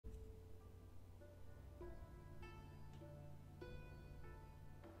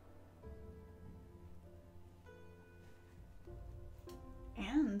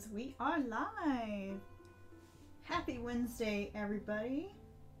And we are live! Happy Wednesday, everybody!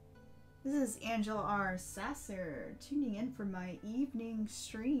 This is Angela R. Sasser tuning in for my evening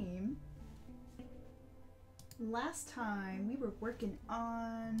stream. Last time we were working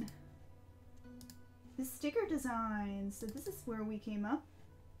on the sticker design, so this is where we came up.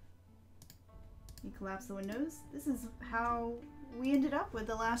 You collapse the windows. This is how we ended up with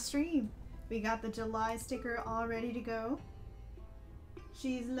the last stream. We got the July sticker all ready to go.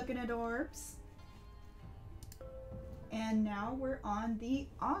 She's looking adorbs. And now we're on the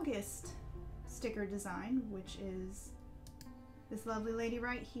August sticker design, which is this lovely lady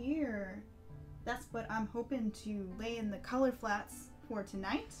right here. That's what I'm hoping to lay in the color flats for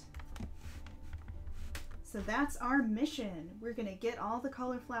tonight. So that's our mission. We're gonna get all the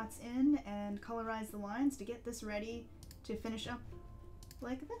color flats in and colorize the lines to get this ready to finish up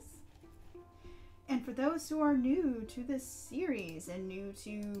like this. And for those who are new to this series and new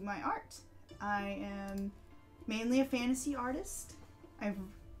to my art, I am mainly a fantasy artist. I've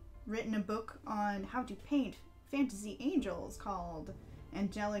written a book on how to paint fantasy angels called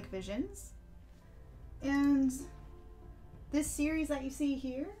Angelic Visions. And this series that you see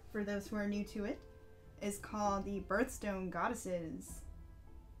here, for those who are new to it, is called the Birthstone Goddesses.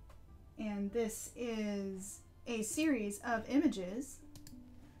 And this is a series of images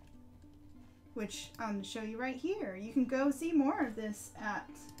which I'm going to show you right here. You can go see more of this at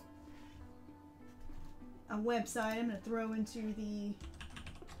a website I'm going to throw into the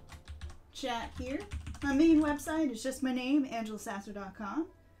chat here. My main website is just my name, angelasasser.com,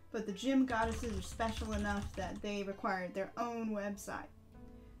 but the Gym Goddesses are special enough that they required their own website.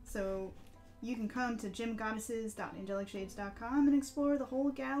 So you can come to gymgoddesses.angelicshades.com and explore the whole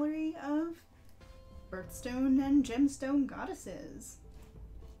gallery of birthstone and gemstone goddesses.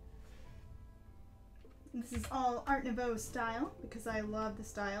 This is all Art Nouveau style because I love the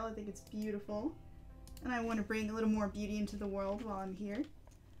style. I think it's beautiful. And I want to bring a little more beauty into the world while I'm here.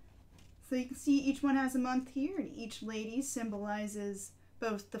 So you can see each one has a month here, and each lady symbolizes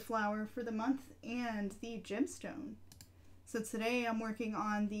both the flower for the month and the gemstone. So today I'm working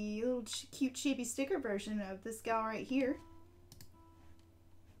on the little cute chibi sticker version of this gal right here.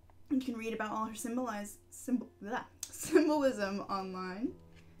 You can read about all her symbolism online.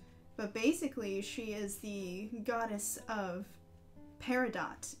 But basically, she is the goddess of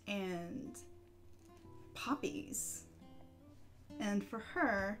peridot and poppies. And for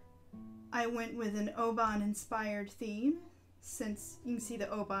her, I went with an Oban-inspired theme. Since you can see the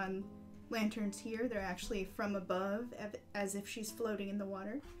Oban lanterns here, they're actually from above, as if she's floating in the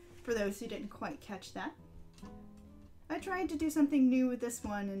water, for those who didn't quite catch that. I tried to do something new with this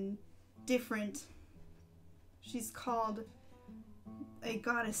one and different. She's called a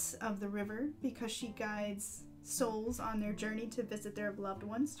goddess of the river because she guides souls on their journey to visit their loved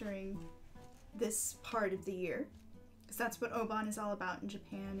ones during this part of the year. Because that's what Oban is all about in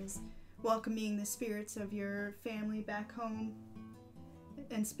Japan, is welcoming the spirits of your family back home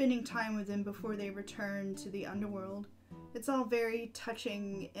and spending time with them before they return to the underworld. It's all very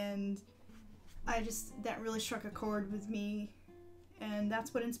touching, and that really struck a chord with me, and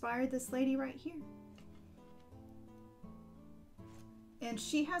that's what inspired this lady right here. And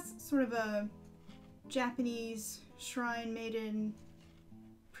she has sort of a Japanese shrine maiden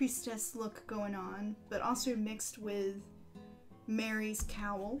priestess look going on, but also mixed with Mary's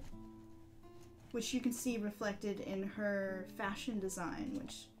cowl, which you can see reflected in her fashion design,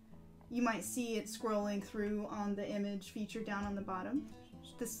 which you might see it scrolling through on the image featured down on the bottom.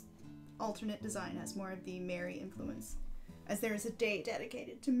 This alternate design has more of the Mary influence, as there is a day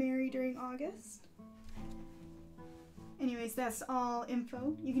dedicated to Mary during August. Anyways, that's all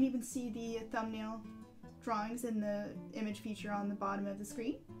info. You can even see the thumbnail drawings in the image feature on the bottom of the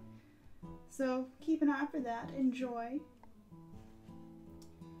screen. So keep an eye out for that. Enjoy.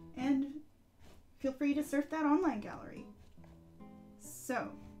 And feel free to surf that online gallery. So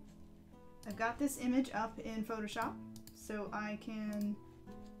I've got this image up in Photoshop so I can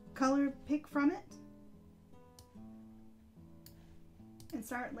color pick from it and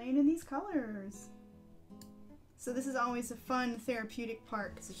start laying in these colors. So this is always a fun therapeutic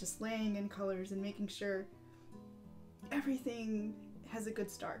part because it's just laying in colors and making sure everything has a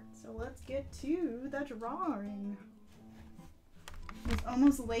good start. So let's get to the drawing. It's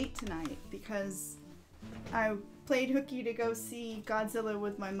almost late tonight because I played hooky to go see Godzilla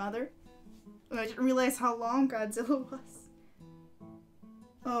with my mother, and I didn't realize how long Godzilla was.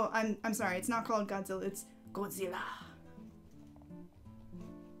 Oh, I'm sorry, it's not called Godzilla, it's Godzilla.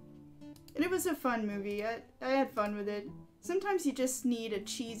 And it was a fun movie. I had fun with it. Sometimes you just need a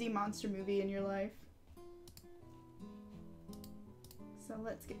cheesy monster movie in your life. So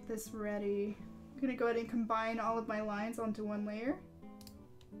let's get this ready. I'm gonna go ahead and combine all of my lines onto one layer.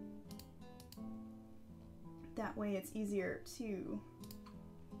 That way it's easier to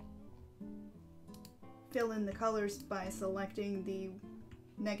fill in the colors by selecting the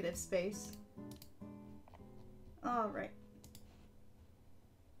negative space. Alright.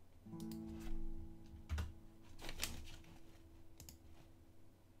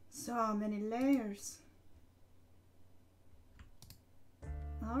 So many layers.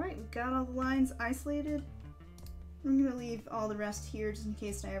 Alright, we've got all the lines isolated. I'm gonna leave all the rest here just in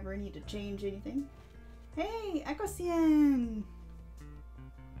case I ever need to change anything. Hey, Ecosien!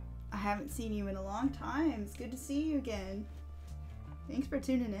 I haven't seen you in a long time. It's good to see you again. Thanks for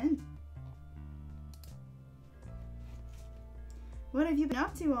tuning in. What have you been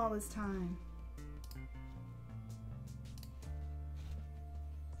up to all this time?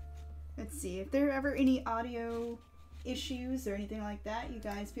 Let's see, if there are ever any audio issues or anything like that, you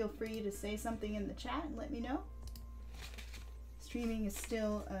guys feel free to say something in the chat and let me know. Streaming is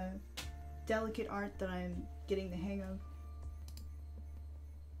still a delicate art that I'm getting the hang of.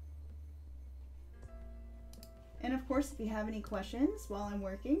 And of course, if you have any questions while I'm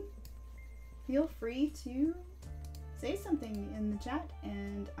working, feel free to say something in the chat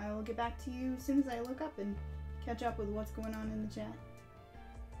and I will get back to you as soon as I look up and catch up with what's going on in the chat.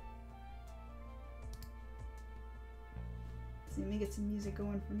 So let me get some music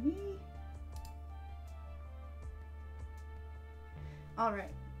going for me.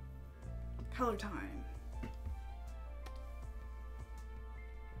 Alright, color time. I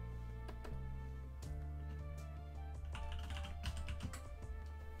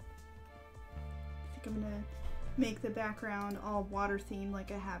think I'm gonna make the background all water themed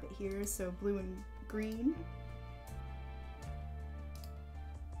like I have it here, so blue and green.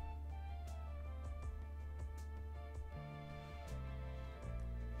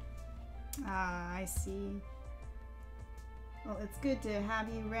 Ah, I see. Well, it's good to have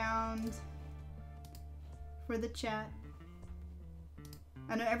you around for the chat.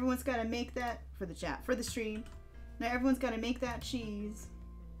 I know everyone's got to make that for the chat, for the stream. Now everyone's got to make that cheese.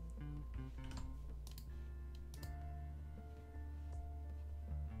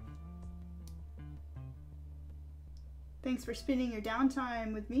 Thanks for spending your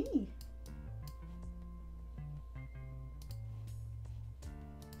downtime with me.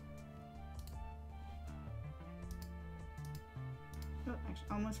 Oh, actually,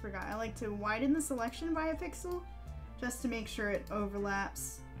 almost forgot. I like to widen the selection by a pixel just to make sure it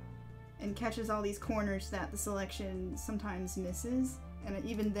overlaps and catches all these corners that the selection sometimes misses. And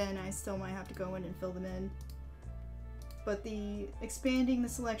even then, I still might have to go in and fill them in. But the expanding the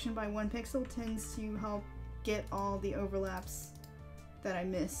selection by 1 pixel tends to help get all the overlaps that I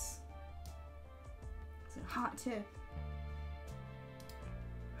miss. It's a hot tip.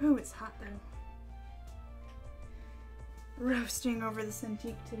 Oh, it's hot though. Roasting over the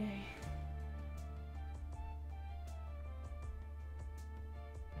Cintiq today.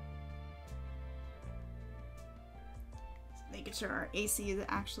 Just making sure our AC is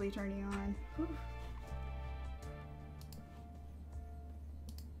actually turning on. Whew.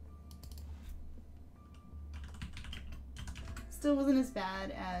 Still wasn't as bad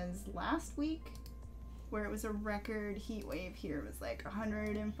as last week, where it was a record heat wave here. It was like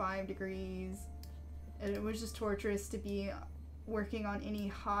 105 degrees. And it was just torturous to be working on any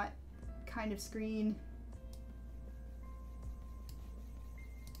hot kind of screen.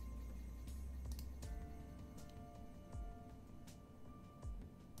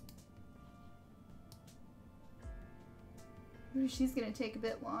 Ooh, she's gonna take a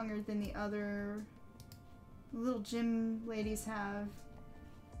bit longer than the other little gym ladies have.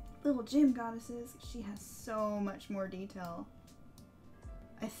 Little gym goddesses. She has so much more detail.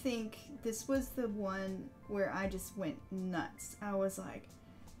 I think this was the one where I just went nuts. I was like,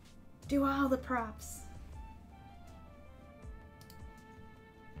 do all the props.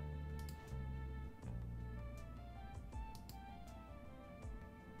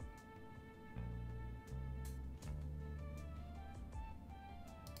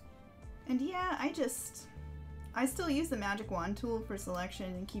 And yeah, I still use the magic wand tool for selection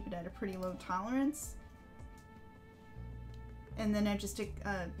and keep it at a pretty low tolerance. And then I just, you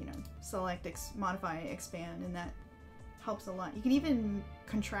know, select, modify, expand, and that helps a lot. You can even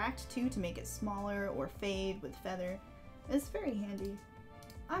contract too to make it smaller or fade with feather. It's very handy.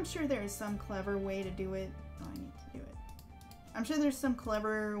 I'm sure there is some clever way to do it. Oh, I need to do it. I'm sure there's some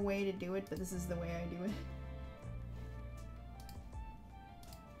clever way to do it, but this is the way I do it.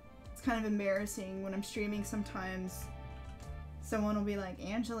 It's kind of embarrassing when I'm streaming sometimes. Someone will be like,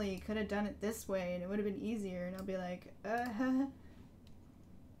 Angela, you could have done it this way and it would have been easier. And I'll be like,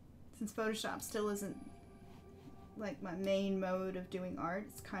 since Photoshop still isn't like my main mode of doing art,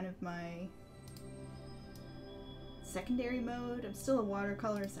 it's kind of my secondary mode. I'm still a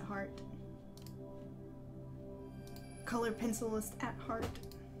watercolorist at heart. Color pencilist at heart.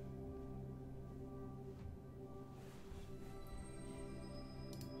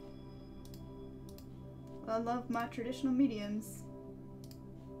 I love my traditional mediums.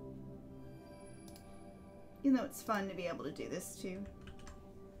 Even though it's fun to be able to do this too.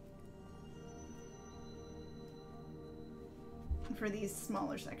 For these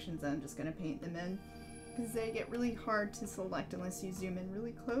smaller sections, I'm just gonna paint them in because they get really hard to select unless you zoom in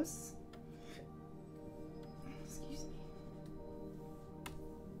really close. Excuse me.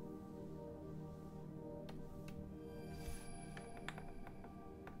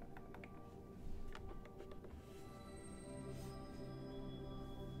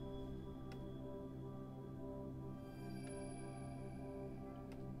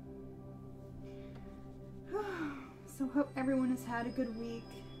 So hope everyone has had a good week.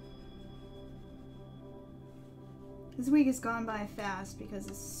 This week has gone by fast because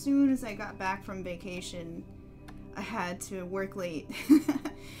as soon as I got back from vacation, I had to work late.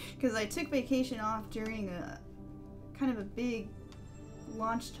 Because I took vacation off during a kind of a big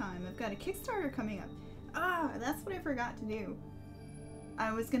launch time. I've got a Kickstarter coming up. That's what I forgot to do.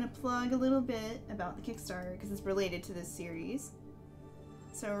 I was gonna plug a little bit about the Kickstarter because it's related to this series.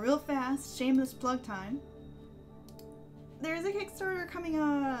 So real fast, shameless plug time. There's a Kickstarter coming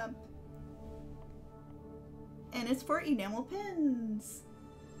up! And it's for enamel pins!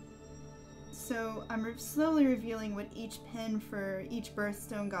 So I'm slowly revealing what each pin for each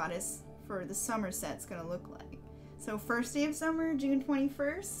birthstone goddess for the summer set's gonna look like. So first day of summer, June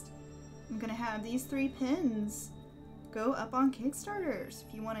 21st, I'm gonna have these 3 pins go up on Kickstarters.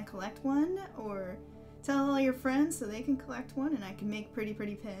 If you want to collect one, or tell all your friends so they can collect one and I can make pretty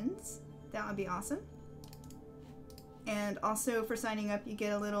pins, that would be awesome. And also for signing up, you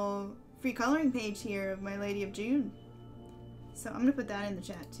get a little free coloring page here of My Lady of June. So I'm gonna put that in the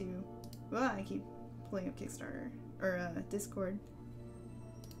chat too. Well, I keep pulling up Kickstarter, or Discord.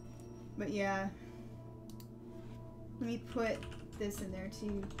 But yeah, let me put this in there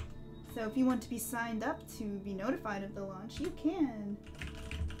too. So if you want to be signed up to be notified of the launch, you can.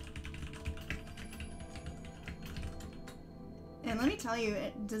 And let me tell you,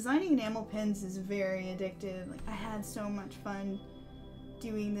 designing enamel pins is very addictive. Like, I had so much fun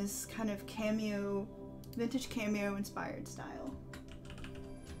doing this kind of cameo, vintage cameo inspired style.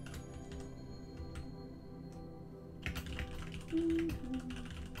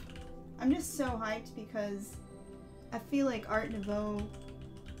 I'm just so hyped because I feel like Art Nouveau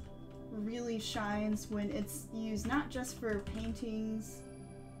really shines when it's used not just for paintings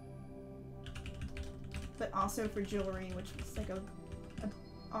but also for jewelry, which is like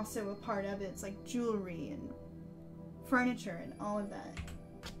also a part of it. It's like jewelry and furniture and all of that.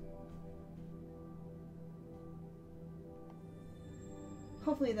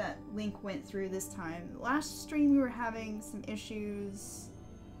 Hopefully that link went through this time. Last stream we were having some issues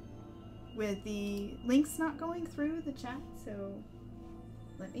with the links not going through the chat, so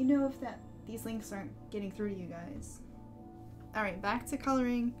let me know if these links aren't getting through to you guys. Alright, back to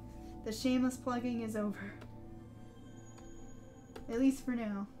coloring. The shameless plugging is over. At least for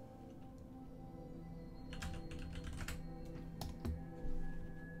now.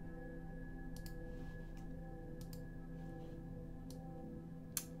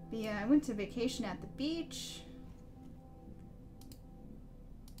 But yeah, I went to vacation at the beach.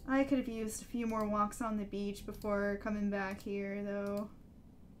 I could have used a few more walks on the beach before coming back here, though.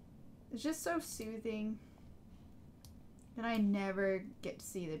 It's just so soothing. And I never get to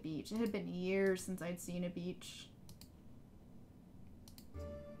see the beach. It had been years since I'd seen a beach.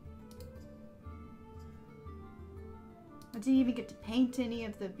 I didn't even get to paint any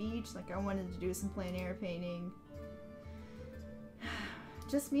of the beach. Like, I wanted to do some plein air painting.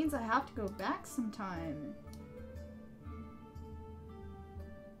 Just means I have to go back sometime.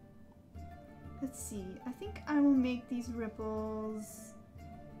 Let's see. I think I will make these ripples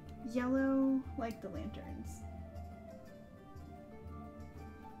yellow like the lanterns.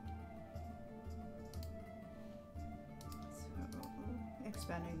 So,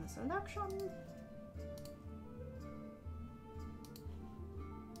 expanding the selection.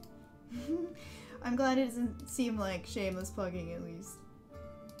 I'm glad it doesn't seem like shameless plugging, at least.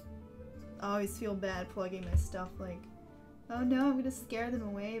 I always feel bad plugging my stuff, like, oh no, I'm gonna scare them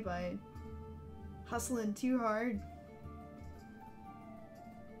away by hustling too hard.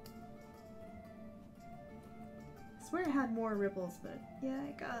 I swear I had more ripples, but yeah,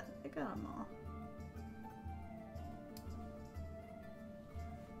 I got them all.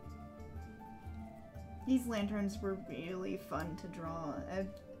 These lanterns were really fun to draw.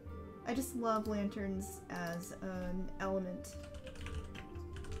 I just love lanterns as an element.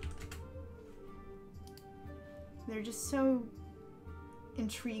 They're just so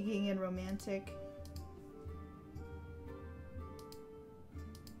intriguing and romantic.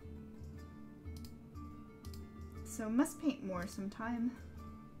 So must paint more sometime.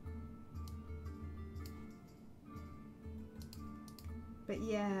 But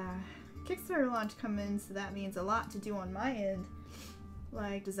yeah, Kickstarter launch coming, so that means a lot to do on my end.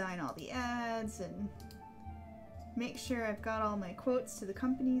 Like design all the ads and make sure I've got all my quotes to the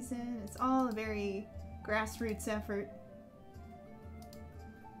companies in. It's all a very grassroots effort.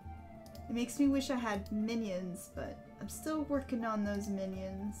 It makes me wish I had minions, but I'm still working on those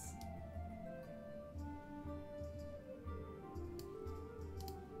minions.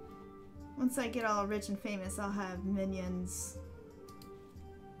 Once I get all rich and famous, I'll have minions.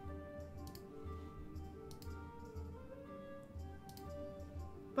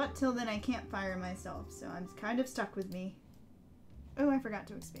 But till then I can't fire myself, so I'm kind of stuck with me. Oh, I forgot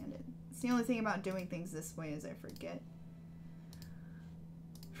to expand it. It's the only thing about doing things this way is I forget.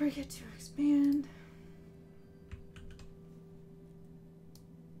 Forget to expand.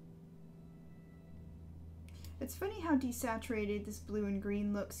 It's funny how desaturated this blue and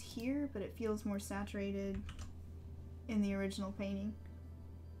green looks here, but it feels more saturated in the original painting.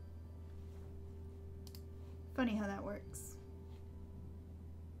 Funny how that works.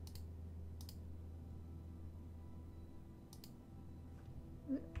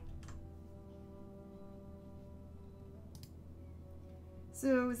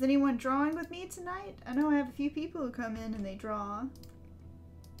 So, is anyone drawing with me tonight? I know I have a few people who come in and they draw.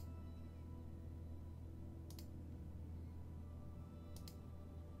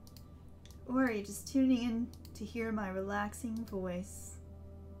 Or are you just tuning in to hear my relaxing voice?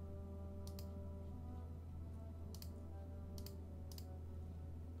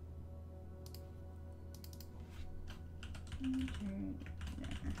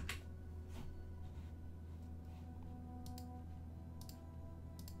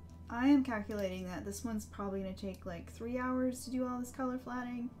 I am calculating that this one's probably going to take like 3 hours to do all this color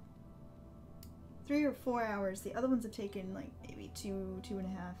flatting. 3 or 4 hours. The other ones have taken like maybe 2.5.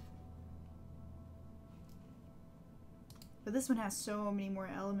 But this one has so many more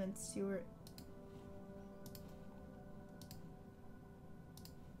elements to it.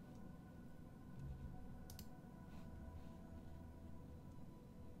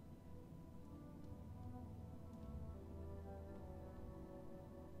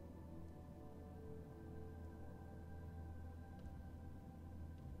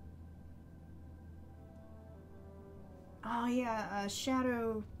 Oh yeah,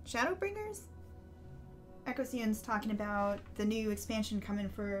 Shadowbringers? Ecosian's talking about the new expansion coming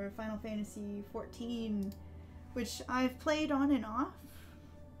for Final Fantasy XIV, which I've played on and off.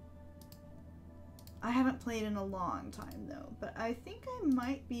 I haven't played in a long time though, but I think I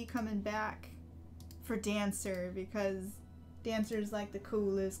might be coming back for Dancer because Dancer's like the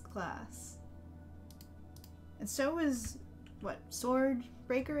coolest class. And so is, what, Sword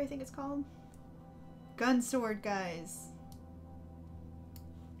Breaker I think it's called? Gun Sword guys.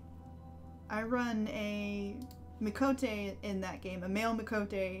 I run a Mikote in that game, a male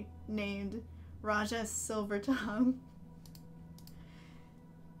Mikote named Raja Silvertongue.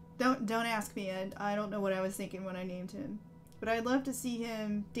 Don't ask me, I don't know what I was thinking when I named him. But I'd love to see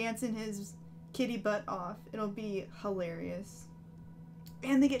him dancing his kitty butt off. It'll be hilarious.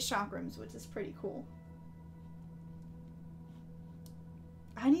 And they get chakrams, which is pretty cool.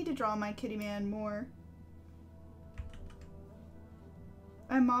 I need to draw my kitty man more.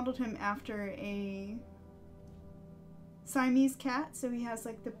 I modeled him after a Siamese cat, so he has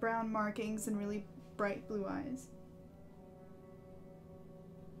like the brown markings and really bright blue eyes.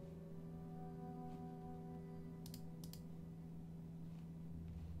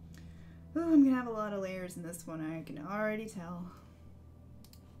 Ooh, I'm gonna have a lot of layers in this one, I can already tell.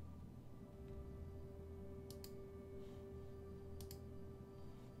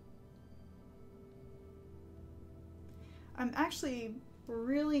 I'm actually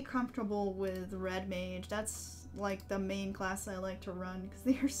really comfortable with Red Mage. That's like the main class I like to run because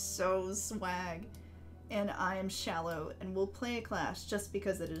they are so swag. And I am shallow and will play a class just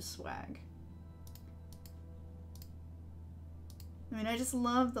because it is swag. I mean, I just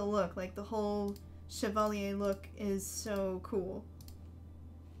love the look. Like, the whole Chevalier look is so cool.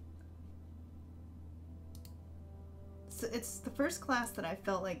 So it's the first class that I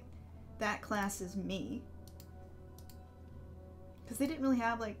felt like that class is me. Because they didn't really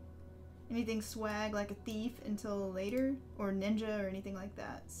have, like, anything swag like a thief until later, or ninja or anything like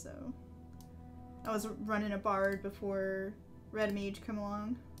that, so. I was running a bard before Red Mage come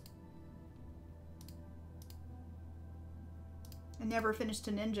along. I never finished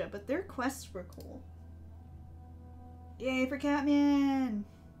a ninja, but their quests were cool. Yay for Catman!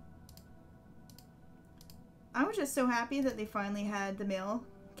 I was just so happy that they finally had the male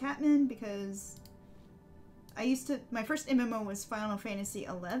Catman, because my first MMO was Final Fantasy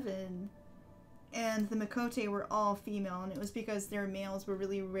XI, and the Mikote were all female, and it was because their males were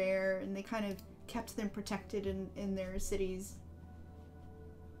really rare, and they kind of kept them protected in their cities.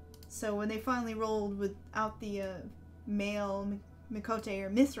 So when they finally rolled without the male Mikote, or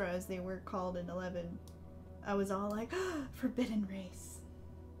Mithra as they were called in 11, I was all like, oh, forbidden race.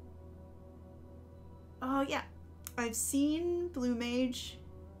 Oh yeah, I've seen Blue Mage.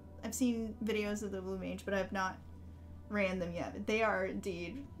 I've seen videos of the Blue Mage, but I've not ran them yet. They are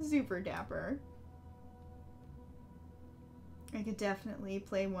indeed super dapper. I could definitely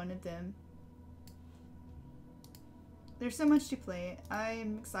play one of them. There's so much to play.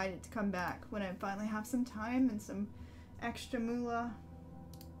 I'm excited to come back when I finally have some time and some extra moolah.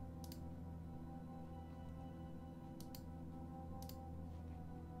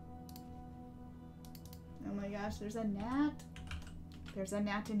 Oh my gosh, there's a gnat. There's a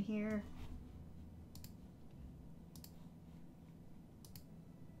gnat in here.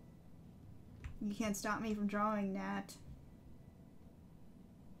 You can't stop me from drawing, gnat.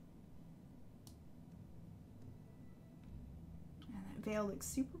 And that veil looks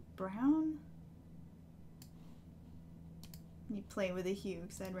super brown. You play with a hue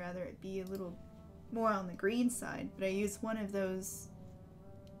because I'd rather it be a little more on the green side, but I use one of those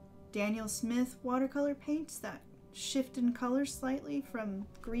Daniel Smith watercolor paints that shift in color slightly from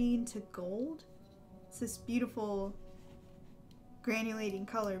green to gold. It's this beautiful granulating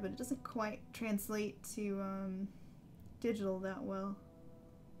color, but it doesn't quite translate to digital that well.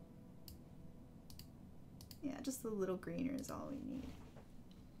 Yeah, just a little greener is all we need.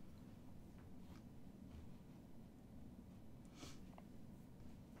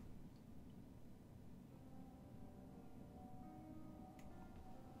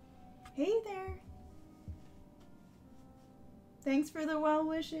 Hey there! Thanks for the well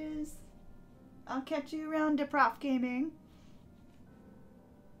wishes. I'll catch you around to Prof Gaming.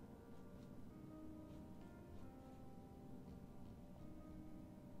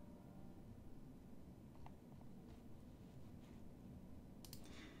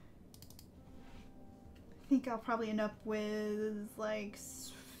 I think I'll probably end up with like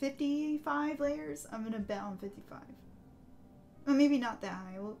 55 layers. I'm gonna bet on 55. Well, maybe not that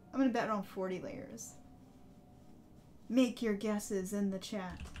high. Well, I'm gonna bet on 40 layers. Make your guesses in the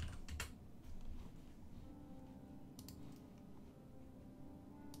chat.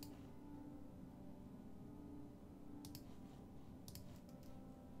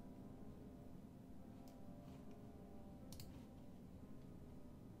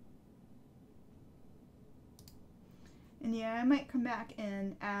 And yeah, I might come back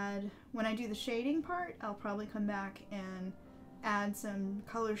and add, when I do the shading part, I'll probably come back and add some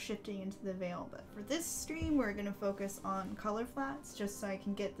color shifting into the veil. But for this stream, we're going to focus on color flats, just so I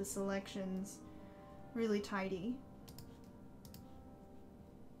can get the selections really tidy.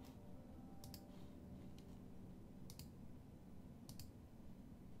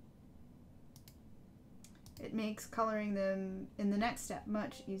 It makes coloring them in the next step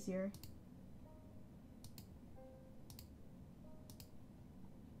much easier.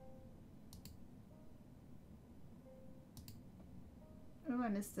 Oh, I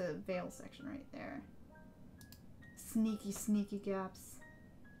missed the veil section right there. Sneaky, sneaky gaps.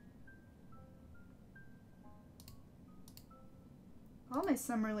 All my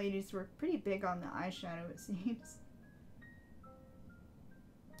summer ladies were pretty big on the eyeshadow, it seems.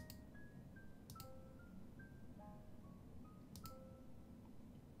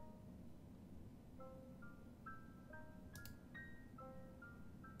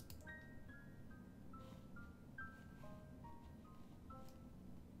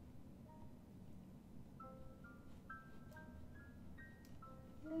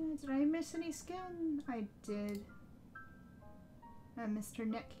 Did I miss any skin? I did. I missed her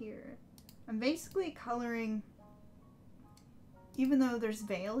neck here. I'm basically coloring, even though there's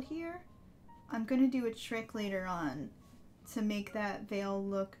veil here, I'm going to do a trick later on to make that veil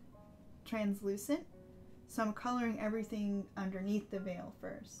look translucent. So I'm coloring everything underneath the veil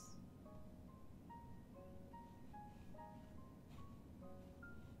first.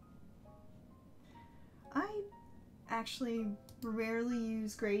 I actually rarely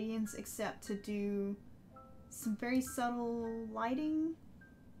use gradients except to do some very subtle lighting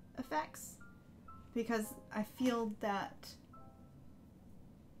effects, because I feel that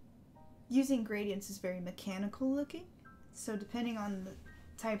using gradients is very mechanical looking. So depending on the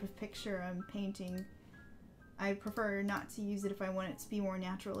type of picture I'm painting, I prefer not to use it if I want it to be more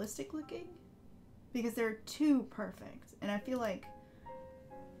naturalistic looking, because they're too perfect. And I feel like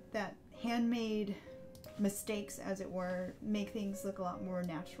that handmade mistakes, as it were, make things look a lot more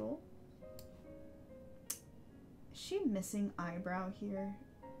natural. Is she missing eyebrow here?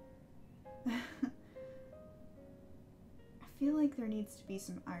 I feel like there needs to be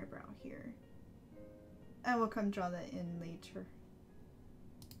some eyebrow here. I will come draw that in later.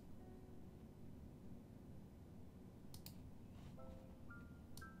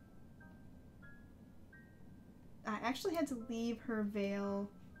 I actually had to leave her veil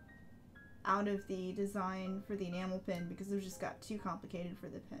out of the design for the enamel pin because it just got too complicated for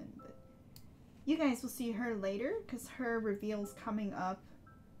the pin. But you guys will see her later because her reveal's coming up.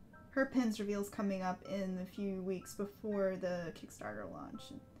 Her pin's reveal's coming up in a few weeks before the Kickstarter launch.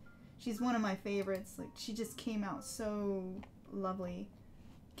 And she's one of my favorites. Like, she just came out so lovely.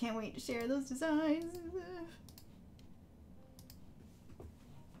 Can't wait to share those designs.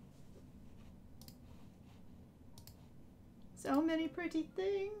 So many pretty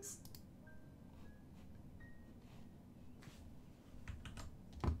things.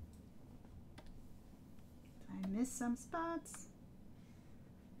 I missed some spots.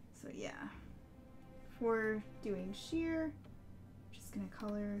 So yeah, for doing sheer, I'm just gonna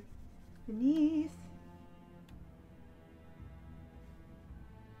color beneath.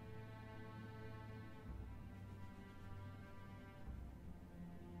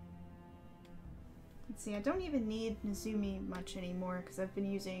 Let's see, I don't even need Nezumi much anymore because I've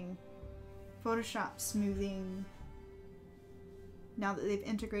been using Photoshop smoothing now that they've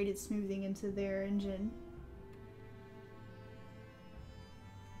integrated smoothing into their engine.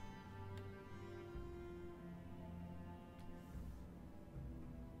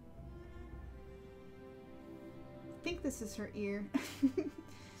 I think this is her ear.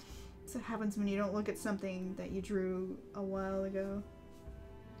 That's what happens when you don't look at something that you drew a while ago.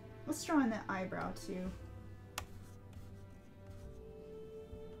 Let's draw in that eyebrow too.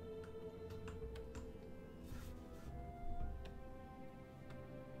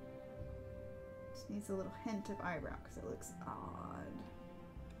 Just needs a little hint of eyebrow because it looks odd.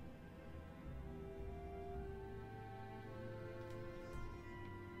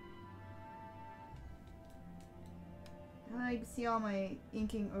 I can see all my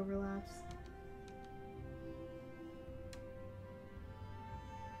inking overlaps.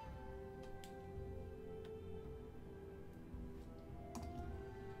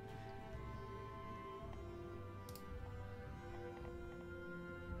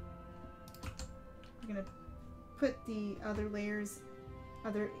 I'm gonna put the other layers,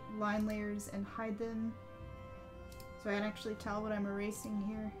 other line layers, and hide them so I can actually tell what I'm erasing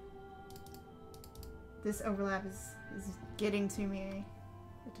here. This overlap is getting to me.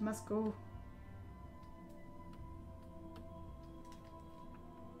 It must go.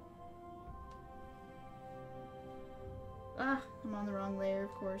 Ah, I'm on the wrong layer,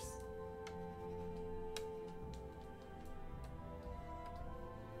 of course.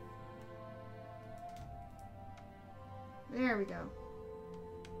 There we go.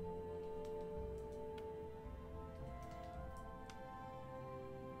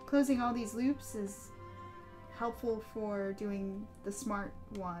 Closing all these loops is helpful for doing the smart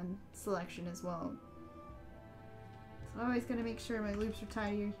one selection as well. So I'm always going to make sure my loops are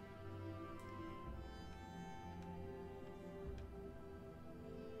tidy.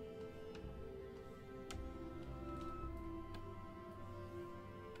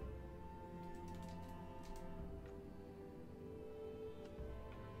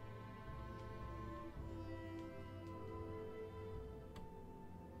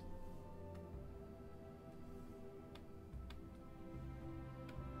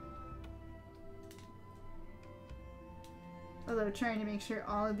 Although trying to make sure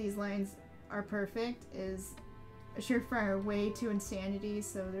all of these lines are perfect is a surefire way to insanity,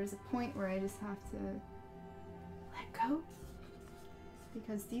 so there's a point where I just have to let go.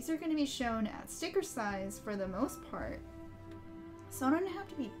 Because these are going to be shown at sticker size for the most part, so I don't have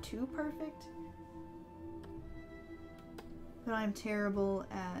to be too perfect. But I'm terrible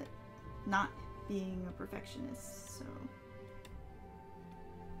at not being a perfectionist, so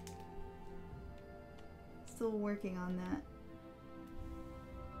still working on that.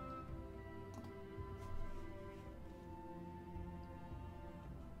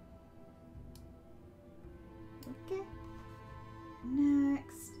 Okay,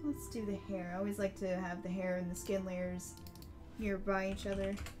 next, let's do the hair. I always like to have the hair and the skin layers nearby each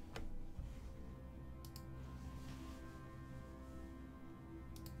other.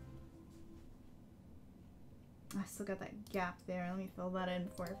 I still got that gap there. Let me fill that in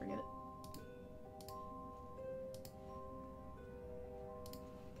before I forget it.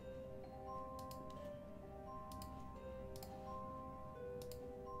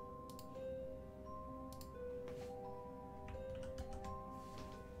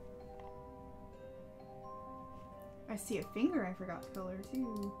 I see a finger I forgot to color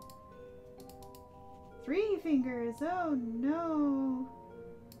too. 3 fingers! Oh no!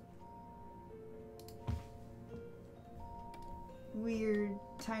 Weird,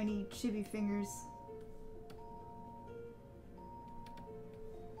 tiny, chibi fingers.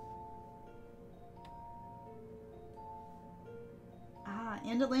 Ah,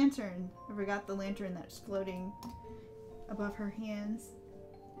 and a lantern. I forgot the lantern that's floating above her hands.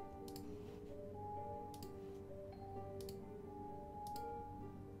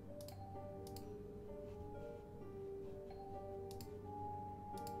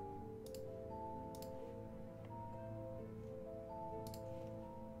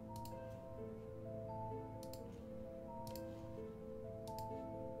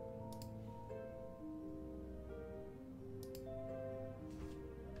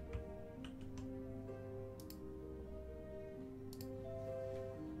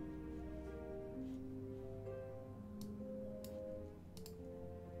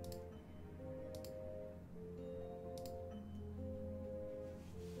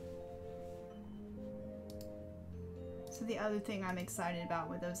 So the other thing I'm excited about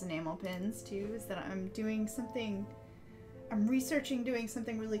with those enamel pins too is that I'm researching doing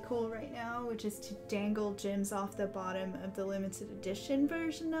something really cool right now, which is to dangle gems off the bottom of the limited edition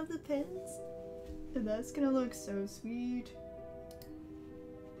version of the pins. And that's gonna look so sweet.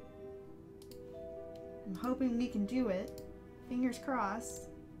 I'm hoping we can do it. Fingers crossed.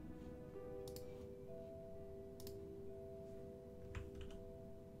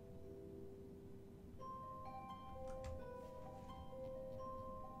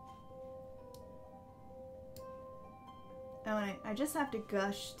 Oh, and I just have to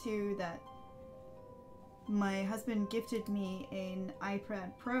gush too that my husband gifted me an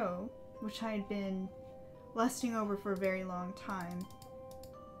iPad Pro, which I had been lusting over for a very long time.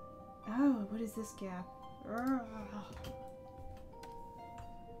 Oh, what is this gap? Urgh.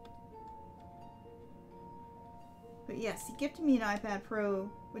 But yes, he gifted me an iPad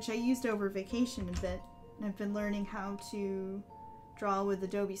Pro, which I used over vacation a bit, and I've been learning how to draw with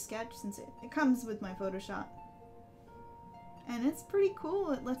Adobe Sketch since it comes with my Photoshop. And it's pretty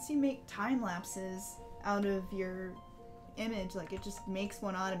cool. It lets you make time lapses out of your image. Like, it just makes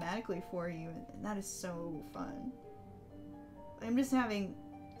one automatically for you, and that is so fun. I'm just having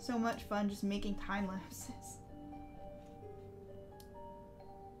so much fun just making time lapses.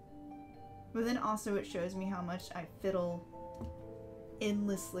 But then also it shows me how much I fiddle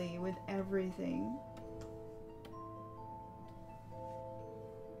endlessly with everything.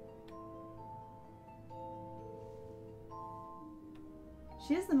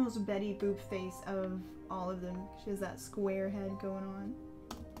 She has the most Betty Boop face of all of them. She has that square head going on.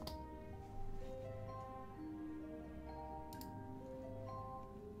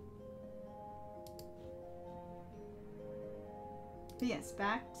 But yes,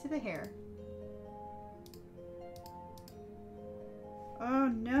 back to the hair. Oh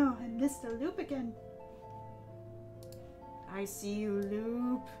no, I missed a loop again. I see you,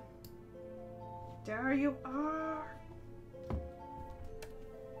 loop. There you are.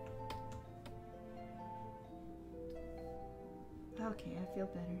 Okay, I feel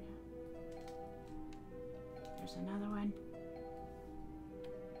better now. There's another one.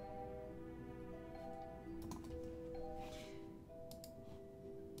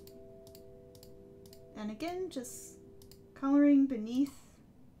 And again, just coloring beneath.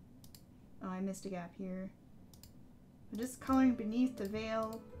 Oh, I missed a gap here. I'm just coloring beneath the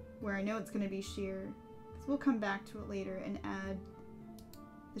veil where I know it's going to be sheer. Because we'll come back to it later and add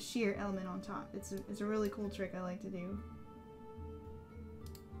the sheer element on top. It's a really cool trick I like to do.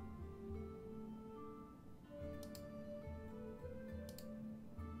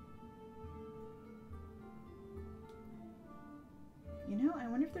 You know, I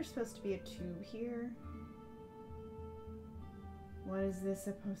wonder if there's supposed to be a tube here. What is this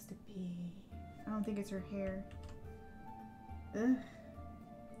supposed to be? I don't think it's her hair. Ugh.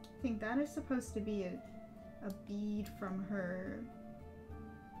 I think that is supposed to be a bead from her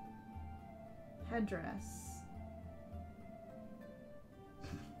headdress.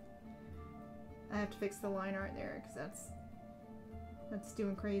 I have to fix the line art there because that's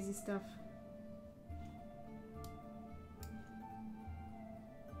doing crazy stuff.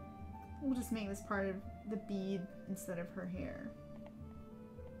 We'll just make this part of the bead instead of her hair.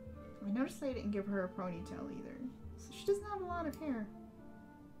 I noticed I didn't give her a ponytail either. So she doesn't have a lot of hair.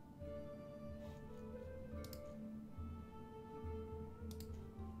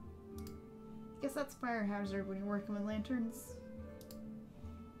 Guess that's fire hazard when you're working with lanterns.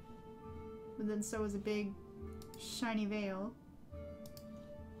 But then so is a big shiny veil.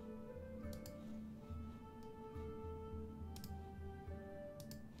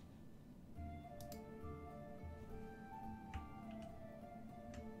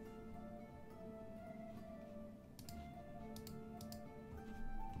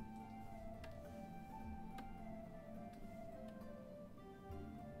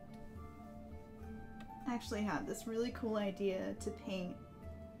 I actually had this really cool idea to paint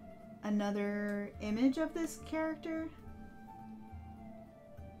another image of this character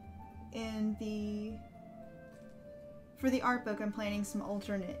for the art book. I'm planning some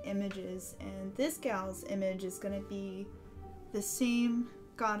alternate images, and this gal's image is going to be the same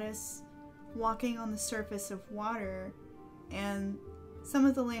goddess walking on the surface of water, and some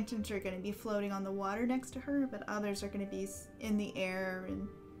of the lanterns are going to be floating on the water next to her, but others are going to be in the air, and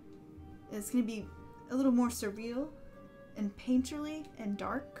it's going to be a little more surreal and painterly and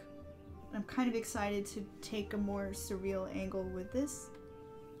dark. I'm kind of excited to take a more surreal angle with this.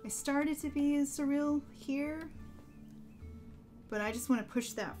 I started to be surreal here, but I just want to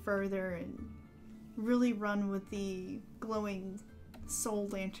push that further and really run with the glowing soul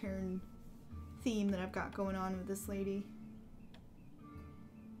lantern theme that I've got going on with this lady.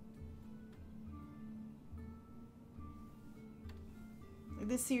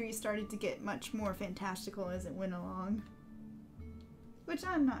 This series started to get much more fantastical as it went along, which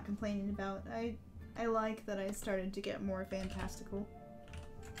I'm not complaining about. I like that I started to get more fantastical.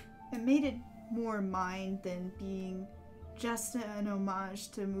 It made it more mine than being just an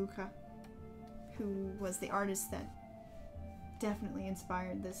homage to Muka, who was the artist that definitely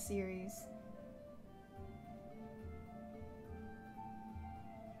inspired this series.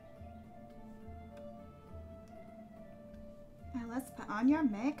 Now let's put on your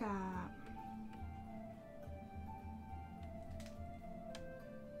makeup.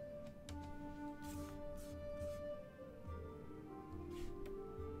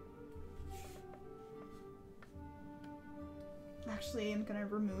 Actually, I'm gonna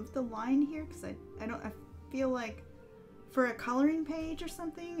remove the line here because I feel like for a coloring page or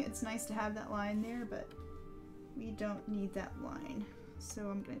something, it's nice to have that line there, but we don't need that line. So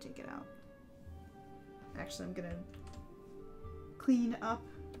I'm gonna take it out. Actually, I'm gonna clean up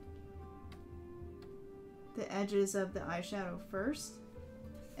the edges of the eyeshadow first,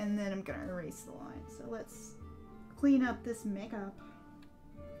 and then I'm gonna erase the line. So let's clean up this makeup.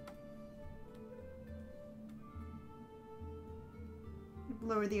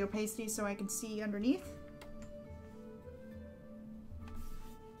 Lower the opacity so I can see underneath.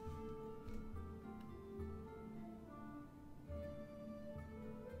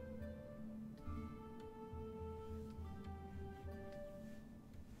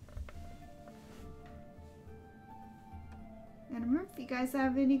 And remember, if you guys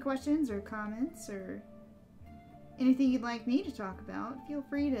have any questions or comments or anything you'd like me to talk about, feel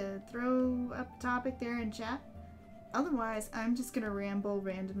free to throw up a topic there in chat. Otherwise, I'm just gonna ramble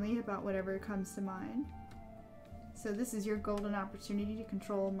randomly about whatever comes to mind. So this is your golden opportunity to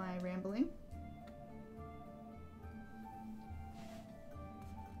control my rambling.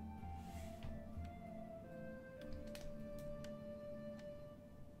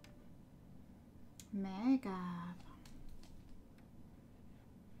 Makeup.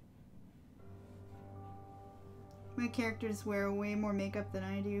 My characters wear way more makeup than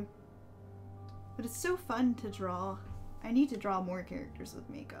I do. But it's so fun to draw. I need to draw more characters with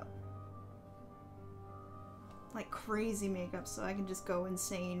makeup. Like crazy makeup, so I can just go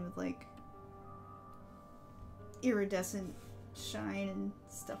insane with like iridescent shine and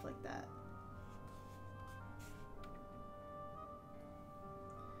stuff like that.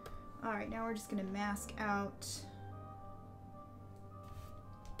 Alright, now we're just gonna mask out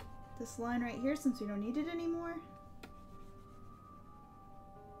this line right here since we don't need it anymore.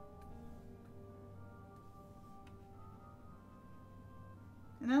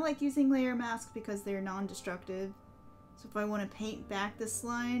 And I like using layer masks because they're non-destructive. So if I want to paint back this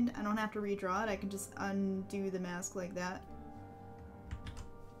line, I don't have to redraw it. I can just undo the mask like that.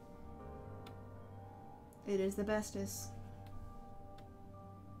 It is the bestest.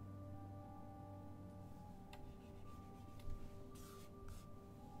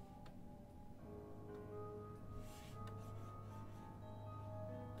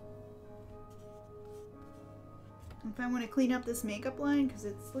 If I want to clean up this makeup line, because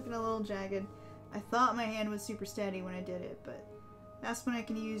it's looking a little jagged. I thought my hand was super steady when I did it, but That's when I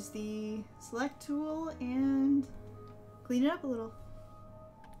can use the select tool and clean it up a little.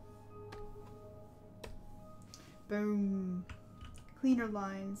 Boom. Cleaner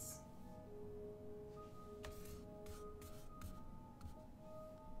lines.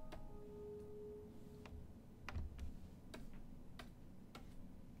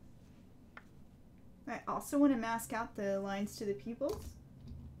 I also want to mask out the lines to the pupils,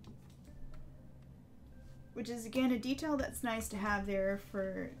 which is again a detail that's nice to have there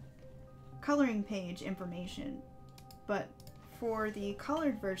for coloring page information. But for the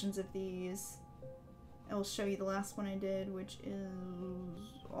colored versions of these, I will show you the last one I did, which is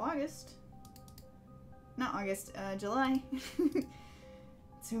August. Not August, July.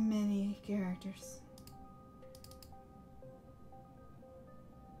 Too many characters.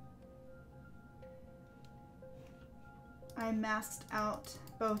 I masked out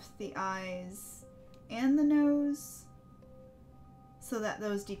both the eyes and the nose so that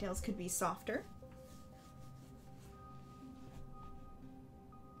those details could be softer.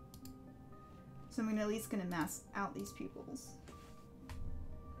 So I'm at least going to mask out these pupils.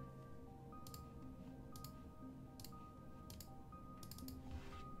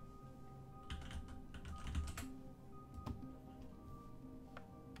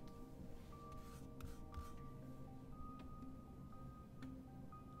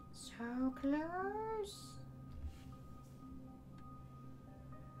 So close.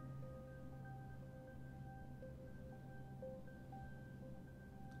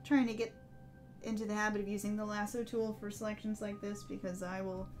 Trying to get into the habit of using the lasso tool for selections like this because I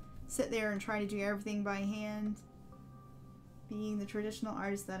will sit there and try to do everything by hand. Being the traditional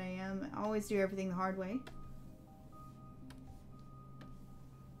artist that I am, I always do everything the hard way.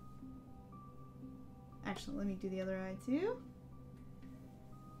 Actually, let me do the other eye too.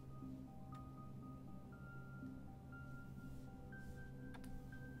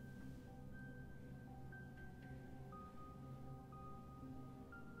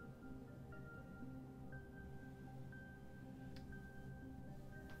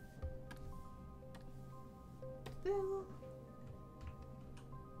 Bill.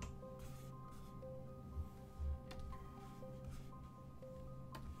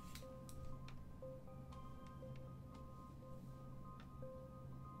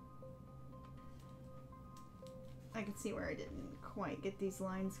 I can see where I didn't quite get these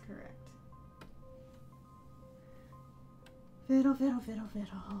lines correct. Fiddle, fiddle, fiddle,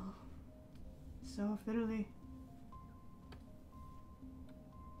 fiddle. So fiddly.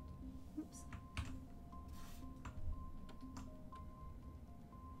 Oops.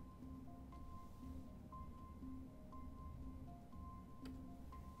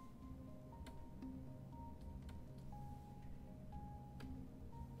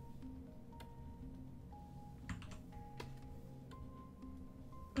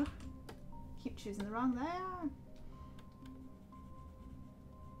 Oh, keep choosing the wrong layer.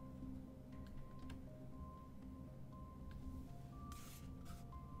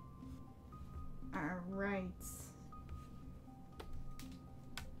 Alright.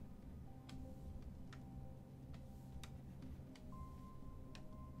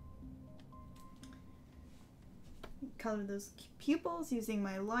 Color those pupils using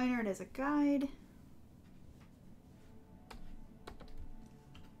my line art as a guide.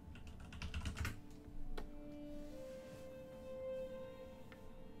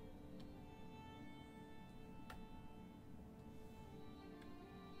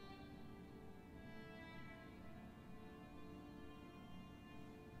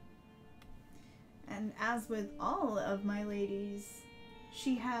 And as with all of my ladies,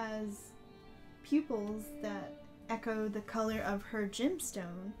 she has pupils that echo the color of her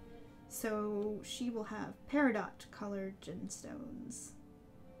gemstone, so she will have peridot colored gemstones.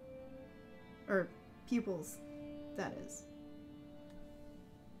 Or pupils, that is.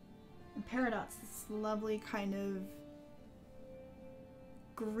 And peridot's this lovely kind of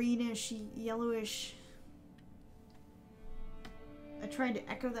greenish, yellowish. I tried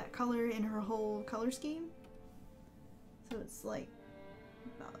to echo that color in her whole color scheme. So it's like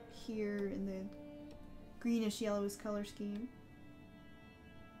about here in the greenish yellowish color scheme.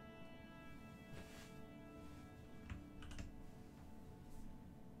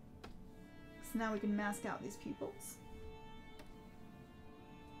 So now we can mask out these pupils.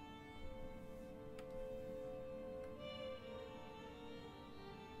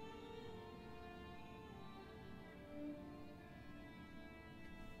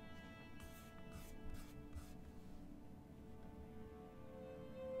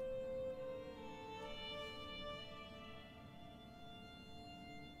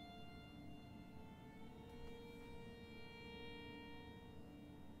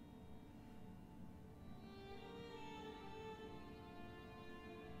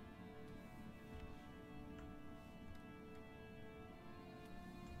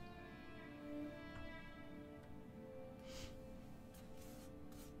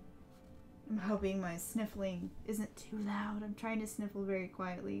 hoping my sniffling isn't too loud. I'm trying to sniffle very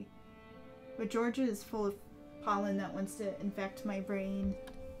quietly. But Georgia is full of pollen that wants to infect my brain.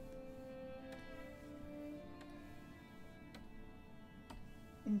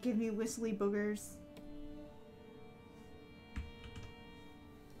 And give me whistly boogers.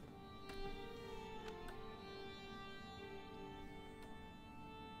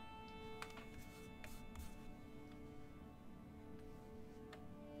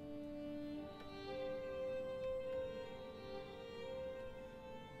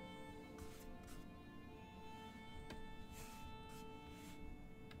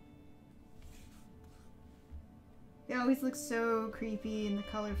 They always look so creepy in the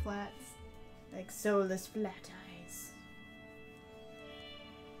color flats. Like soulless flat eyes.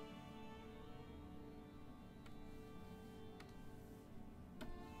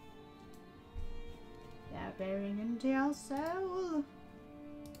 They're bearing into your soul.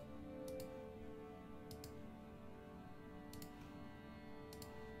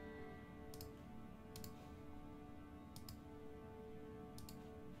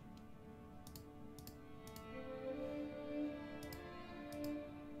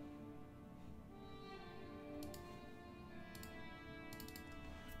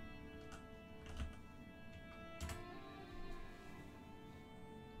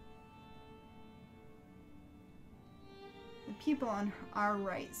 People on our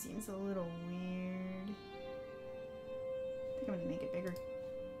right seems a little weird. I think I'm gonna make it bigger.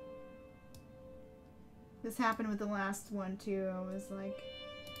 This happened with the last one too. I was like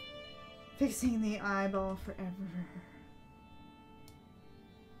fixing the eyeball forever.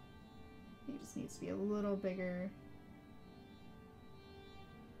 He just needs to be a little bigger.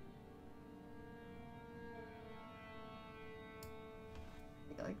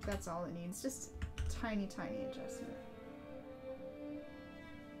 I feel like that's all it needs. Just tiny, tiny adjustment.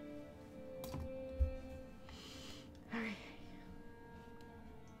 Alright.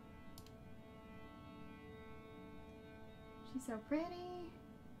 She's so pretty.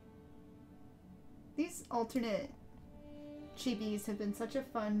 These alternate chibis have been such a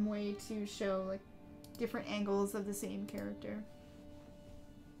fun way to show like different angles of the same character.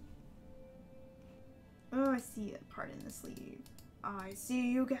 Oh, I see a part in the sleeve. I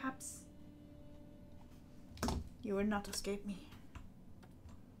see you, Gaps. You will not escape me.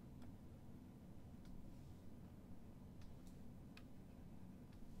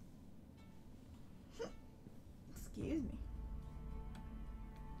 Excuse me.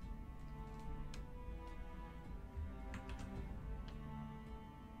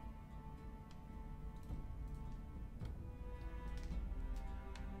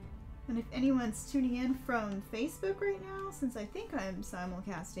 And if anyone's tuning in from Facebook right now, since I think I'm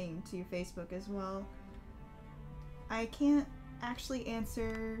simulcasting to Facebook as well, I can't actually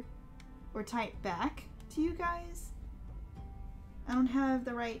answer or type back to you guys. I don't have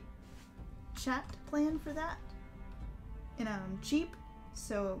the right chat plan for that. And I'm cheap,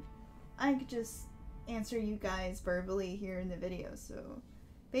 so I could just answer you guys verbally here in the video. So,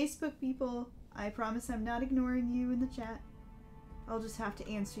 Facebook people, I promise I'm not ignoring you in the chat. I'll just have to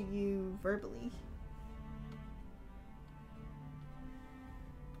answer you verbally.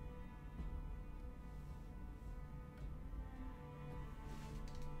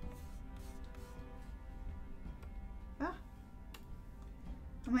 Ah.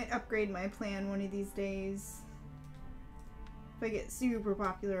 I might upgrade my plan one of these days. If I get super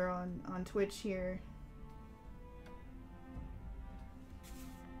popular on Twitch here.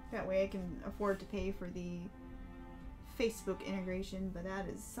 That way I can afford to pay for the Facebook integration, but that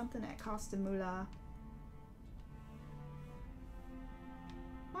is something that costs a moolah.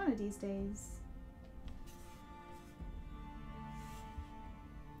 One of these days.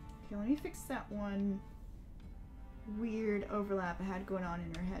 Okay, let me fix that one weird overlap I had going on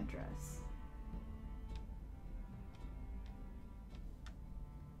in her headdress.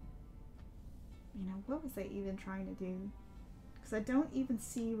 You know, what was I even trying to do? Because I don't even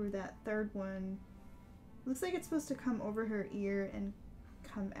see where that third one... Looks like it's supposed to come over her ear and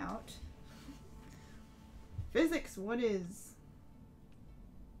come out. Physics, what is?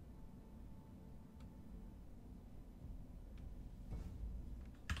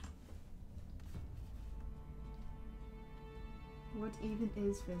 What even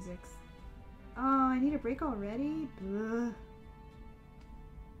is physics? Oh, I need a break already? Ugh.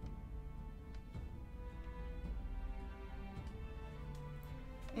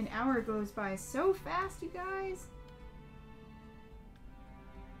 An hour goes by so fast, you guys.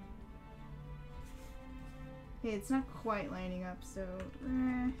 Hey, it's not quite lining up, so...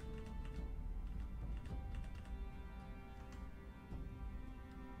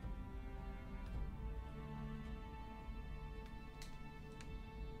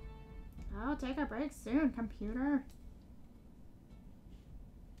 I'll take a break soon, computer.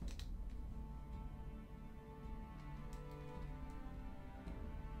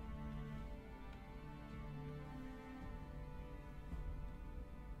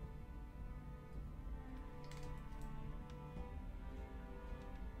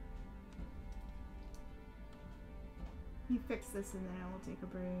 You fix this and then I will take a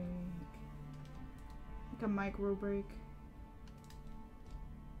break. Like a micro break.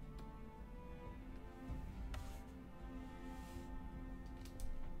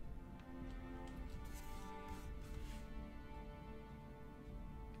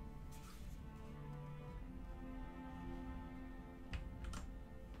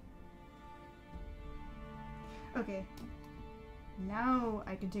 Okay. Now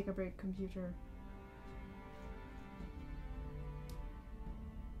I can take a break, computer.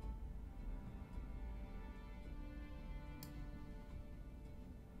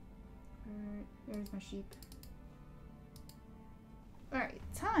 Alright, there's my sheep. Alright,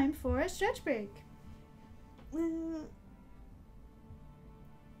 time for a stretch break.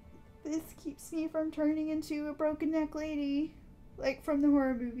 This keeps me from turning into a broken neck lady, like from the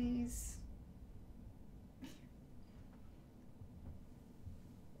horror movies.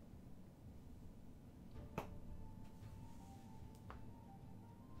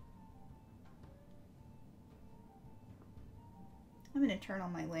 I'm gonna turn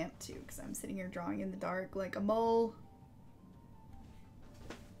on my lamp too, because I'm sitting here drawing in the dark like a mole.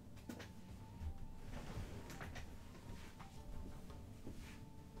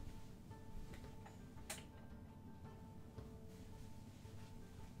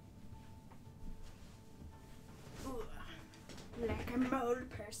 Ooh, like a mole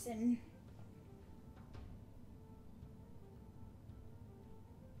person.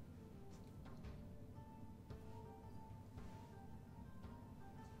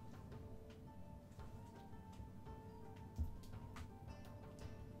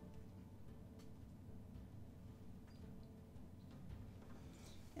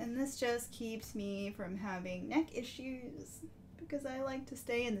 And this just keeps me from having neck issues because I like to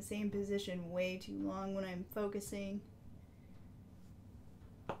stay in the same position way too long when I'm focusing,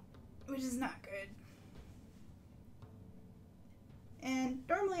 which is not good. And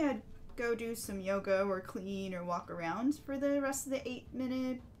normally I'd go do some yoga or clean or walk around for the rest of the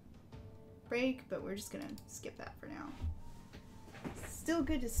 8-minute break, but we're just gonna skip that for now. Still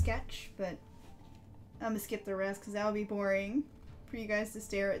good to sketch, but I'm gonna skip the rest because that'll be boring for you guys to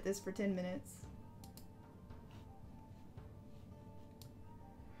stare at this for 10 minutes.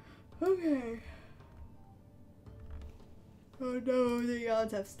 Okay. Oh no, the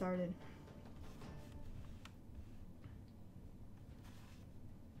yawns have started.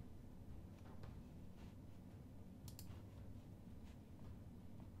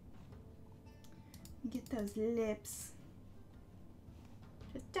 Get those lips.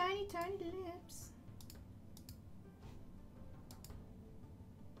 Just tiny, tiny lips.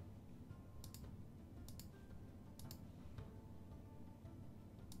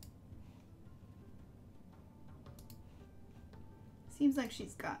 Seems like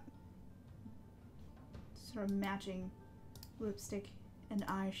she's got sort of matching lipstick and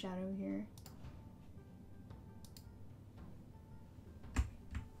eyeshadow here.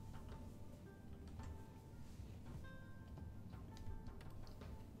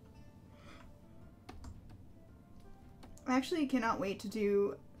 I actually cannot wait to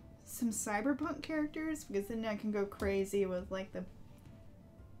do some cyberpunk characters because then I can go crazy with like the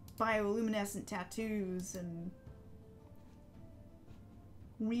bioluminescent tattoos and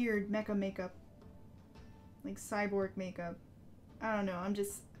weird mecha makeup, like cyborg makeup. I don't know,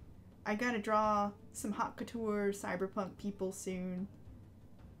 I gotta draw some haute couture cyberpunk people soon.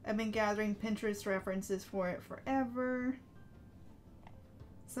 I've been gathering Pinterest references for it forever,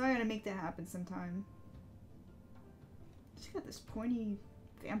 so I gotta make that happen sometime. She's got this pointy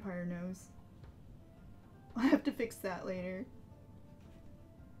vampire nose. I'll have to fix that later.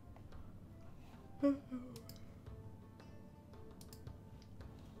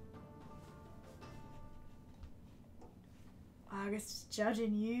 August is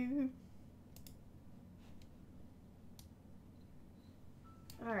judging you.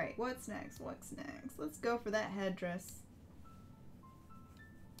 Alright, what's next? What's next? Let's go for that headdress.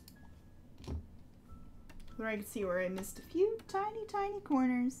 Where I can see where I missed a few tiny, tiny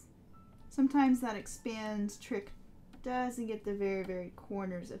corners. Sometimes that expand trick doesn't get the very, very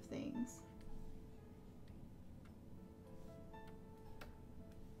corners of things.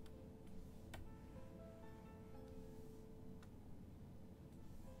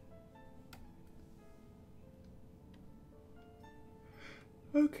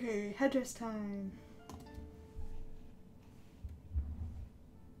 Okay, headdress time.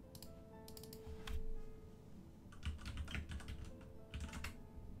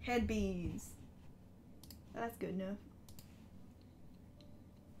 Head beads. That's good enough.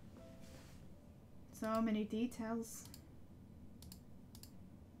 So many details.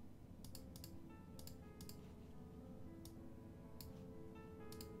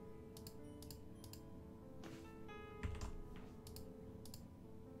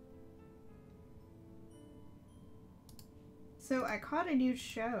 So I caught a new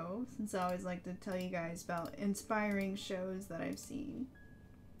show, since I always like to tell you guys about inspiring shows that I've seen.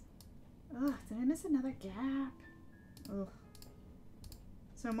 Ugh, did I miss another gap? Ugh.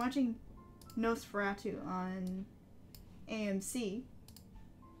 So I'm watching Nosferatu on AMC,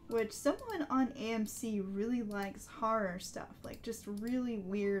 which someone on AMC really likes horror stuff, like just really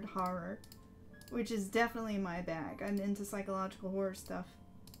weird horror, which is definitely my bag. I'm into psychological horror stuff,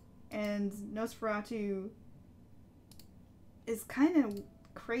 and Nosferatu is kind of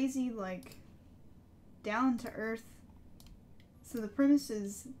crazy, like down to earth. So the premise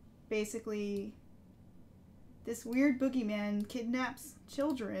is basically this weird boogeyman kidnaps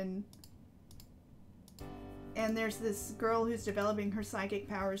children, and there's this girl who's developing her psychic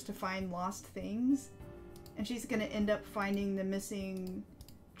powers to find lost things, and she's gonna end up finding the missing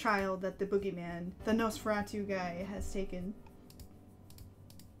child that the boogeyman, the Nosferatu guy, has taken.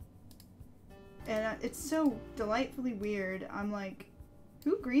 And it's so delightfully weird. I'm like,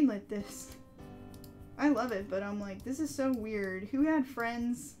 who greenlit this? I love it, but I'm like, this is so weird. Who had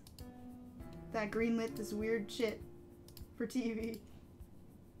friends that greenlit this weird shit for TV?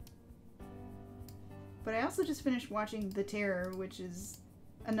 But I also just finished watching The Terror, which is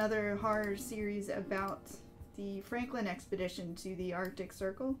another horror series about the Franklin expedition to the Arctic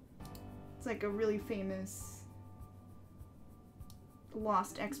Circle. It's like a really famous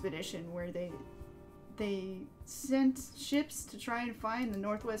lost expedition where they sent ships to try and find the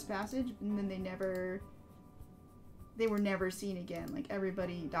Northwest Passage, and then they were never seen again. Like,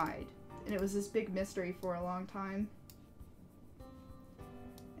 everybody died, and it was this big mystery for a long time.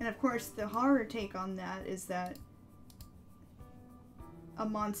 And of course, the horror take on that is that a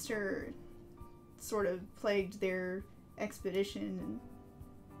monster sort of plagued their expedition and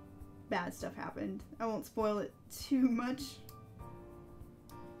bad stuff happened. I won't spoil it too much.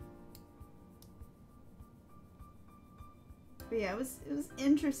 But yeah, it was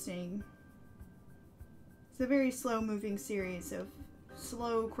interesting. It's a very slow moving series, so if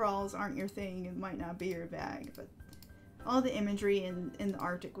slow crawls aren't your thing, it might not be your bag, but all the imagery in the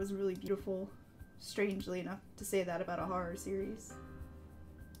Arctic was really beautiful, strangely enough to say that about a horror series.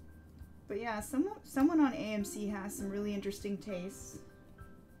 But yeah, someone on AMC has some really interesting tastes,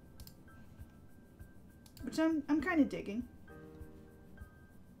 which I'm kind of digging.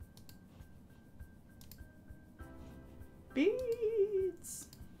 Beads!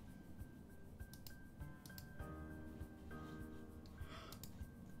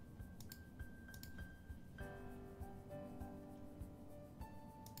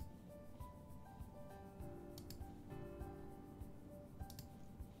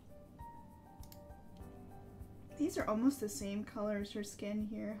 These are almost the same color as her skin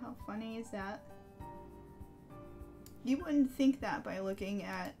here. How funny is that? You wouldn't think that by looking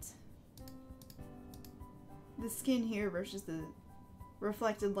at the skin here versus the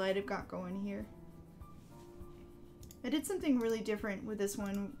reflected light I've got going here. I did something really different with this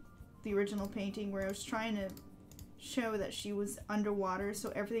one, the original painting, where I was trying to show that she was underwater,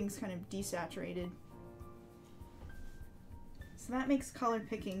 so everything's kind of desaturated. So that makes color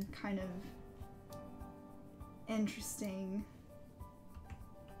picking kind of interesting.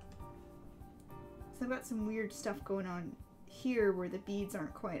 So I've got some weird stuff going on here where the beads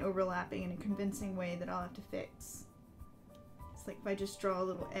aren't quite overlapping in a convincing way that I'll have to fix. It's like if I just draw a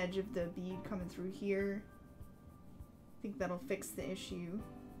little edge of the bead coming through here, I think that'll fix the issue.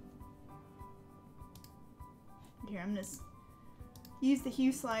 Here, I'm gonna use the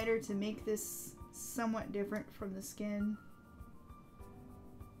hue slider to make this somewhat different from the skin.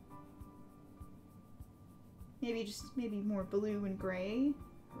 Maybe more blue and gray,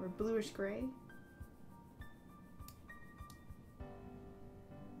 or bluish gray.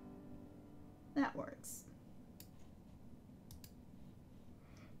 That works.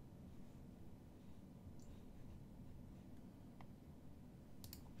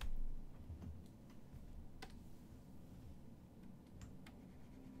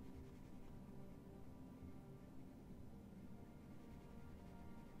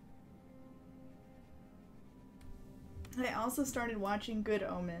 I also started watching Good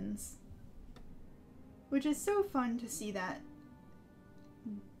Omens, which is so fun to see that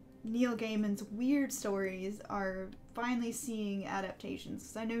Neil Gaiman's weird stories are finally seeing adaptations.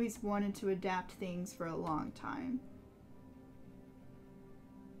 'Cause I know he's wanted to adapt things for a long time.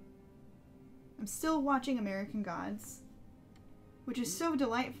 I'm still watching American Gods, which is so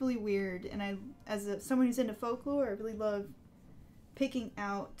delightfully weird, and I, as someone who's into folklore, I really love picking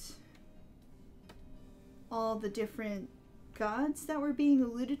out all the different gods that were being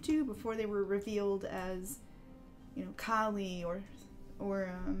alluded to before they were revealed as, you know, Kali or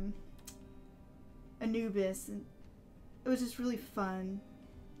Anubis, and it was just really fun.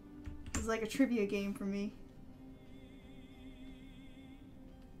 It was like a trivia game for me.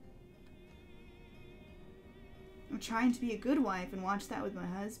 I'm trying to be a good wife and watch that with my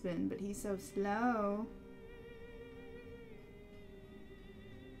husband, but he's so slow.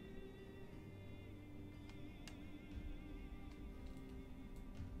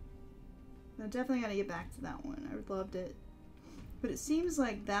 I definitely gotta get back to that one. I loved it. But it seems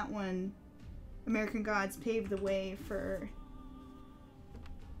like that one, American Gods, paved the way for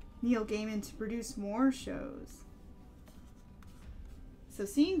Neil Gaiman to produce more shows. So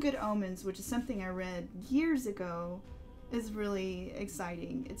seeing Good Omens, which is something I read years ago, is really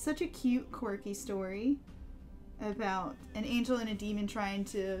exciting. It's such a cute, quirky story about an angel and a demon trying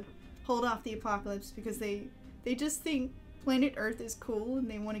to hold off the apocalypse because they just think planet Earth is cool and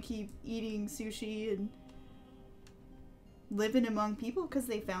they want to keep eating sushi and living among people because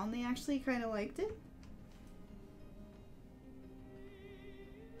they found they actually kind of liked it.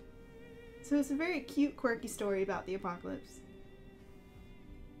 So it's a very cute, quirky story about the apocalypse.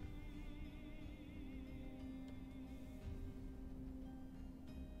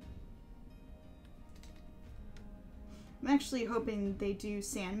 I'm actually hoping they do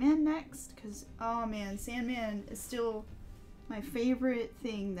Sandman next, because, oh man, Sandman is still my favorite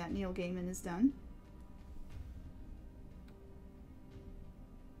thing that Neil Gaiman has done.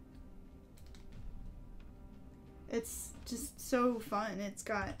 It's just so fun. It's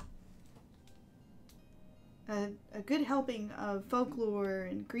got a good helping of folklore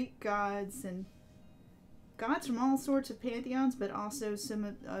and Greek gods and gods from all sorts of pantheons, but also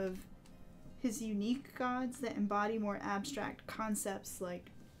some of his unique gods that embody more abstract concepts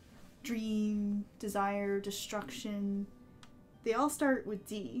like dream, desire, destruction. They all start with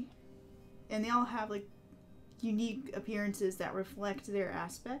D, and they all have like unique appearances that reflect their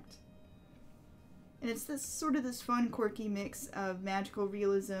aspect. And it's this sort of this fun, quirky mix of magical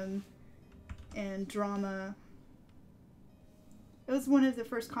realism and drama. It was one of the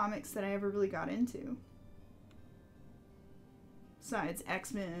first comics that I ever really got into, besides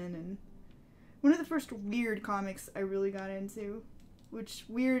X-Men, and one of the first weird comics I really got into, which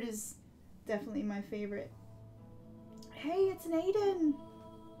weird is definitely my favorite. Hey, it's Naden!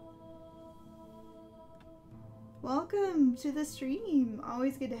 Welcome to the stream.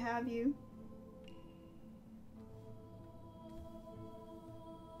 Always good to have you.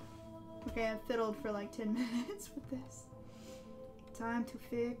 Okay, I've fiddled for like 10 minutes with this. Time to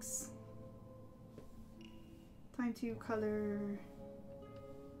fix. Time to color.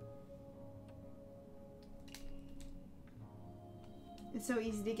 It's so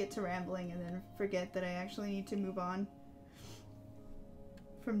easy to get to rambling and then forget that I actually need to move on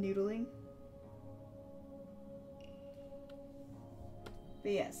from noodling.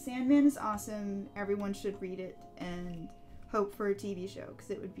 But yeah, Sandman is awesome. Everyone should read it and hope for a TV show, because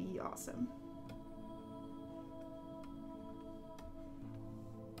it would be awesome.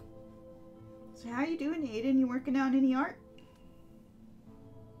 So how you doing, Aiden? You working on any art?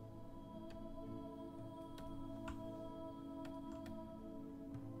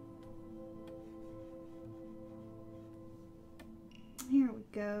 Here we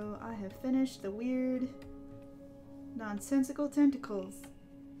go. I have finished the weird, nonsensical tentacles.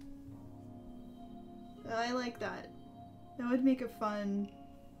 I like that. That would make a fun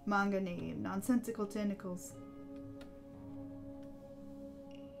manga name. Nonsensical Tentacles.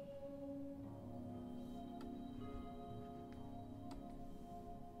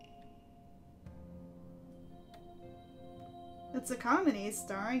 It's a comedy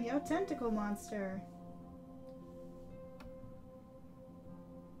starring Yo Tentacle Monster.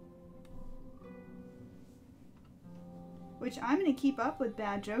 Which I'm gonna keep up with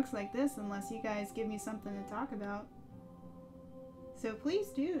bad jokes like this unless you guys give me something to talk about. So please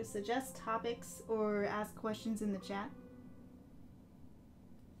do suggest topics or ask questions in the chat.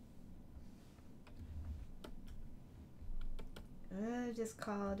 Just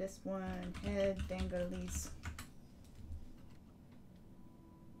call this one Head Bengalis.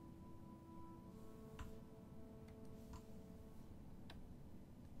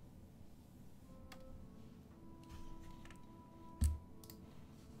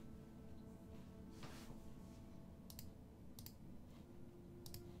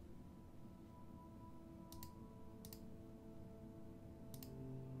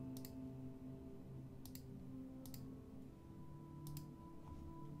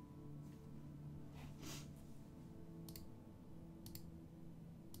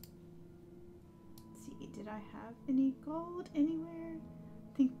 Did I have any gold anywhere?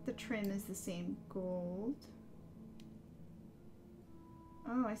 I think the trim is the same gold.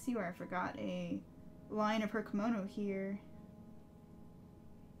 Oh, I see where I forgot a line of her kimono here.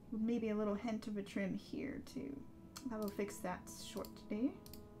 Maybe a little hint of a trim here too. I will fix that shortly.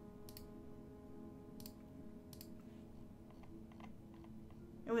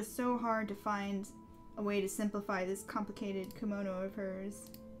 It was so hard to find a way to simplify this complicated kimono of hers.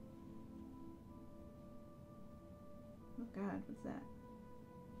 Oh god, what's that?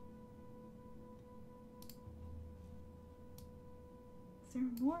 Is there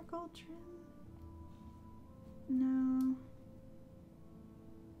more gold trim? No.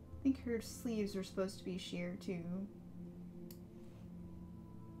 I think her sleeves are supposed to be sheer too.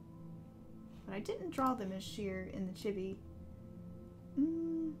 But I didn't draw them as sheer in the chibi.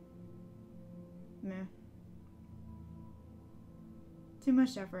 Meh. Too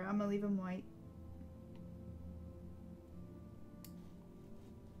much effort. I'm gonna leave them white.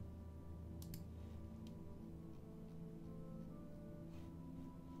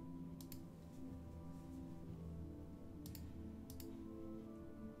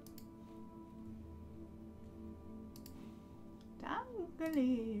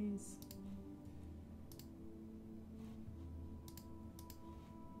 Danglies.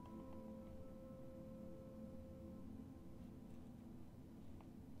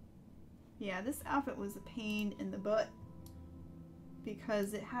 Yeah, this outfit was a pain in the butt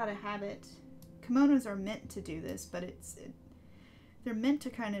because it had a habit. Kimonos are meant to do this, but they're meant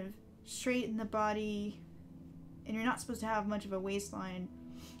to kind of straighten the body, and you're not supposed to have much of a waistline.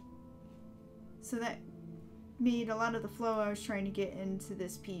 So that made a lot of the flow I was trying to get into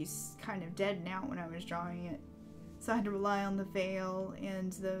this piece kind of deaden out when I was drawing it. So I had to rely on the veil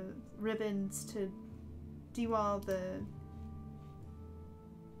and the ribbons to do all the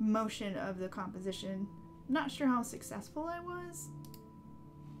motion of the composition. Not sure how successful I was,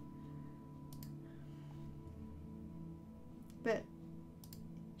 but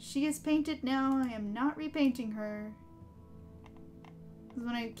she is painted now. I am not repainting her, because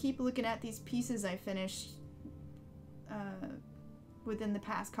when I keep looking at these pieces I finished within the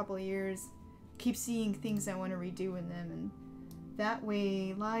past couple of years, I keep seeing things I want to redo in them, and that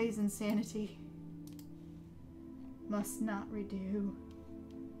way lies insanity. Must not redo.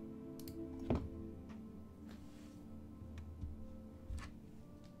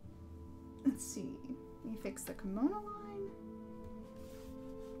 Let's see. Let me fix the kimono line.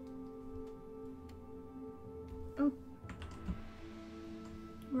 Oh.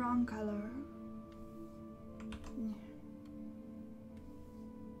 Wrong color.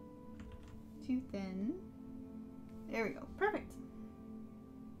 Too thin. There we go. Perfect.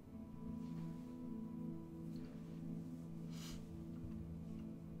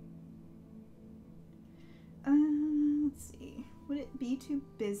 Let's see. Would it be too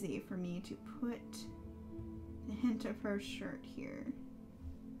busy for me to put a hint of her shirt here?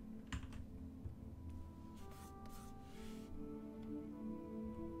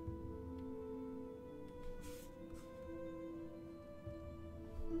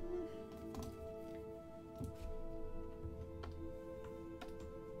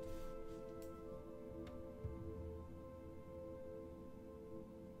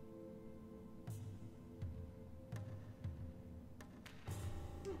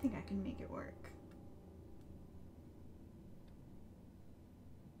 I think I can make it work.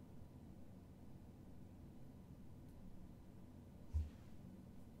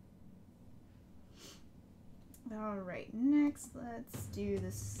 All right, next let's do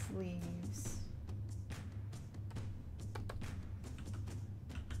the sleeves.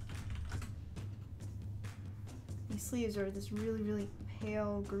 These sleeves are this really, really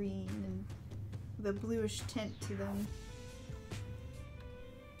pale green and with a bluish tint to them.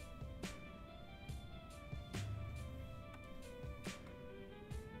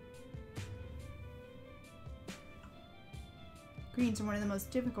 Greens are one of the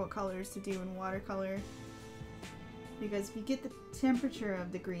most difficult colors to do in watercolor, because if you get the temperature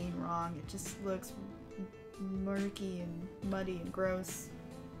of the green wrong, it just looks murky and muddy and gross,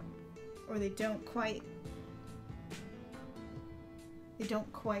 or they don't quite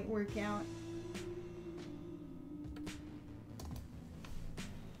work out.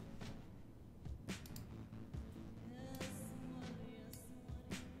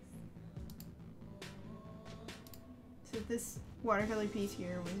 So this watercolor piece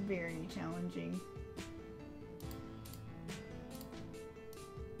here was very challenging.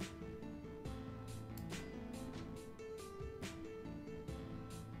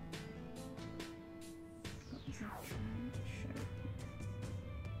 What was I trying to show?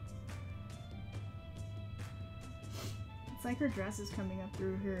 It's like her dress is coming up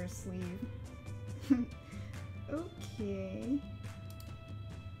through her sleeve. Okay.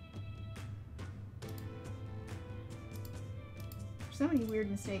 So many weird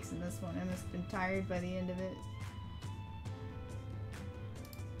mistakes in this one. I must have been tired by the end of it.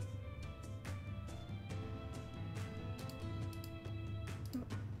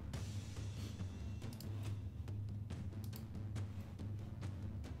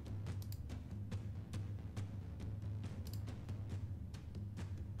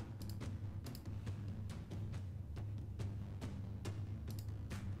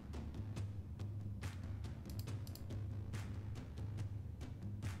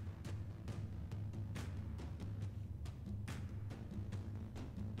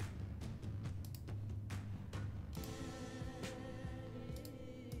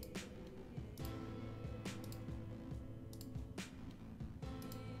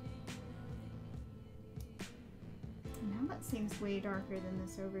 Now that seems way darker than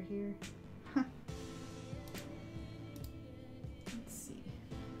this over here. Let's see.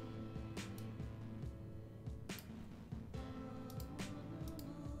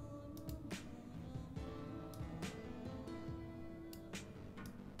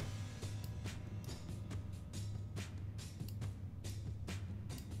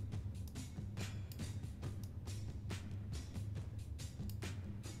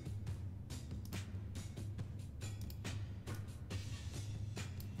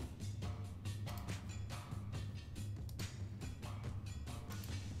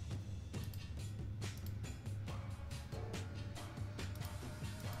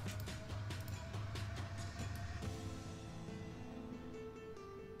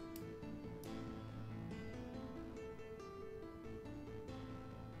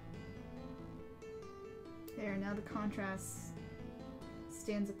 There, now the contrast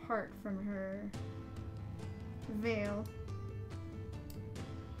stands apart from her veil.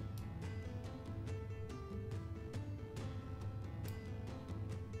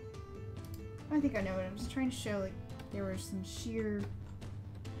 I think I know it. I'm just trying to show like there was some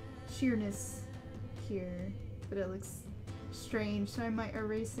sheerness here, but it looks strange, so I might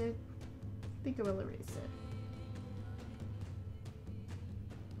erase it. I think I will erase it.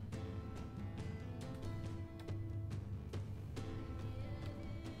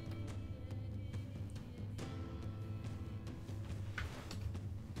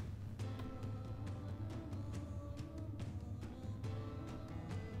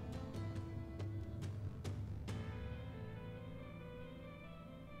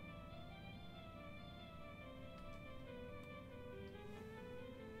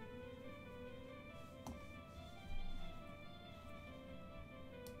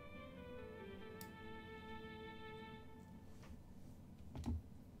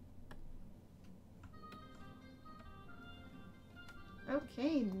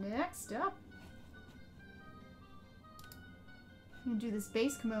 Okay, next up. I'm gonna do this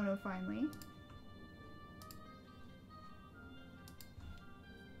base kimono finally.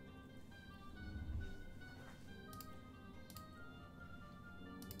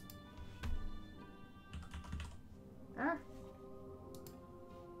 Ah.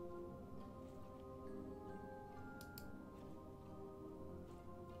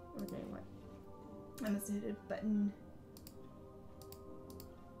 Okay, what? I must have hit a button.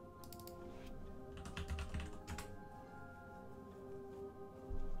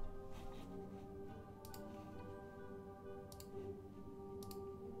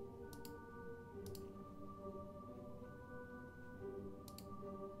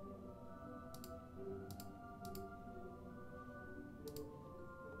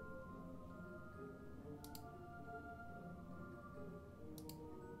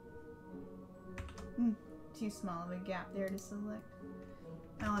 Too small of a gap there to select.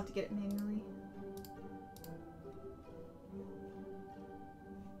 I'll have to get it manually.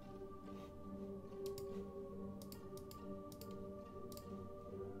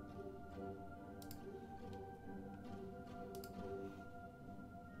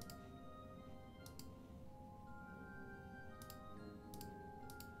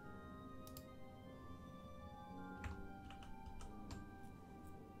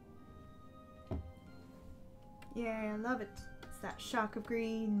 Yeah, I love it. It's that shock of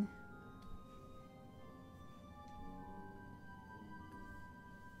green.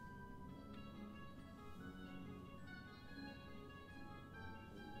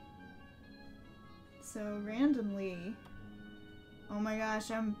 So randomly, oh my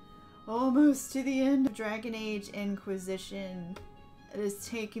gosh, I'm almost to the end of Dragon Age Inquisition. It has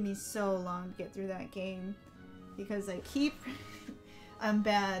taken me so long to get through that game because I'm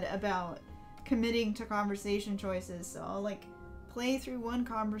bad about committing to conversation choices, so I'll like play through one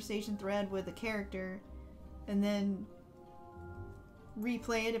conversation thread with a character and then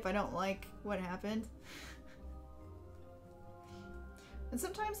replay it if I don't like what happened. And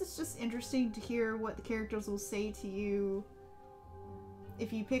sometimes it's just interesting to hear what the characters will say to you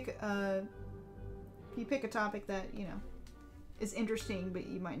if you pick a topic that, you know, is interesting but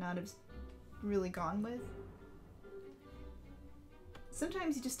you might not have really gone with.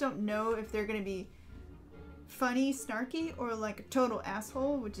 Sometimes you just don't know if they're gonna be funny, snarky, or like a total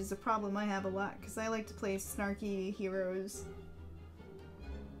asshole, which is a problem I have a lot because I like to play snarky heroes.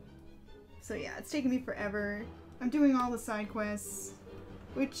 So yeah, it's taken me forever. I'm doing all the side quests,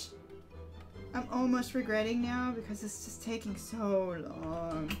 which I'm almost regretting now because it's just taking so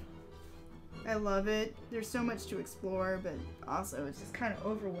long. I love it. There's so much to explore, but also it's just kind of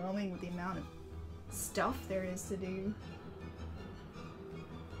overwhelming with the amount of stuff there is to do.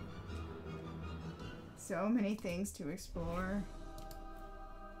 So many things to explore.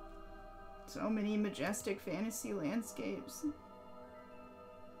 So many majestic fantasy landscapes.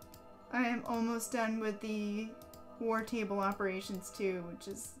 I am almost done with the war table operations too, which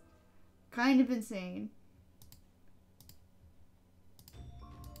is kind of insane.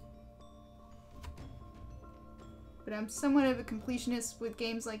 But I'm somewhat of a completionist with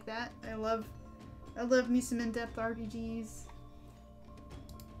games like that. I love me some in-depth RPGs.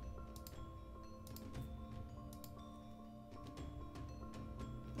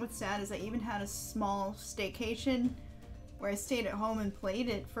 What's sad is I even had a small staycation where I stayed at home and played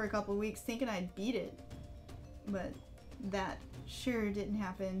it for a couple weeks thinking I'd beat it. But that sure didn't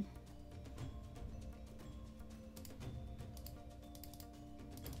happen.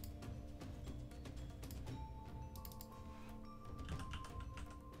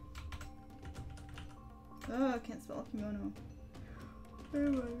 Oh, I can't spell kimono. Where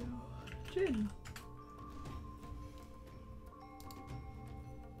am I now? Jin.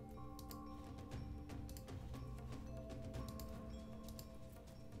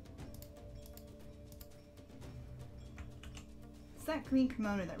 It's that green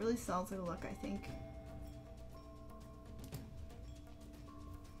kimono that really sells her look, I think.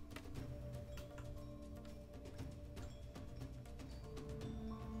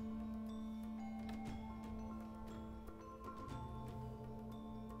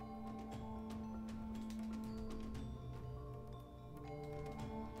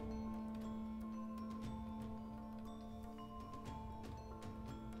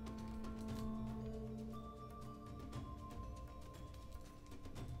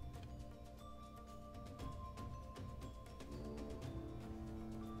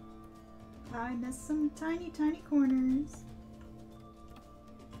 I missed some tiny, tiny corners.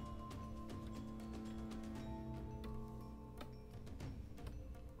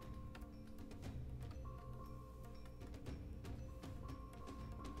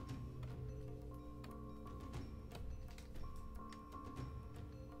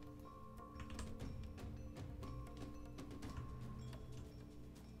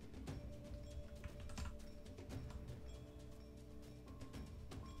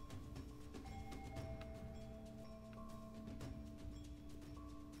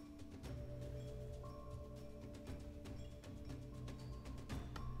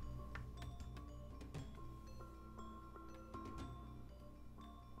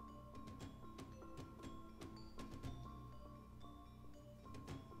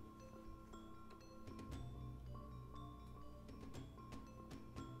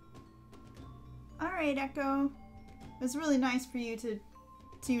 Alright, Echo. It was really nice for you to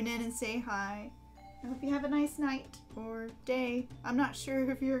tune in and say hi. I hope you have a nice night or day. I'm not sure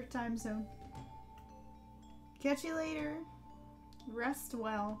of your time zone. Catch you later. Rest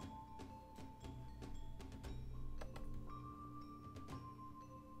well.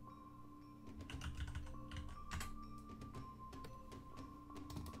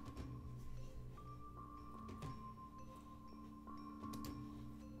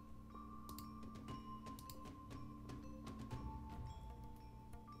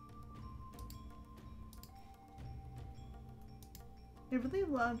 I really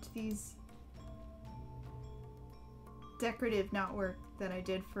loved these decorative knotwork that I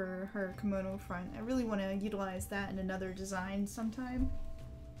did for her kimono front. I really want to utilize that in another design sometime.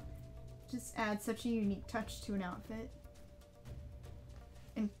 Just adds such a unique touch to an outfit.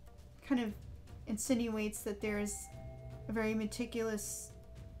 And kind of insinuates that there's a very meticulous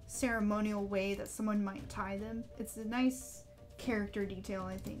ceremonial way that someone might tie them. It's a nice character detail,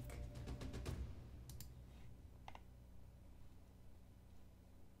 I think.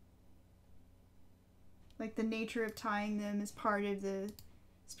 Like the nature of tying them is part of the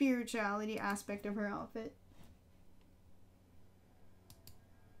spirituality aspect of her outfit.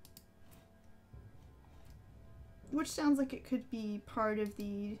 Which sounds like it could be part of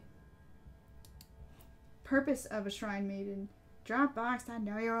the purpose of a Shrine Maiden. Dropbox, I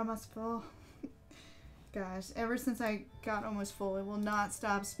know you're almost full. Gosh, ever since I got almost full, it will not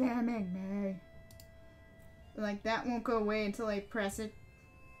stop spamming me. Like, that won't go away until I press it.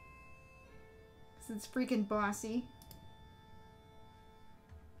 Because it's freaking bossy.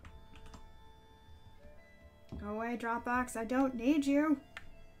 Go away, Dropbox, I don't need you.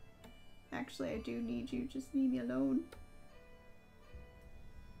 Actually, I do need you, just leave me alone.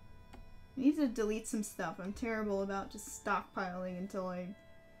 I need to delete some stuff. I'm terrible about just stockpiling until I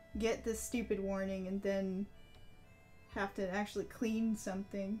get this stupid warning and then have to actually clean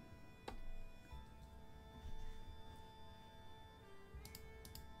something.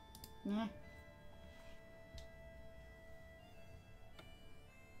 Yeah.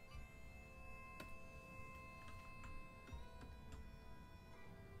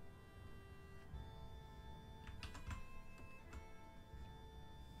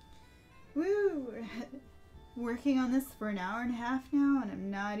 Woo! Working on this for an hour and a half now, and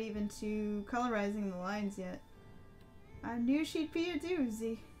I'm not even to colorizing the lines yet. I knew she'd be a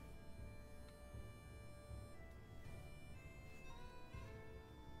doozy.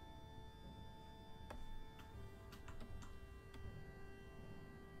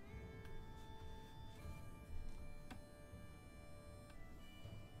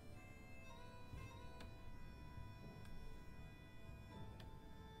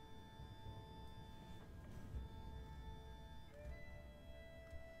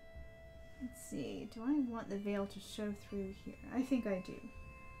 Let's see, do I want the veil to show through here? I think I do.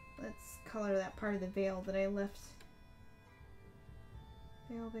 Let's color that part of the veil that I left.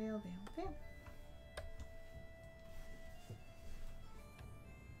 Veil, veil, veil, veil.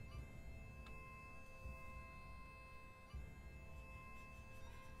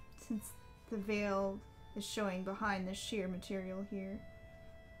 Since the veil is showing behind the sheer material here.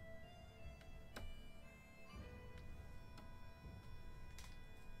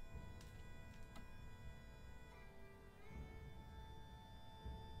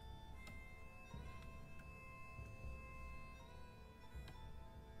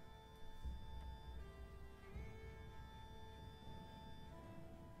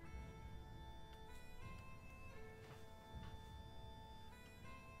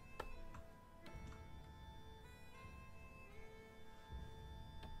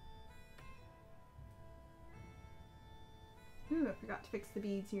 Ooh, I forgot to fix the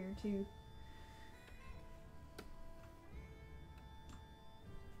beads here too.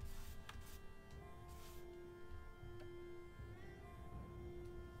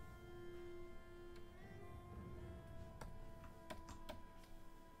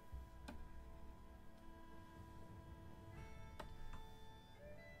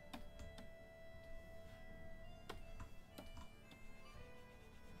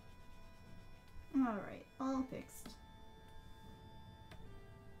 Alright, all fixed.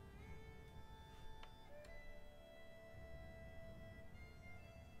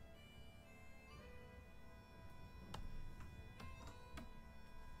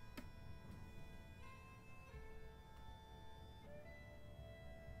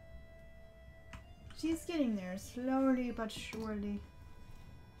 She's getting there, slowly but surely.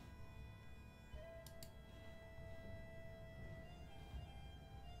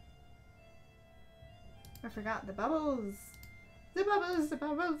 I forgot the bubbles! The bubbles! The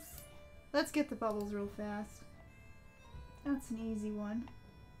bubbles! Let's get the bubbles real fast. That's an easy one.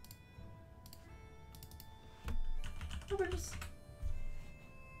 Bubbles!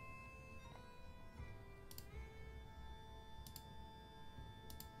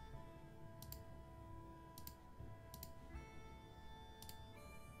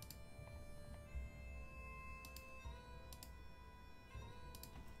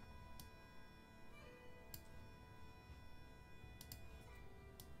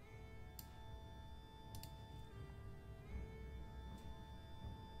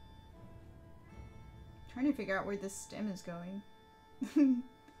 Trying to figure out where this stem is going.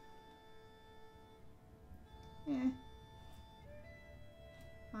 Yeah.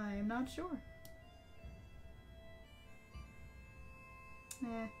 I am not sure.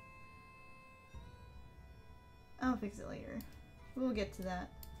 Eh. I'll fix it later. We'll get to that.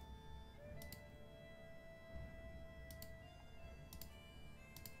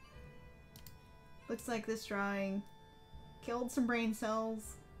 Looks like this drawing killed some brain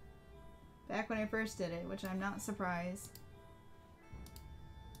cells back when I first did it, which I'm not surprised.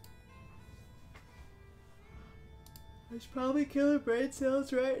 I should probably kill the brain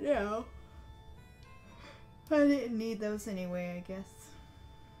cells right now. I didn't need those anyway, I guess.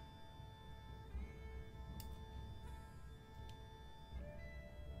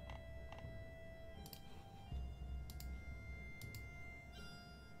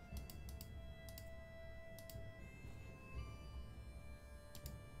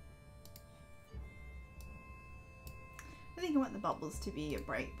 I think I want the bubbles to be a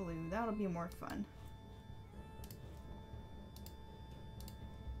bright blue. That'll be more fun.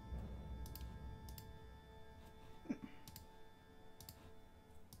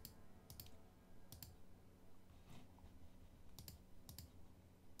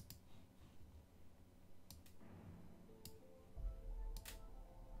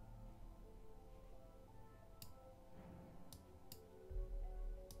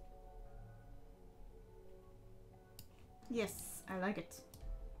 Yes, I like it.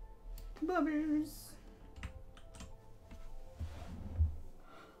 Bubbles.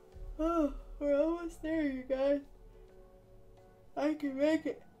 Oh, we're almost there, you guys. I can make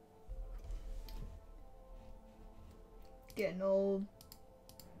it. Getting old.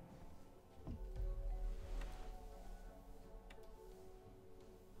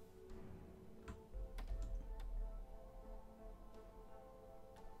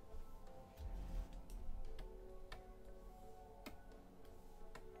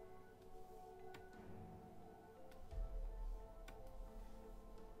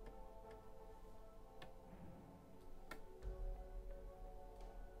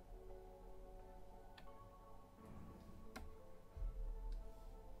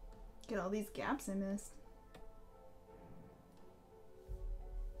 Get all these gaps I missed.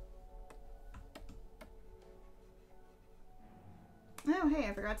 Oh, hey,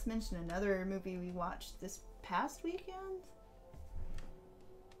 I forgot to mention another movie we watched this past weekend.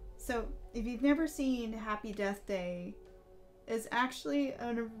 So, if you've never seen Happy Death Day, it's actually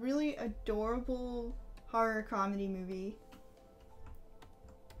a really adorable horror comedy movie.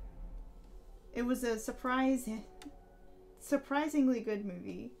 It was a surprisingly good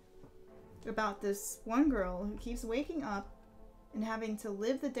movie about this one girl who keeps waking up and having to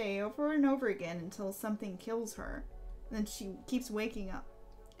live the day over and over again until something kills her. And then she keeps waking up.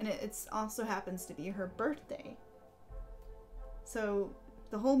 And it also happens to be her birthday. So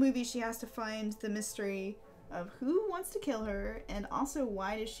the whole movie she has to find the mystery of who wants to kill her, and also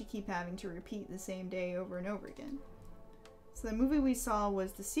why does she keep having to repeat the same day over and over again. So the movie we saw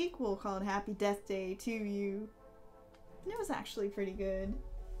was the sequel called Happy Death Day to You. And it was actually pretty good.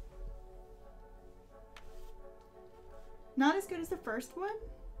 Not as good as the first one,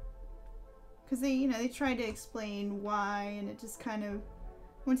 because they tried to explain why, and it just kind of,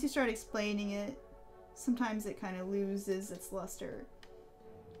 once you start explaining it, sometimes it kind of loses its luster.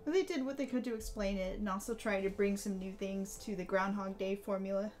 But they did what they could to explain it, and also try to bring some new things to the Groundhog Day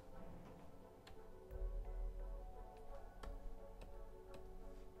formula.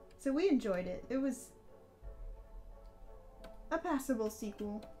 So we enjoyed it. It was a passable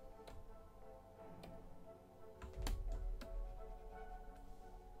sequel.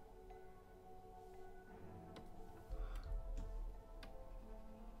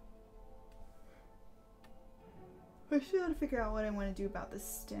 I still gotta figure out what I want to do about this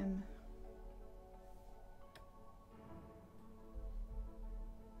stem.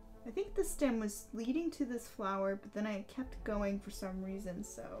 I think the stem was leading to this flower, but then I kept going for some reason,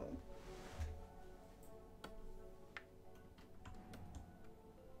 so...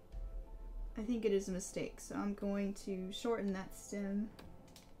 I think it is a mistake, so I'm going to shorten that stem.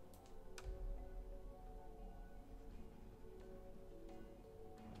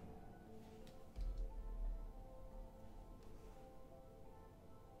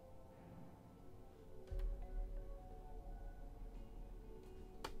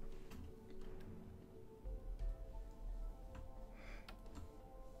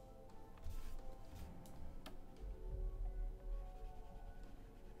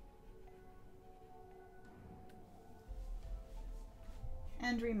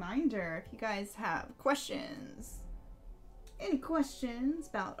 And reminder, if you guys have questions, any questions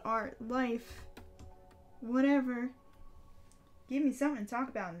about art, life, whatever, give me something to talk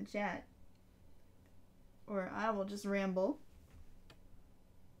about in the chat, or I will just ramble.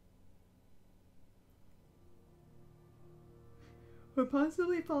 Or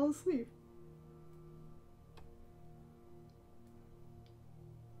possibly fall asleep.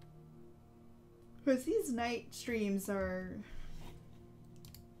 Because these night streams are...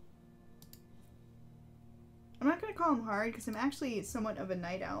 I'm not going to call them hard because I'm actually somewhat of a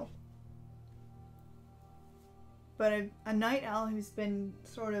night owl. But a night owl who's been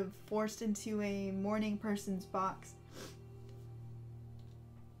sort of forced into a morning person's box.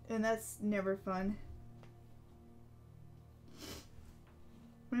 And that's never fun.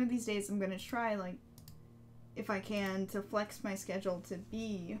 One of these days I'm gonna try, like, if I can, to flex my schedule to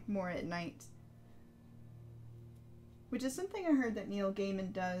be more at night. Which is something I heard that Neil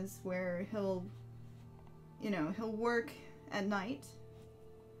Gaiman does, where he'll work at night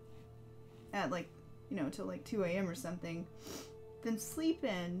at, like, till like 2 a.m. or something, then sleep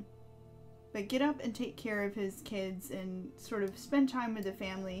in, but get up and take care of his kids and sort of spend time with the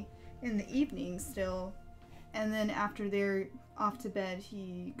family in the evening still, and then after they're off to bed,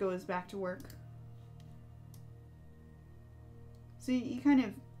 he goes back to work. So he kind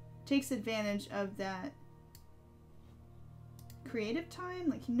of takes advantage of that creative time.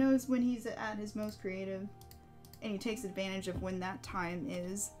 Like, he knows when he's at his most creative, and he takes advantage of when that time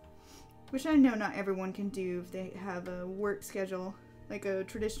is. Which I know not everyone can do if they have a work schedule, like a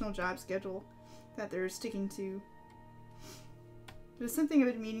traditional job schedule that they're sticking to. But it's something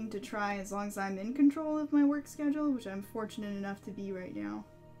I've been meaning to try as long as I'm in control of my work schedule, which I'm fortunate enough to be right now.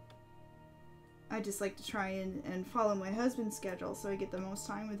 I just like to try and follow my husband's schedule so I get the most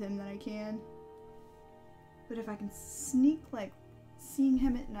time with him that I can. But if I can sneak, like, seeing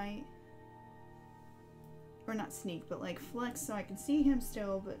him at night, or not sneak, but like flex so I can see him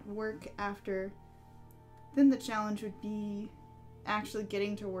still, but work after, then the challenge would be actually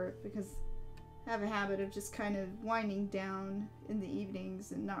getting to work, because I have a habit of just kind of winding down in the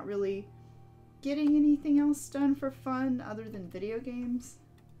evenings and not really getting anything else done for fun other than video games.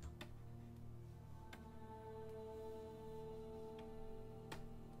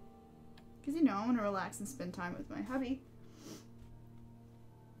 Because, I want to relax and spend time with my hubby.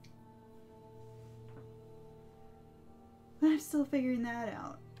 But I'm still figuring that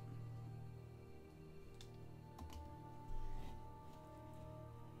out.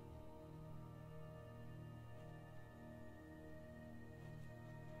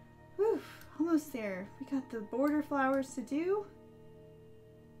 Whew, almost there. We got the border flowers to do.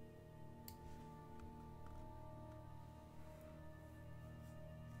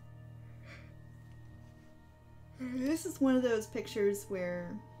 This is one of those pictures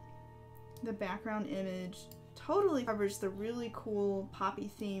where the background image totally covers the really cool poppy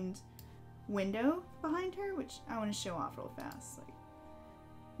themed window behind her, which I want to show off real fast. Like,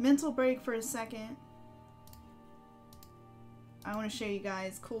 mental break for a second. I want to show you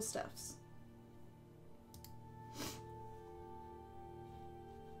guys cool stuffs.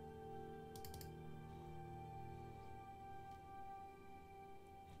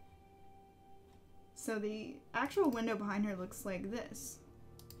 So the actual window behind her looks like this.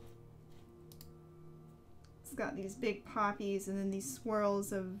 It's got these big poppies and then these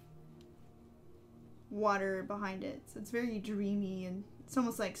swirls of water behind it. So it's very dreamy, and it's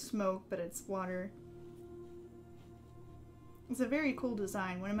almost like smoke, but it's water. It's a very cool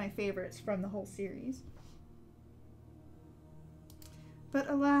design, one of my favorites from the whole series. But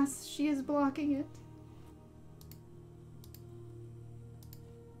alas, she is blocking it.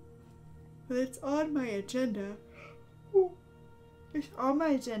 But it's on my agenda. It's on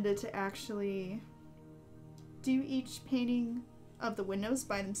my agenda to actually do each painting of the windows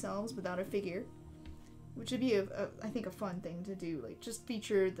by themselves without a figure, which would be I think a fun thing to do, like just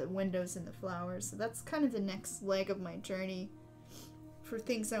feature the windows and the flowers. So that's kind of the next leg of my journey for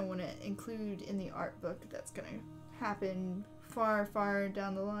things I want to include in the art book that's gonna happen far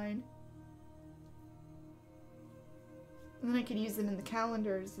down the line. And then I could use them in the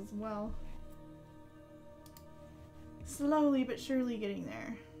calendars as well. Slowly but surely getting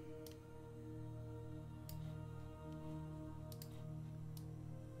there.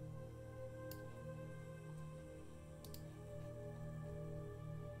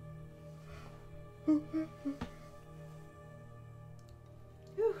 Whew.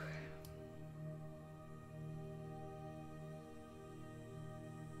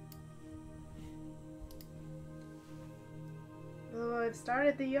 Oh, I've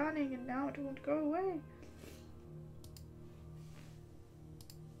started the yawning and now it won't go away.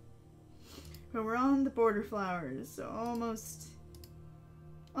 But we're on the border flowers, so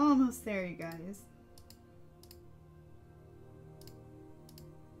almost there, you guys.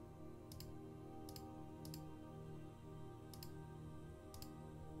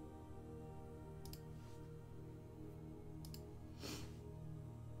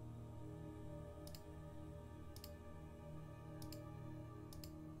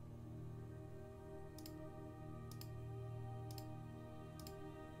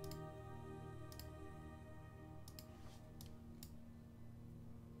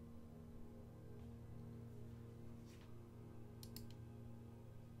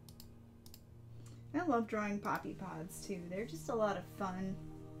 I love drawing poppy pods too. They're just a lot of fun.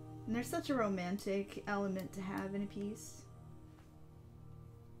 And there's such a romantic element to have in a piece.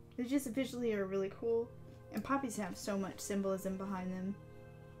 They just visually are really cool. And poppies have so much symbolism behind them.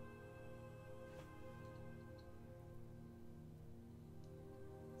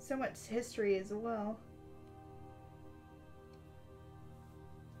 So much history as well.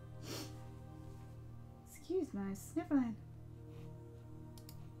 Excuse my sniffling.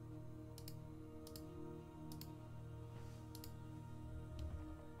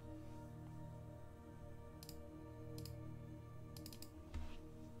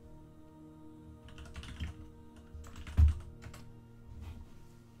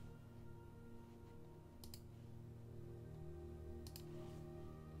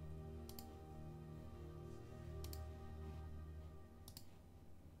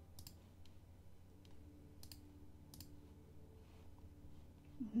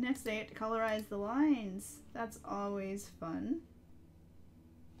 Next, I have to colorize the lines. That's always fun.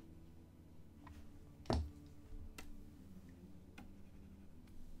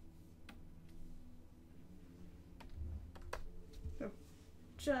 So,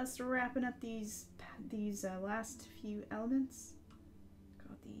 just wrapping up these last few elements.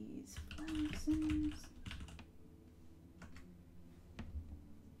 Got these flounces.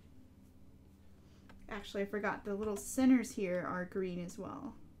 Actually, I forgot the little centers here are green as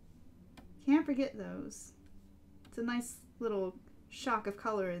well. Can't forget those. It's a nice little shock of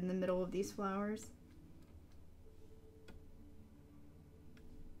color in the middle of these flowers.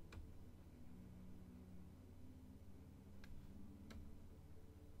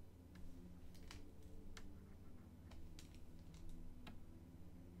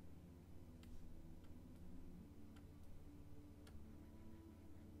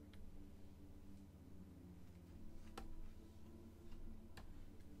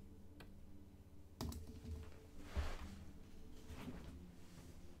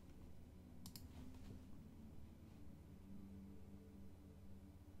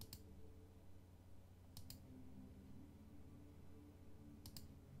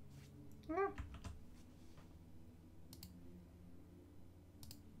 Yeah.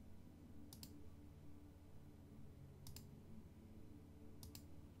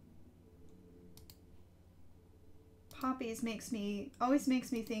 Poppies always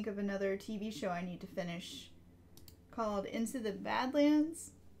makes me think of another TV show I need to finish called Into the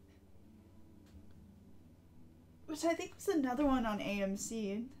Badlands, which I think was another one on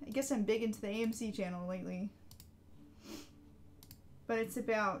AMC. I guess I'm big into the AMC channel lately. But it's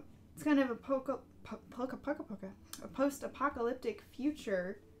kind of a post-apocalyptic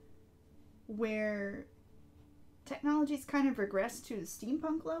future where technology's kind of regressed to the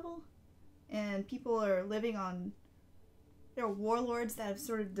steampunk level, and people are living on. There are warlords that have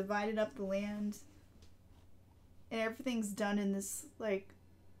sort of divided up the land, and everything's done in this like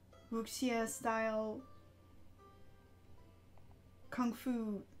wuxia style kung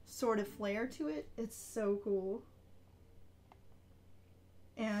fu sort of flair to it. It's so cool.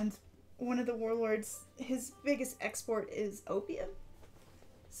 And one of the warlords, his biggest export is opium.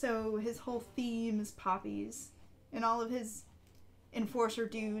 So his whole theme is poppies. And all of his enforcer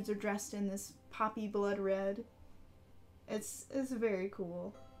dudes are dressed in this poppy blood red. It's very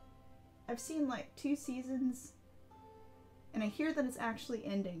cool. I've seen like 2 seasons. And I hear that it's actually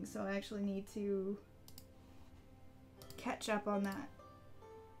ending. So I actually need to catch up on that.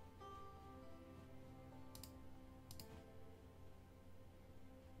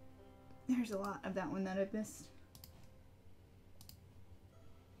 There's a lot of that one that I've missed.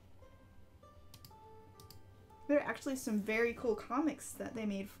 There are actually some very cool comics that they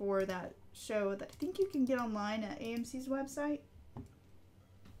made for that show that I think you can get online at AMC's website.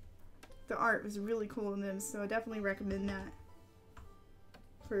 The art was really cool in them, so I definitely recommend that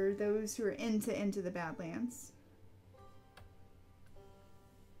for those who are into the Badlands.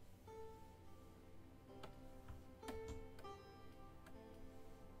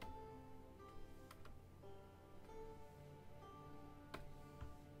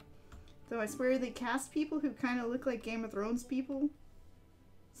 So I swear they cast people who kind of look like Game of Thrones people,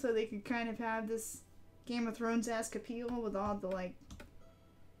 so they could kind of have this Game of Thrones-esque appeal with all the like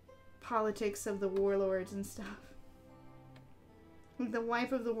politics of the warlords and stuff. Like the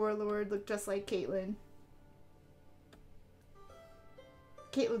wife of the warlord looked just like Caitlyn.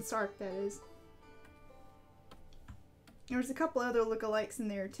 Caitlyn Stark, that is. There was a couple other lookalikes in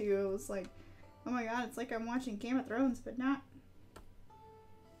there too. It was like, oh my god, it's like I'm watching Game of Thrones, but not.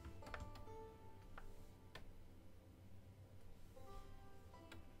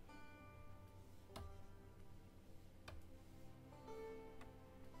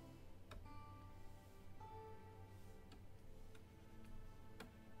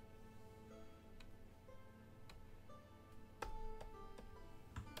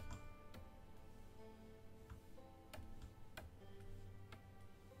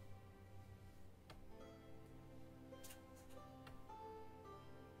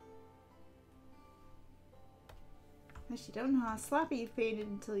 Actually, don't know how sloppy you faded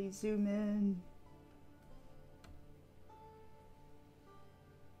until you zoom in.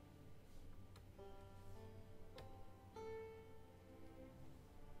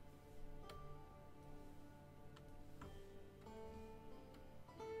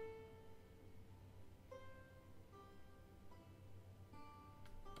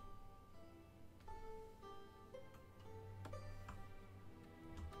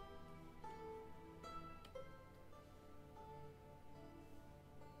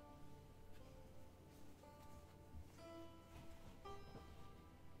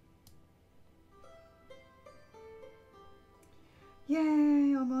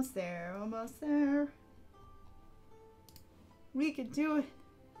 Yay, almost there, almost there. We can do it.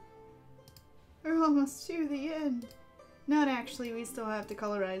 We're almost to the end. Not actually, we still have to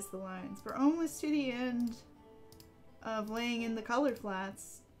colorize the lines. We're almost to the end of laying in the color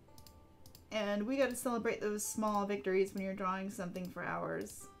flats. And we gotta celebrate those small victories when you're drawing something for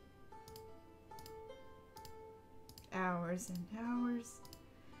hours. Hours and hours.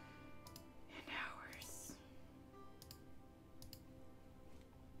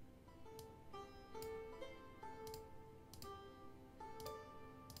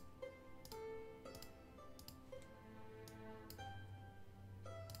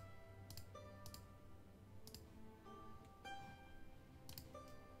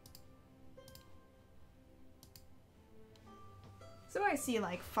 So I see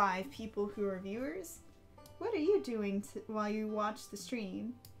like 5 people who are viewers. What are you doing while you watch the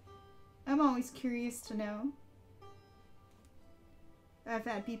stream? I'm always curious to know. I've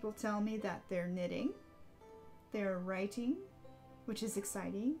had people tell me that they're knitting, they're writing, which is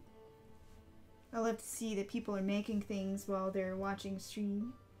exciting. I love to see that people are making things while they're watching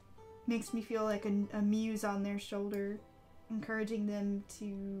stream. Makes me feel like a muse on their shoulder, encouraging them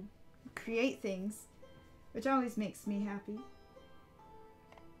to create things, which always makes me happy.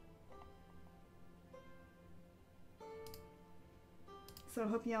 So I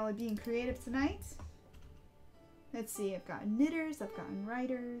hope y'all are being creative tonight. Let's see, I've gotten knitters, I've gotten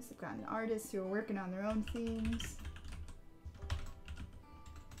writers, I've gotten artists who are working on their own themes.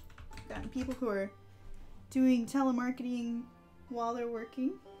 I've gotten people who are doing telemarketing while they're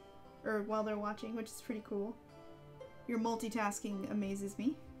working, or while they're watching, which is pretty cool. Your multitasking amazes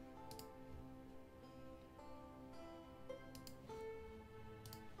me.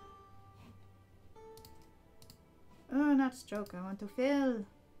 Oh, not stroke, I want to fill.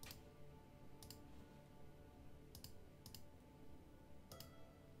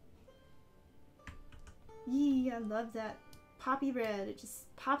 Yee, I love that poppy red. It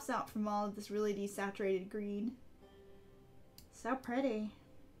just pops out from all of this really desaturated green. So pretty.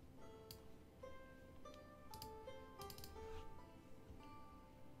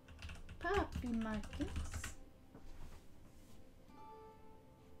 Poppy markets.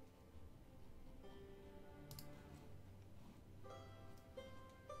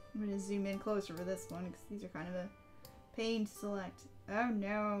 I'm going to zoom in closer for this one because these are kind of a pain to select. Oh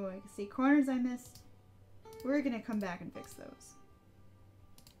no, I can see corners I missed. We're going to come back and fix those.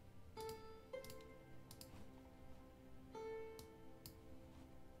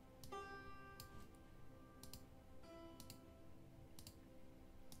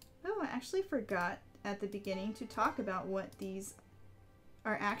 Oh, I actually forgot at the beginning to talk about what these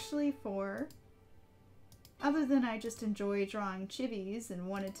are actually for. Other than I just enjoy drawing chibis and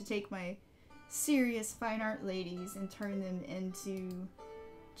wanted to take my serious fine art ladies and turn them into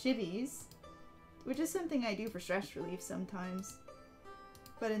chibis, which is something I do for stress relief sometimes.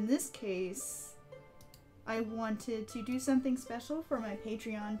 But in this case, I wanted to do something special for my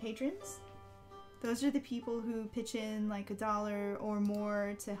Patreon patrons. Those are the people who pitch in like $1 or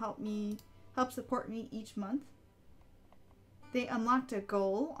more to help support me each month. They unlocked a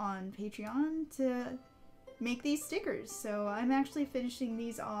goal on Patreon to make these stickers, so I'm actually finishing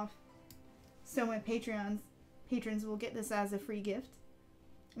these off so my patrons will get this as a free gift.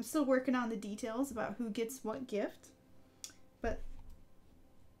 I'm still working on the details about who gets what gift, but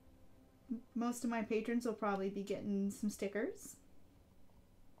most of my patrons will probably be getting some stickers.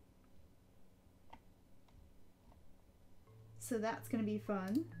 So that's going to be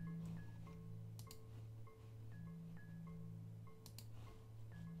fun.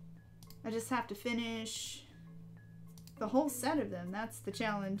 I just have to finish the whole set of them. That's the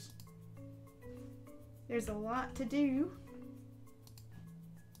challenge. There's a lot to do.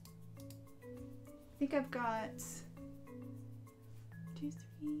 I think I've got 2,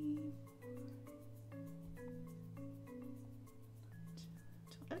 3, 4.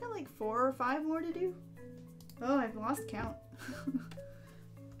 I've got like 4 or 5 more to do. Oh, I've lost count.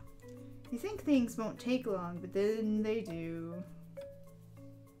 You think things won't take long, but then they do.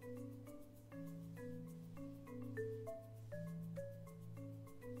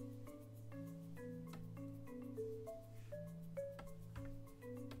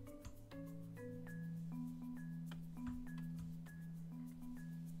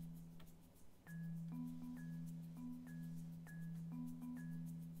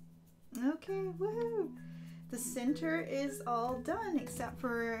 Okay, woo! The center is all done except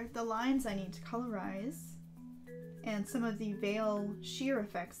for the lines I need to colorize and some of the veil sheer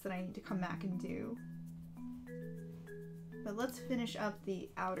effects that I need to come back and do. But let's finish up the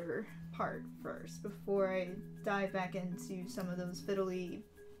outer part first before I dive back into some of those fiddly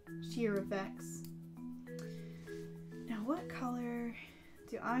sheer effects. Now, what color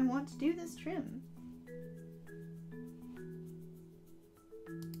do I want to do this trim?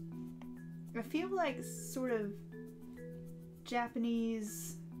 I feel like sort of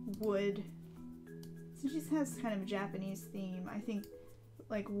Japanese wood. Since she has kind of a Japanese theme, I think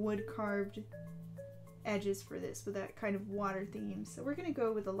like wood carved edges for this with that kind of water theme. So we're gonna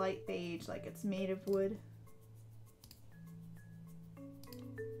go with a light beige, like it's made of wood.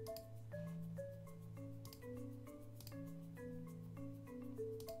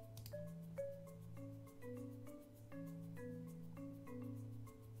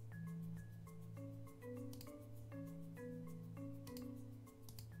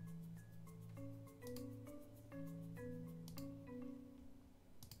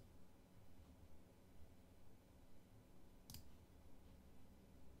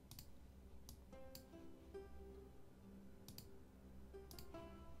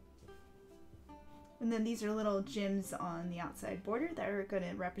 And then these are little gems on the outside border that are going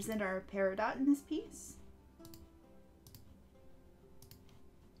to represent our peridot in this piece.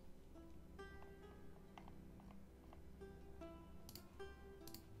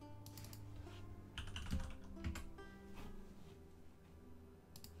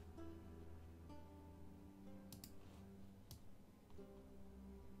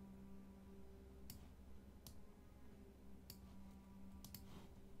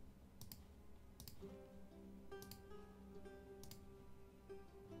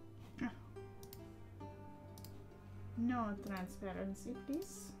 No transparency,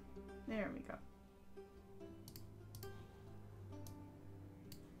 please. There we go.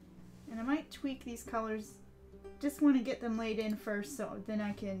 And I might tweak these colors. Just want to get them laid in first so then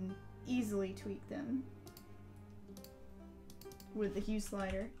I can easily tweak them with the hue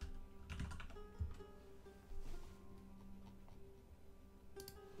slider.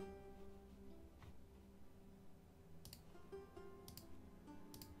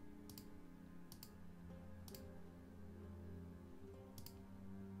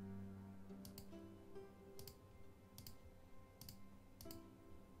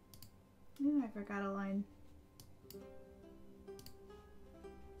 Ooh, I forgot a line.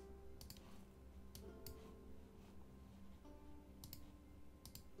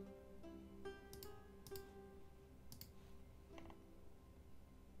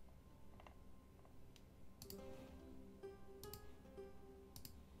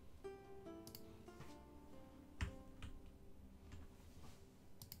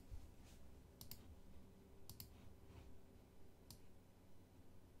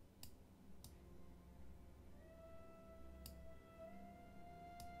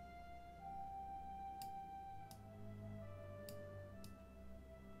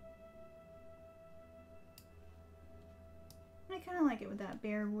 I kind of like it with that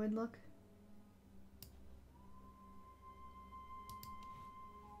bare wood look.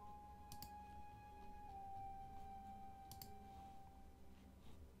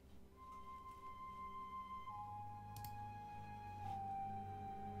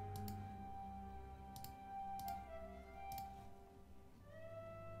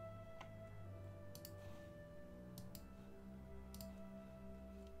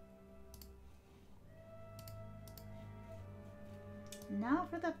 Now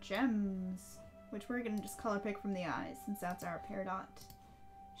for the gems, which we're going to just color pick from the eyes since that's our peridot.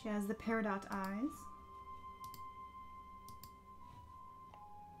 She has the peridot eyes.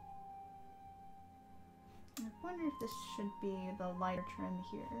 I wonder if this should be the lighter trim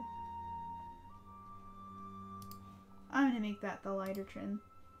here. I'm going to make that the lighter trim.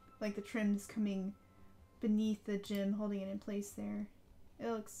 Like the trim's coming beneath the gem, holding it in place there. It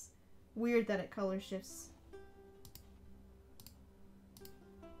looks weird that it color shifts.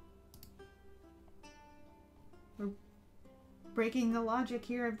 We're breaking the logic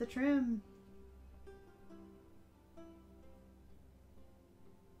here of the trim.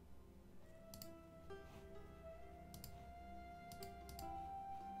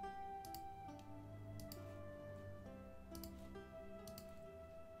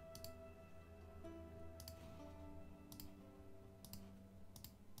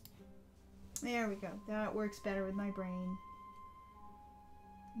 There we go. That works better with my brain.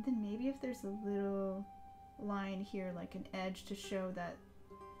 And then maybe if there's a little line here, like an edge to show that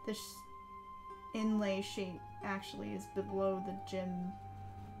this inlay shape actually is below the gem.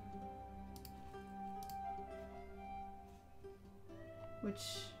 Which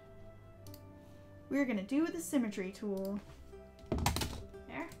we're gonna do with the symmetry tool.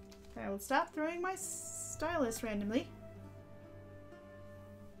 There. I will stop throwing my stylus randomly.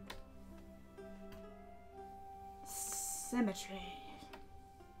 Symmetry.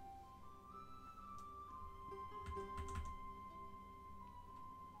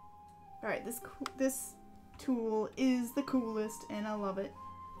 Alright, this tool is the coolest and I love it.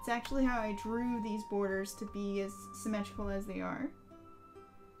 It's actually how I drew these borders to be as symmetrical as they are.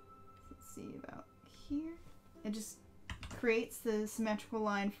 Let's see about here. It just creates the symmetrical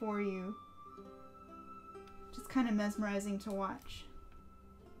line for you. Just kind of mesmerizing to watch.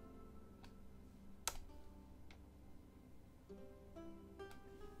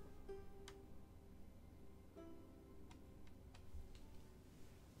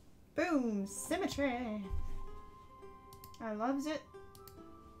 Boom! Symmetry! I loves it.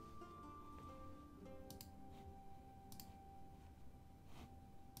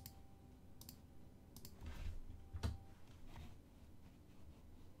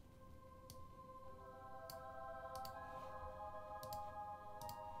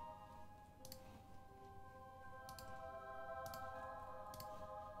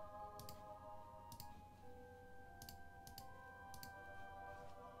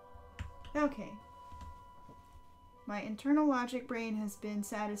 Okay. My internal logic brain has been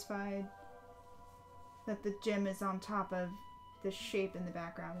satisfied that the gem is on top of the shape in the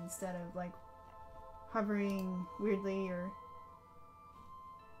background instead of like hovering weirdly or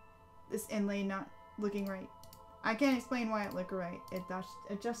this inlay not looking right. I can't explain why it looked right. It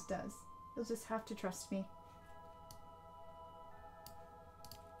just does. You'll just have to trust me.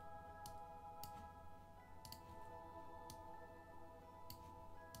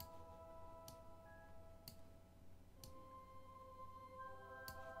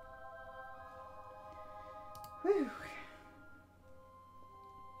 Whew.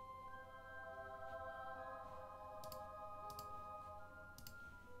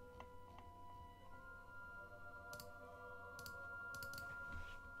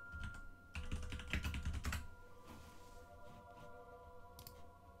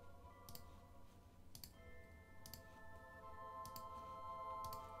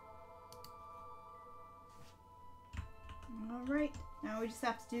 Alright, now we just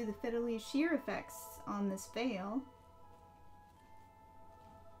have to do the fiddly shear effects on this veil.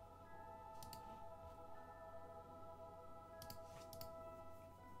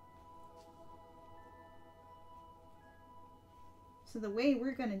 So the way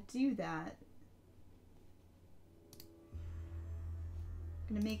we're going to do that,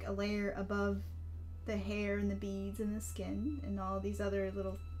 I'm going to make a layer above the hair and the beads and the skin and all these other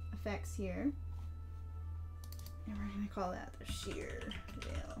little effects here. And we're going to call that the sheer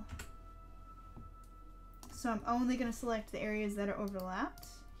veil. So I'm only going to select the areas that are overlapped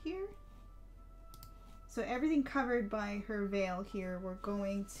here. So everything covered by her veil here, we're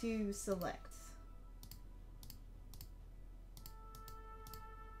going to select.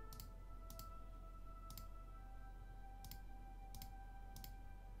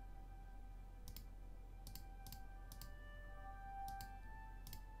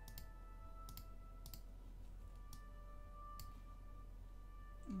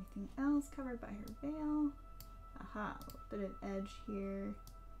 Anything else covered by her veil? Aha, a little bit of edge here.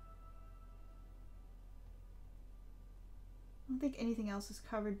 I don't think anything else is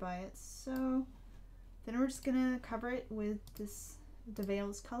covered by it, so then we're just gonna cover it with the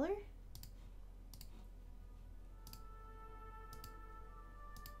veil's color.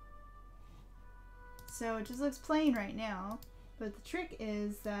 So it just looks plain right now, but the trick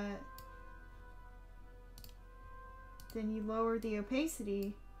is that then you lower the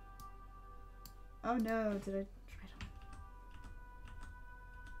opacity. Oh no, did I try to...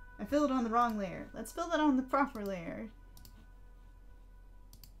 I filled it on the wrong layer. Let's fill it on the proper layer.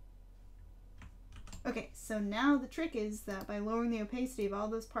 Okay, so now the trick is that by lowering the opacity of all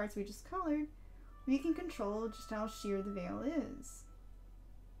those parts we just colored, we can control just how sheer the veil is.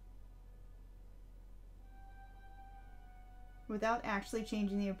 Without actually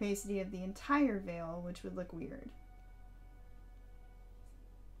changing the opacity of the entire veil, which would look weird.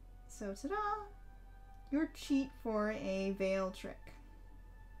 So, ta-da! Your cheat for a veil trick.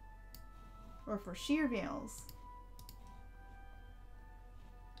 Or for sheer veils.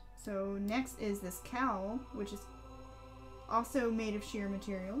 So next is this cowl, which is also made of sheer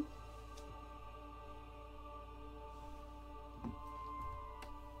material.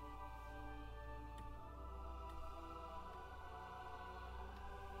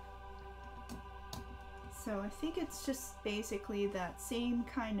 think it's just basically that same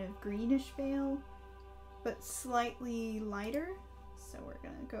kind of greenish veil, but slightly lighter. So we're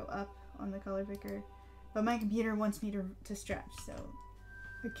gonna go up on the color picker. But my computer wants me to stretch, so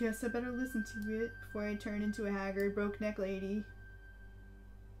I guess I better listen to it before I turn into a haggard, broke neck lady.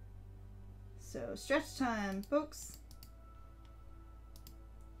 So stretch time, folks.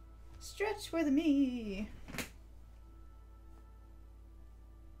 Stretch for the me.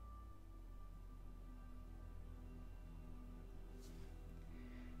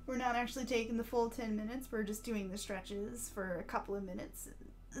 We're not actually taking the full 10 minutes, we're just doing the stretches for a couple of minutes,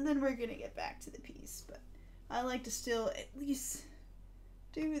 and then we're gonna get back to the piece, but I like to still at least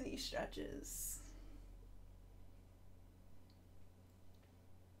do these stretches.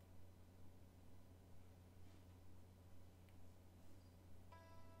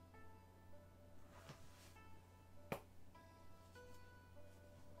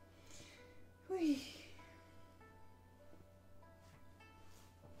 Whee.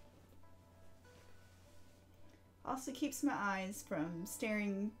 Also keeps my eyes from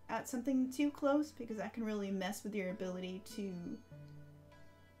staring at something too close, because that can really mess with your ability to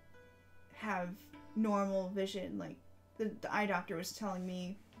have normal vision. Like the eye doctor was telling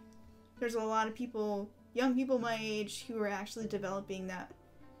me, there's a lot of people, young people my age, who are actually developing that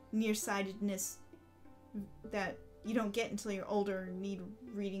nearsightedness that you don't get until you're older and need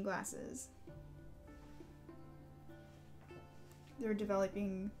reading glasses. They're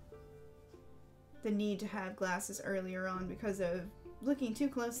developing the need to have glasses earlier on because of looking too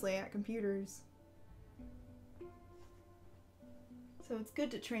closely at computers. So it's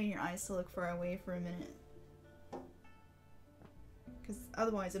good to train your eyes to look far away for a minute. Because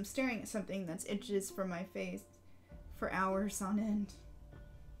otherwise I'm staring at something that's inches from my face for hours on end.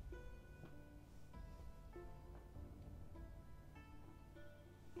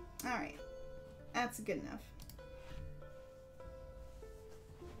 Alright, that's good enough.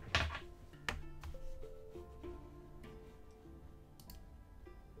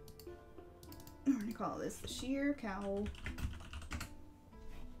 We're gonna call this the sheer cowl.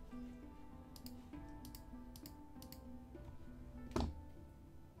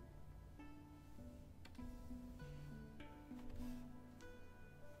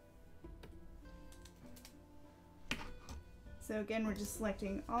 So again, we're just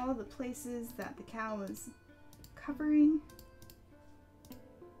selecting all the places that the cowl is covering.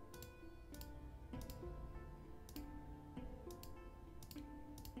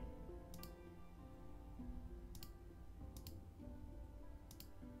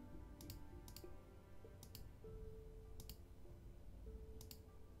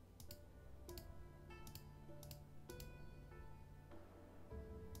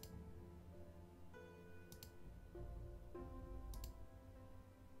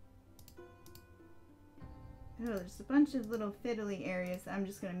 Oh, there's a bunch of little fiddly areas that I'm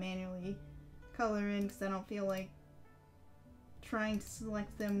just going to manually color in because I don't feel like trying to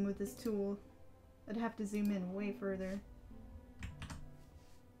select them with this tool. I'd have to zoom in way further.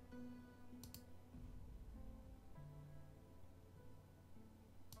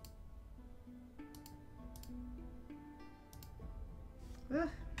 Ugh.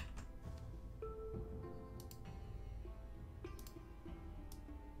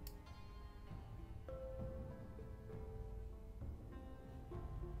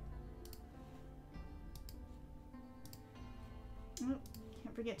 Oh,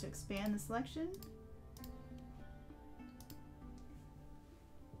 can't forget to expand the selection.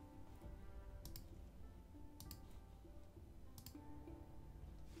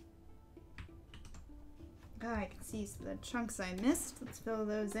 Oh, I can see the chunks I missed. Let's fill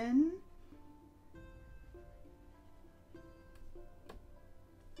those in.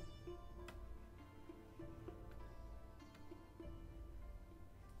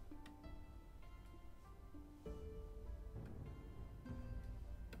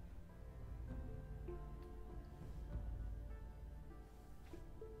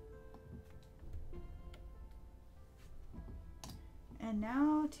 And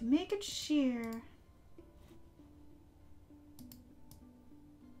now to make it sheer.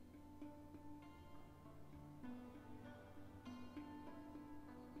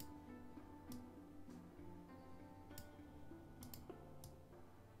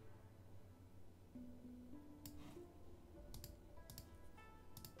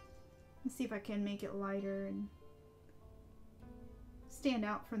 Let's see if I can make it lighter and stand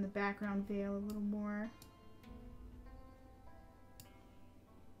out from the background veil a little more.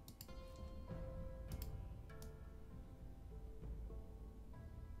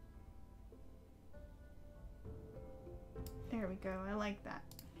 There we go, I like that.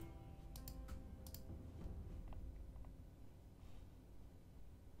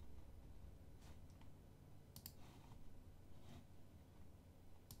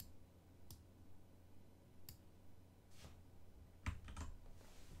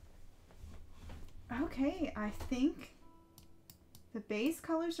 Okay, I think the base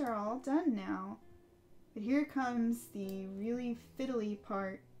colors are all done now. But here comes the really fiddly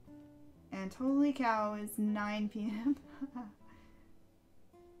part. And holy cow, it's 9 p.m.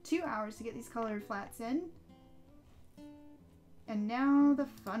 2 hours to get these colored flats in. And now the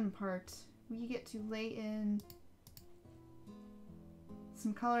fun part. We get to lay in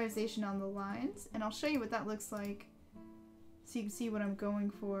some colorization on the lines. And I'll show you what that looks like so you can see what I'm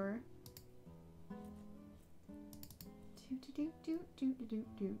going for.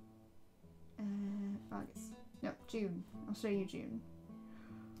 August. No, June. I'll show you June.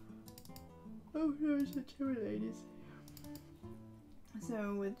 Oh no, it's September, ladies.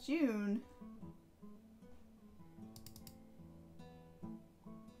 So with June,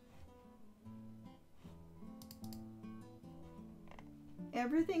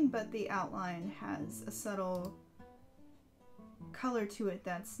 everything but the outline has a subtle color to it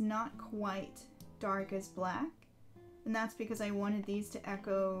that's not quite dark as black. And that's because I wanted these to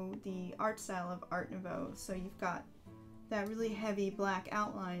echo the art style of Art Nouveau. So you've got that really heavy black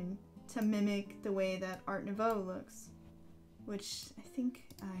outline to mimic the way that Art Nouveau looks, which I think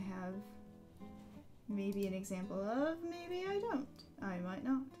I have maybe an example of, maybe I don't. I might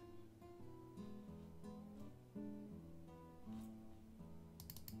not.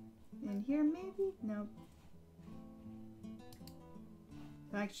 And here maybe? Nope.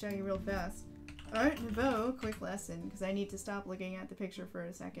 I can show you real fast. Art Nouveau, quick lesson, because I need to stop looking at the picture for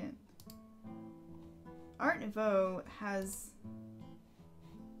a second. Art Nouveau has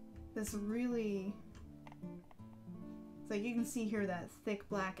this really, it's like you can see here that thick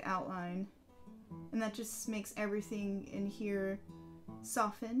black outline, and that just makes everything in here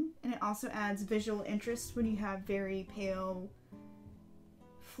soften, and it also adds visual interest when you have very pale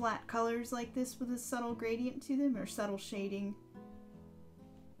flat colors like this with a subtle gradient to them, or subtle shading.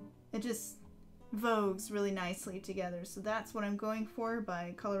 It just vogues really nicely together, so that's what I'm going for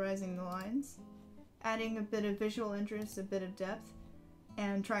by colorizing the lines. Adding a bit of visual interest, a bit of depth,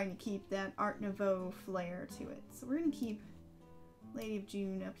 and trying to keep that Art Nouveau flair to it. So we're going to keep Lady of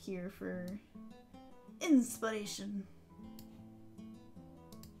June up here for inspiration.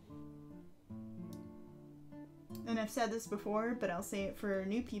 And I've said this before, but I'll say it for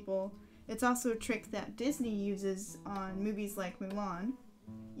new people. It's also a trick that Disney uses on movies like Mulan.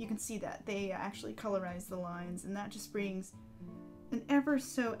 You can see that they actually colorize the lines, and that just brings an ever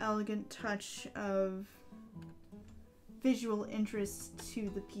so elegant touch of visual interest to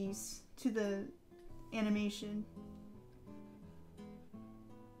the piece, to the animation.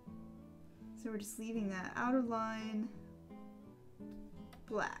 So we're just leaving that outer line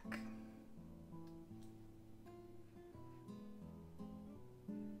black.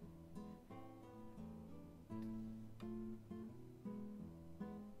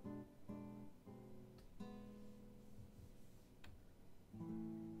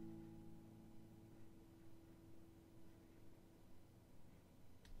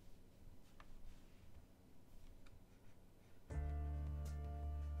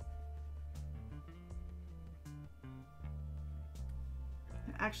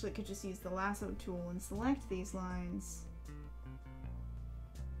 Actually, could just use the lasso tool and select these lines.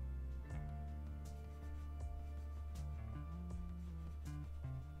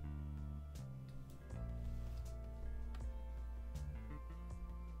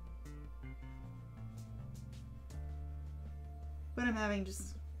 But I'm having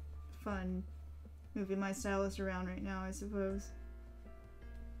just fun moving my stylus around right now, I suppose.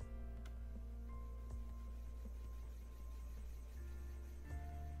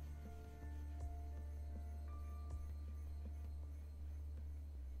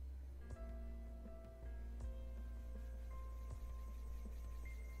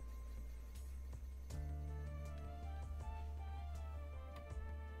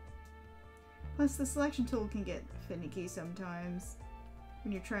 Plus, the selection tool can get finicky sometimes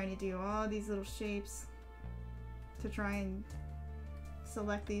when you're trying to do all these little shapes to try and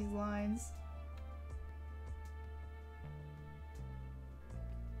select these lines.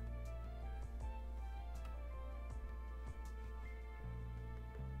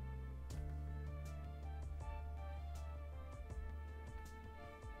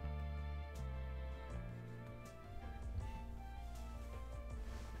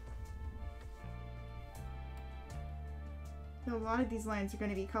 A lot of these lines are going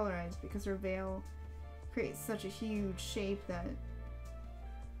to be colorized because her veil creates such a huge shape that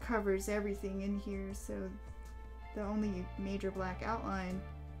covers everything in here, so the only major black outline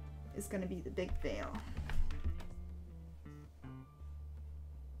is going to be the big veil.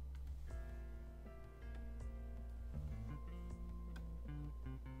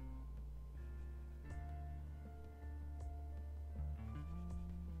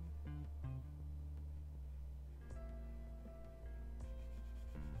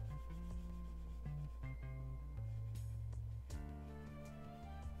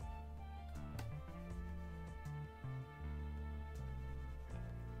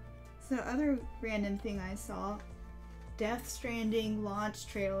 So other random thing I saw, Death Stranding launch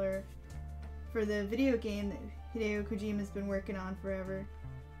trailer for the video game that Hideo Kojima's been working on forever.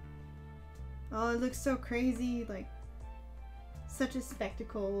 Oh, it looks so crazy, like such a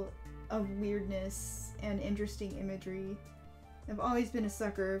spectacle of weirdness and interesting imagery. I've always been a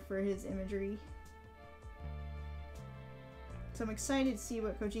sucker for his imagery. So I'm excited to see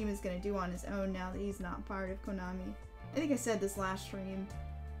what Kojima's gonna do on his own now that he's not part of Konami. I think I said this last stream,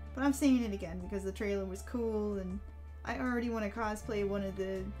 but I'm saying it again because the trailer was cool and I already want to cosplay one of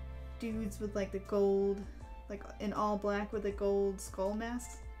the dudes with like the gold, like in all black with a gold skull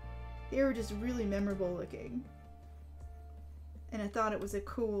mask. They were just really memorable looking. And I thought it was a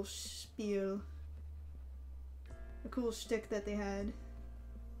cool spiel. A cool shtick that they had.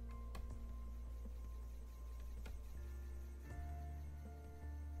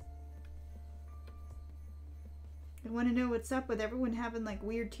 I want to know what's up with everyone having like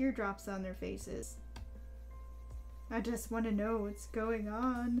weird teardrops on their faces. I just want to know what's going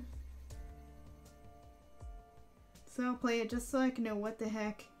on. So I'll play it just so I can know what the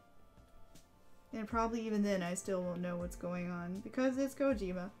heck. And probably even then I still won't know what's going on because it's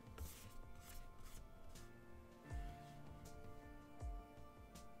Kojima.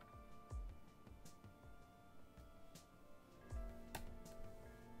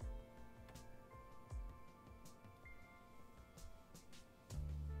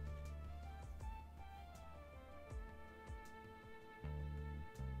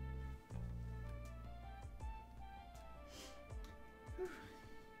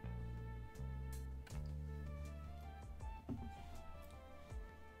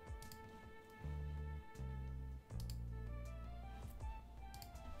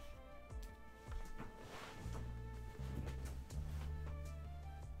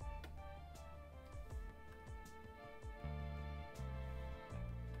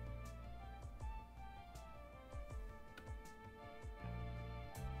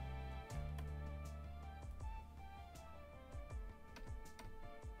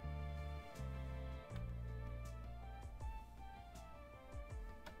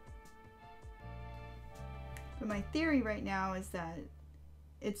 But my theory right now is that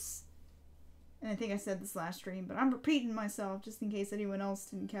it's, and I think I said this last stream, but I'm repeating myself just in case anyone else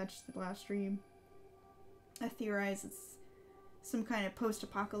didn't catch the last stream. I theorize it's some kind of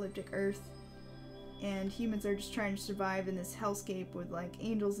post-apocalyptic Earth, and humans are just trying to survive in this hellscape with like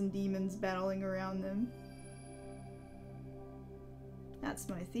angels and demons battling around them. That's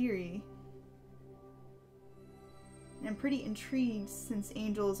my theory. And I'm pretty intrigued since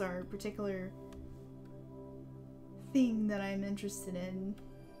angels are a particular thing that I'm interested in.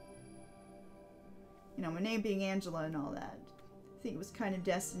 You know, my name being Angela and all that. I think it was kind of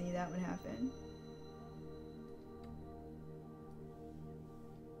destiny that would happen.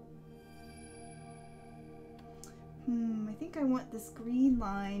 I think I want this green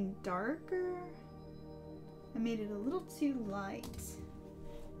line darker. I made it a little too light.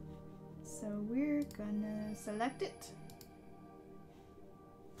 So we're gonna select it.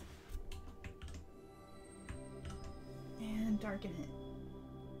 And darken it.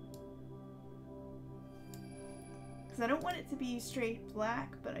 Because I don't want it to be straight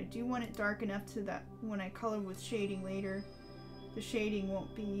black, but I do want it dark enough so that when I color with shading later, the shading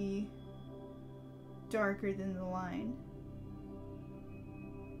won't be darker than the line.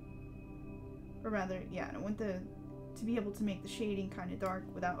 Or rather, yeah, I want to be able to make the shading kind of dark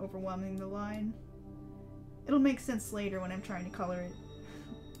without overwhelming the line. It'll make sense later when I'm trying to color it.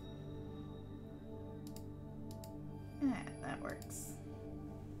 That works.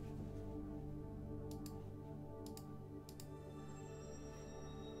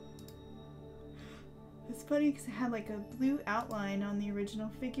 It's funny because it had like a blue outline on the original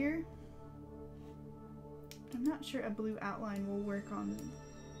figure. I'm not sure a blue outline will work on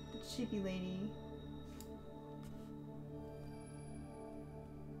the chibi lady.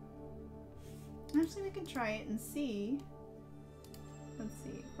 Actually, we can try it and see. Let's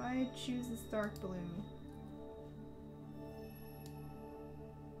see, if I choose this dark blue.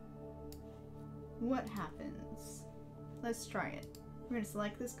 What happens? Let's try it. We're going to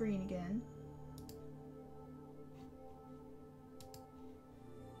select this green again.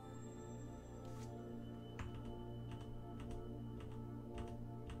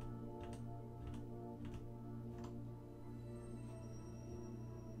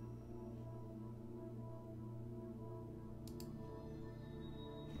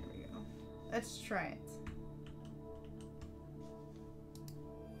 There we go. Let's try it.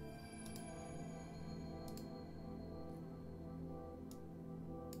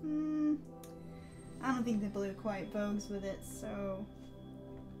 I don't think the blue quite vogues with it, so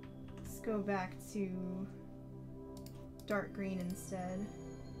go back to dark green instead.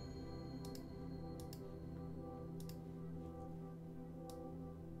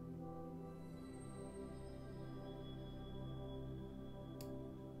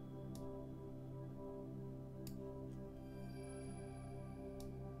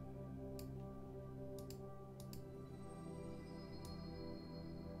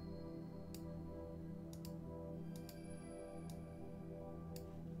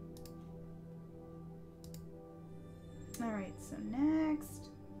 Alright, so next,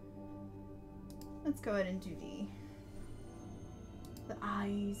 let's go ahead and do the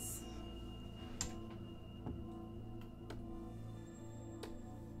eyes.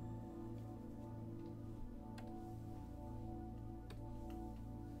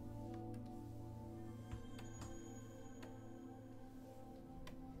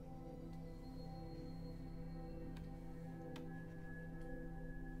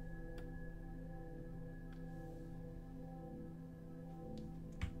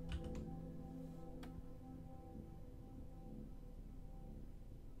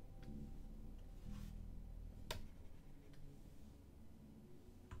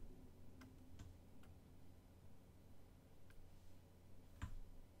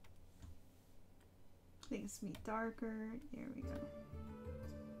 Things to be darker. There we go.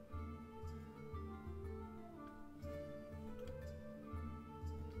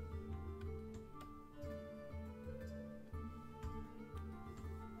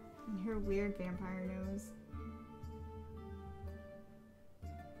 And her weird vampire nose.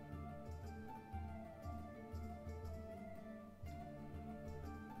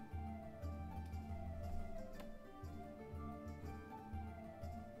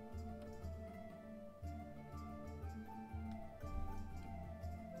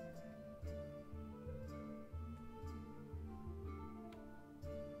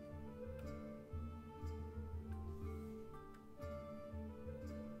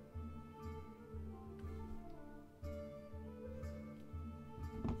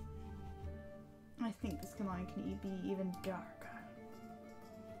 I think this line can be even darker.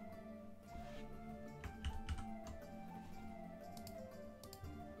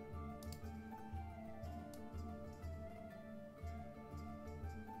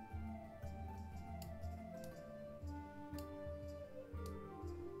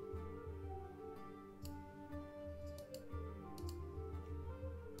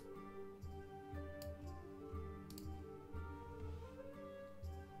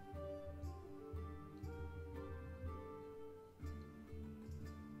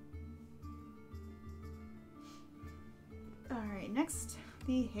 Alright, next,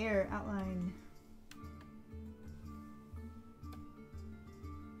 the hair outline.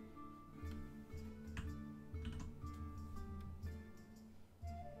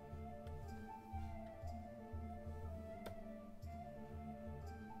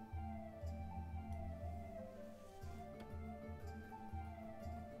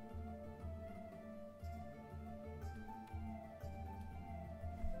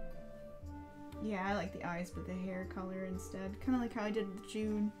 Yeah, I like the eyes, but the hair color instead. Kind of like how I did with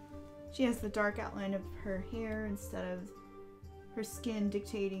June. She has the dark outline of her hair instead of her skin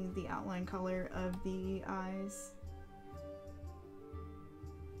dictating the outline color of the eyes.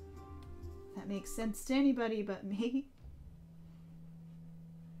 That makes sense to anybody but me.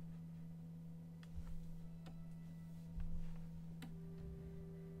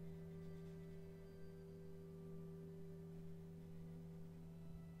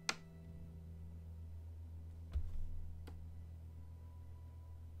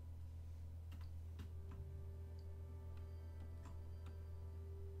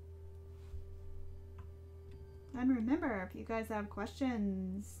 And remember, if you guys have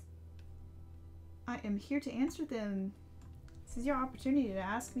questions, I am here to answer them. This is your opportunity to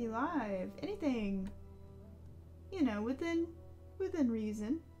ask me live. Anything. You know, within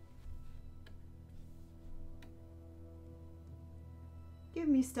reason. Give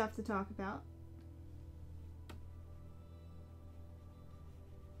me stuff to talk about.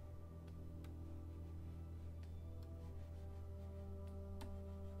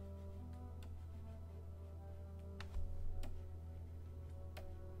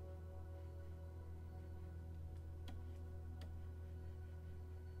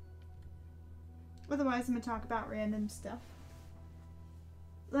 Otherwise, I'm going to talk about random stuff.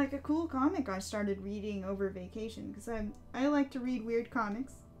 Like a cool comic I started reading over vacation, because I like to read weird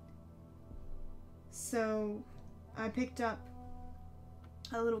comics. So, I picked up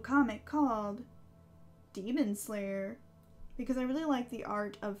a little comic called Demon Slayer, because I really like the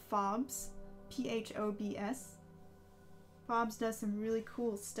art of Phobos, Phobs, Fobs does some really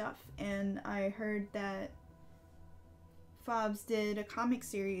cool stuff, and I heard that Fobs did a comic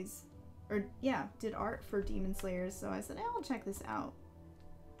series, or yeah, did art for Demon Slayers, so I said, hey, I'll check this out.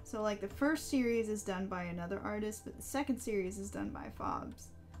 So like the first series is done by another artist, but the second series is done by Fobs.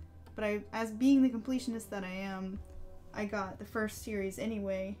 But I, as being the completionist that I am, I got the first series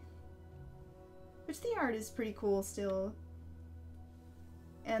anyway, which the art is pretty cool still.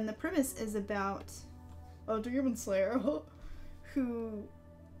 And the premise is about a Demon Slayer who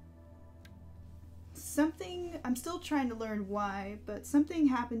something, I'm still trying to learn why, but something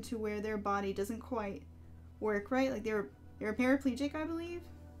happened to where their body doesn't quite work right. Like they're paraplegic, I believe.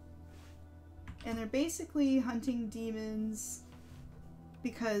 And they're basically hunting demons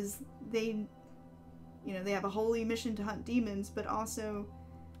because they, you know, they have a holy mission to hunt demons, but also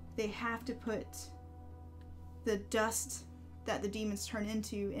they have to put the dust that the demons turn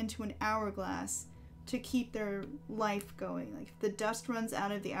into an hourglass to keep their life going. Like if the dust runs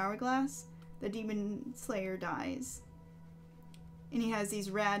out of the hourglass, the Demon Slayer dies. And he has these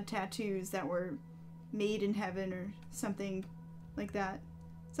rad tattoos that were made in heaven or something like that.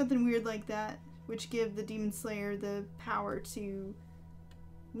 Something weird like that, which give the Demon Slayer the power to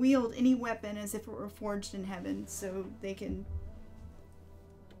wield any weapon as if it were forged in heaven, so they can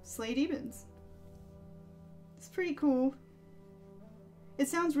slay demons. It's pretty cool. It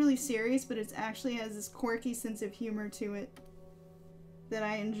sounds really serious, but it actually has this quirky sense of humor to it that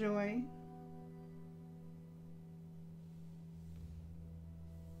I enjoy.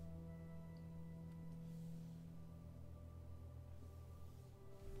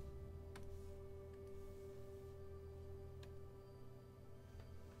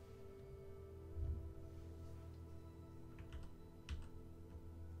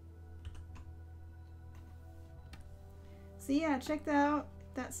 So yeah, check that out.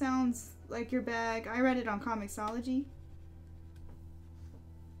 That sounds like your bag. I read it on Comixology.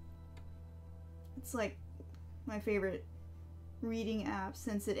 It's like my favorite reading app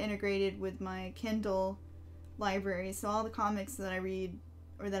since it integrated with my Kindle library. So all the comics that I read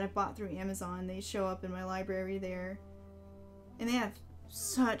or that I bought through Amazon, they show up in my library there. And they have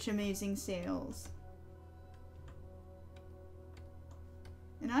such amazing sales.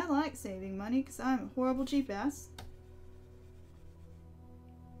 And I like saving money because I'm a horrible cheap ass.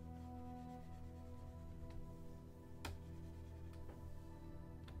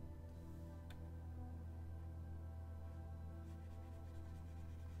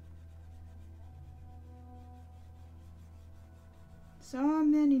 So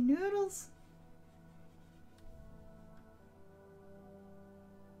many noodles.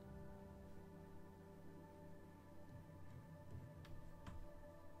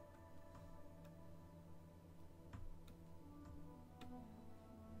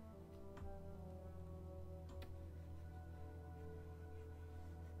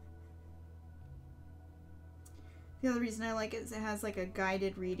 The other reason I like it is it has like a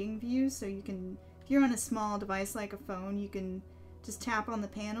guided reading view, so you can, if you're on a small device like a phone, you can just tap on the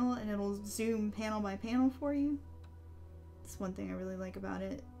panel and it'll zoom panel by panel for you. That's one thing I really like about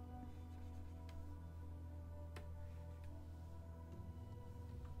it.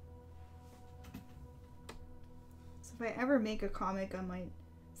 So if I ever make a comic, I might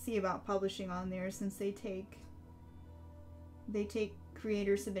see about publishing on there, since they take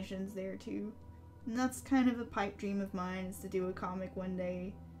creator submissions there too. And that's kind of a pipe dream of mine, is to do a comic one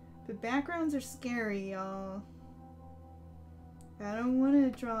day. But backgrounds are scary, y'all. I don't want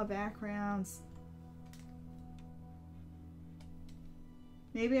to draw backgrounds.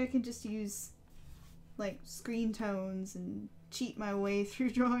 Maybe I can just use like screen tones and cheat my way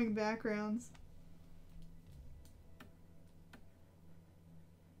through drawing backgrounds.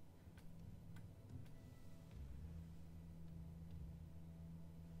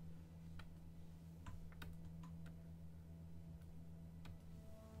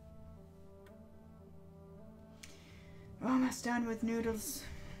 Almost done with noodles.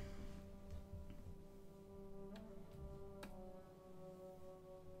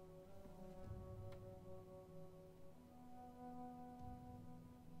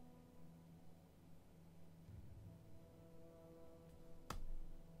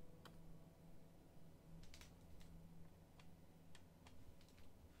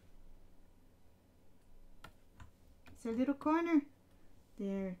 It's our little corner.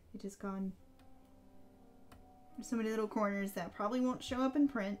 There, it is gone. There's so many little corners that probably won't show up in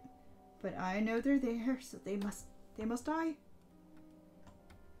print, but I know they're there, so they must die.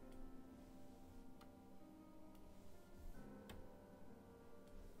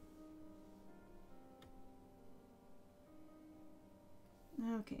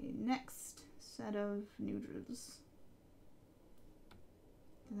 Okay, next set of noodles.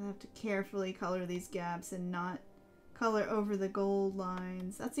 I have to carefully color these gaps and not color over the gold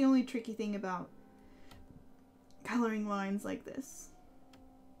lines. That's the only tricky thing about coloring lines like this.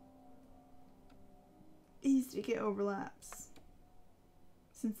 Easy to get overlaps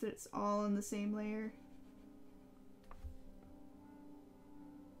since it's all in the same layer.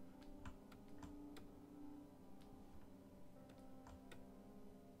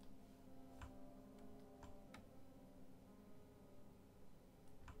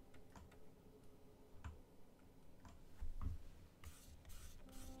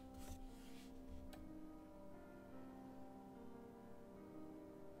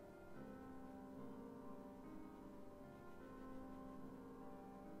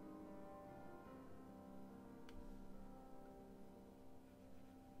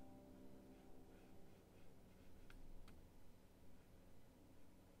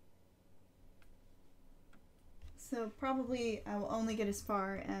 So probably I will only get as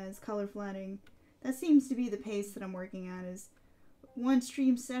far as color flatting. That seems to be the pace that I'm working at, is one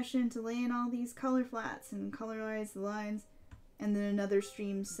stream session to lay in all these color flats and colorize the lines, and then another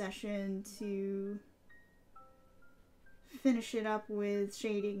stream session to finish it up with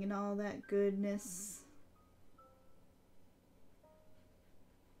shading and all that goodness.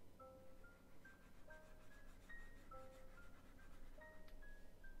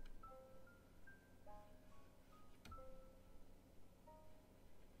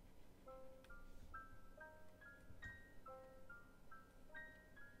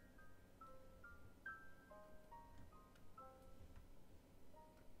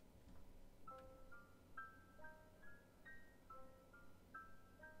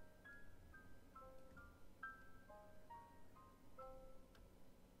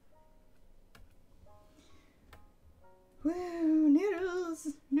 Woo, noodles,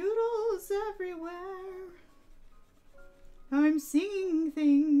 noodles everywhere. I'm singing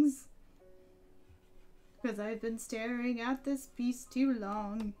things because I've been staring at this piece too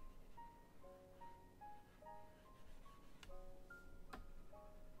long.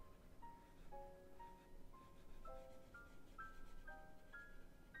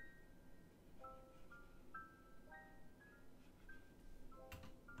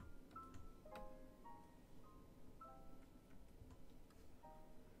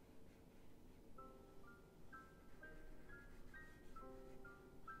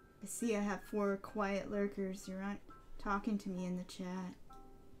 I see I have 4 quiet lurkers. You're not talking to me in the chat.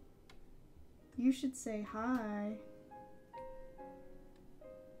 You should say hi.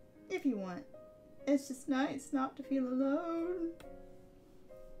 If you want. It's just nice not to feel alone.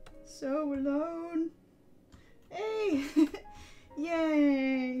 So alone. Hey!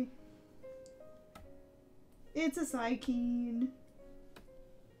 Yay! It's a Psykeen.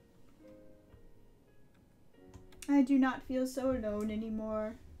 I do not feel so alone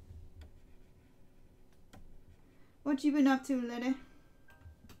anymore. What you been up to, Liddy?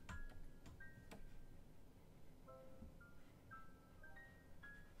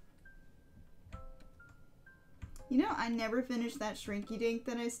 You know, I never finished that Shrinky Dink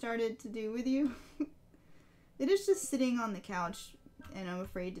that I started to do with you. It is just sitting on the couch and I'm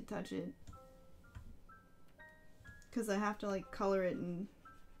afraid to touch it. Because I have to like color it in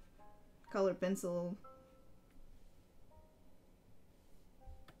color pencil.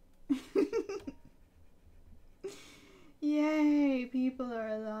 Yay, people are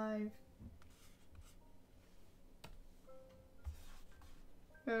alive.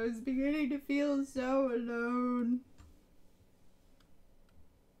 I was beginning to feel so alone.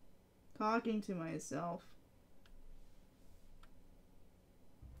 Talking to myself.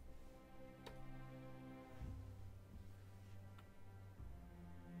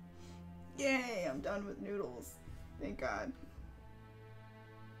 Yay, I'm done with noodles. Thank God.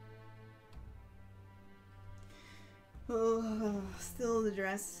 Oh, still the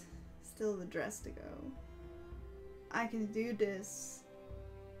dress to go. I can do this.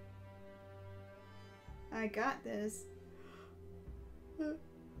 I got this.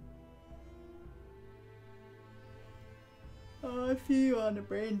 Oh, I feel on the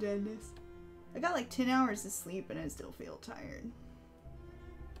brain deadness. I got like 10 hours of sleep and I still feel tired.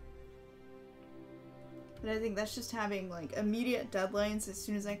 But I think that's just having like immediate deadlines as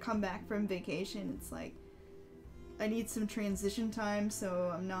soon as I come back from vacation. It's like I need some transition time,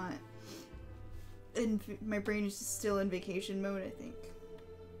 so I'm not in, my brain is just still in vacation mode, I think.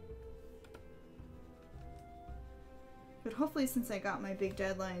 But hopefully since I got my big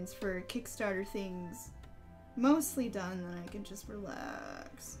deadlines for Kickstarter things mostly done, then I can just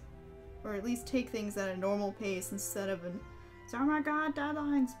relax. Or at least take things at a normal pace instead of an oh my god,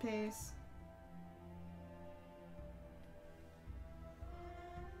 deadlines pace.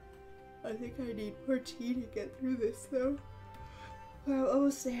 I think I need more tea to get through this, though. We're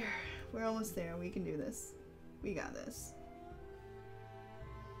almost there. We're almost there. We can do this. We got this.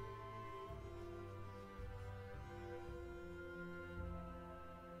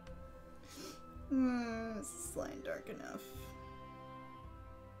 This line dark enough.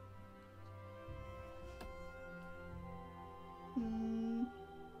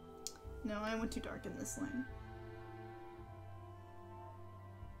 No, I want to darken this line.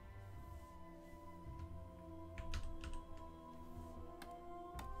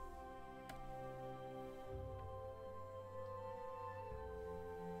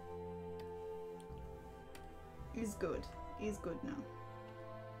 He's good. He's good now.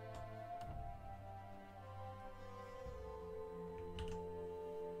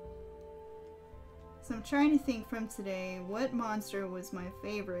 So I'm trying to think from today, what monster was my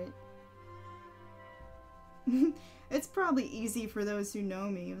favorite? It's probably easy for those who know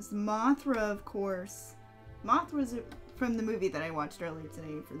me. It was Mothra, of course. Mothra's from the movie that I watched earlier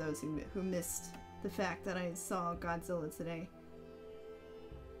today, for those who missed the fact that I saw Godzilla today.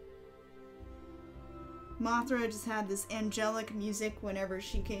 Mothra just had this angelic music whenever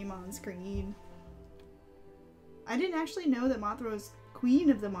she came on screen. I didn't actually know that Mothra was queen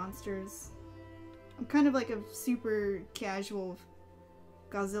of the monsters. I'm kind of like a super casual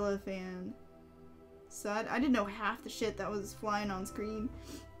Godzilla fan. So I didn't know half the shit that was flying on screen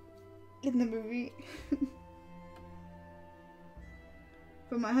in the movie.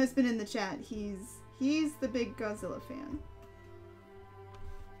 But my husband in the chat, he's the big Godzilla fan.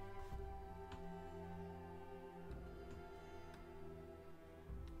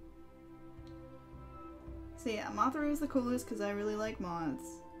 So yeah, Mothra is the coolest because I really like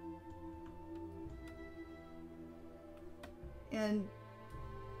moths. And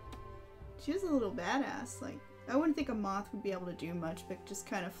she was a little badass. Like, I wouldn't think a moth would be able to do much, but just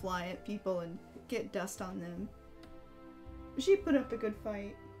kind of fly at people and get dust on them. But she put up a good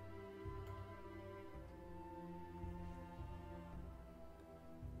fight.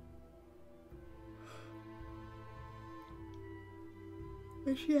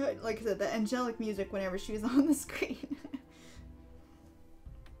 But she had, like I said, the angelic music whenever she was on the screen.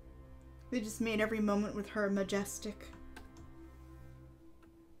 They just made every moment with her majestic.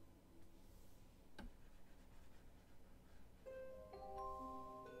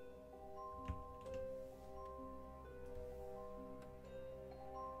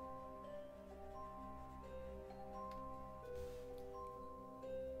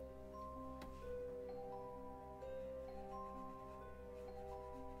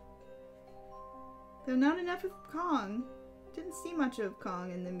 Though not enough of Kong. Didn't see much of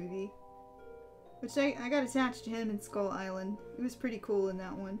Kong in the movie. Which I got attached to him in Skull Island. He was pretty cool in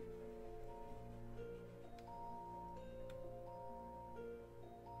that one.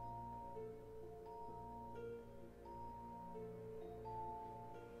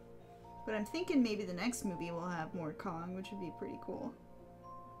 But I'm thinking maybe the next movie will have more Kong, which would be pretty cool.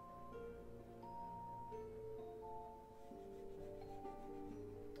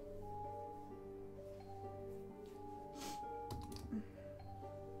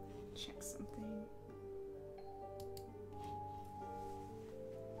 Check something.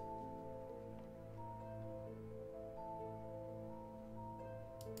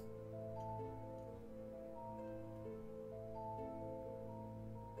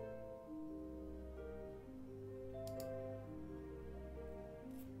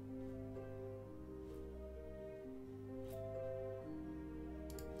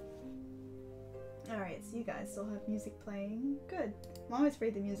 Alright, so you guys still have music playing. Good. I'm always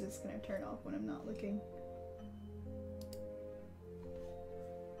afraid the music's gonna turn off when I'm not looking.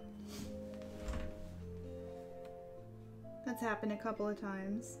 That's happened a couple of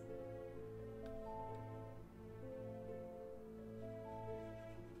times.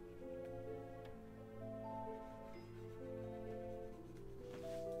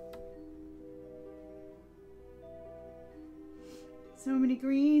 So many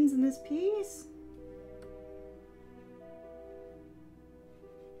greens in this piece.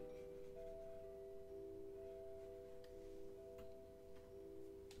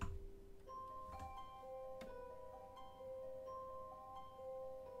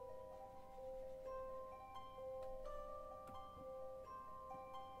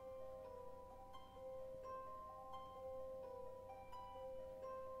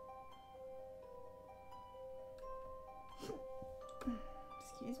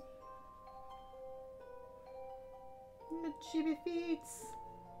 Excuse me. The chibi feet.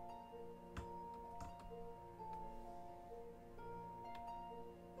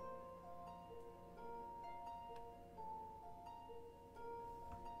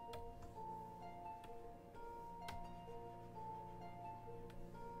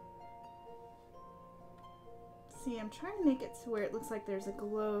 See, I'm trying to make it to where it looks like there's a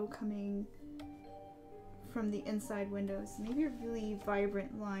glow coming from the inside windows. Maybe a really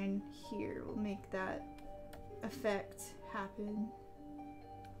vibrant line here will make that effect happen.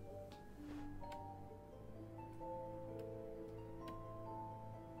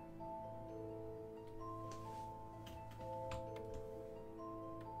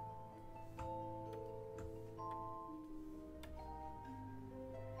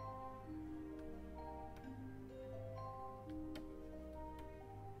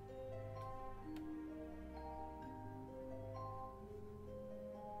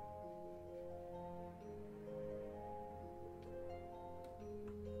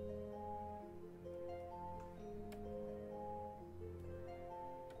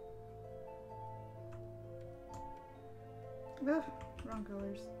 Ugh, wrong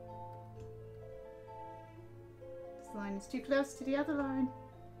colors. This line is too close to the other line.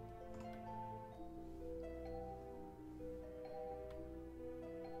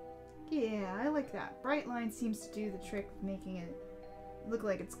 Yeah, I like that. Bright line seems to do the trick of making it look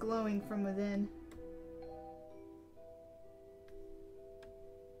like it's glowing from within.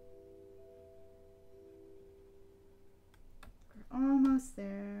 We're almost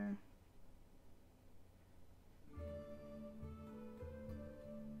there.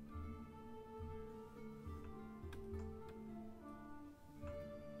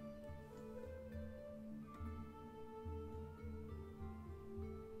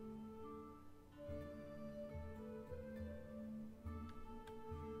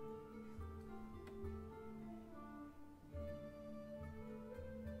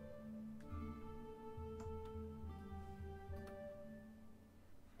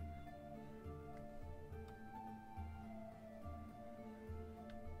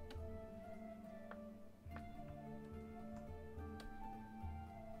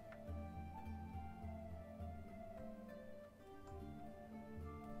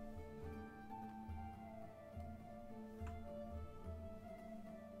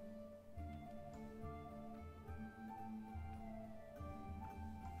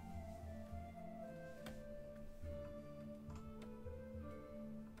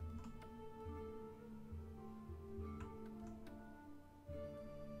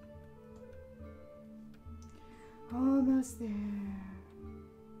 Almost there.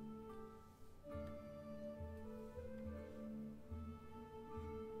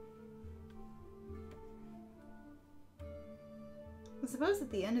 I suppose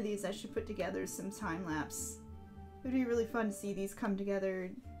at the end of these I should put together some time lapse. It would be really fun to see these come together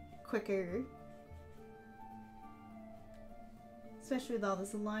quicker. Especially with all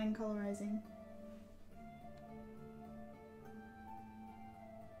this line colorizing.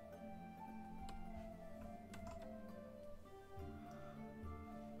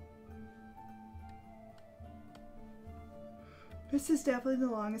 This is definitely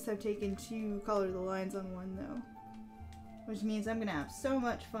the longest I've taken to color the lines on one, though. Which means I'm gonna have so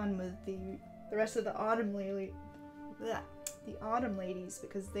much fun with the rest of the autumn ladies,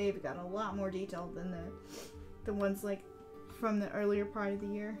 because they've got a lot more detail than the ones like from the earlier part of the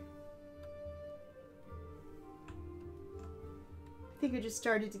year. I think I just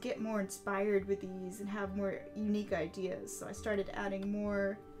started to get more inspired with these and have more unique ideas, so I started adding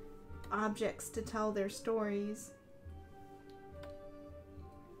more objects to tell their stories.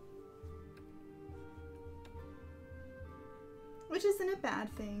 Which isn't a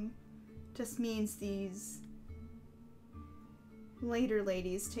bad thing. Just means these later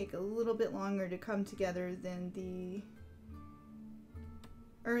ladies take a little bit longer to come together than the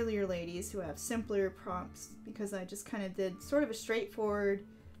earlier ladies who have simpler prompts, because I just kind of did sort of a straightforward,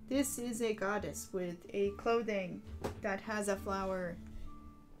 this is a goddess with a clothing that has a flower.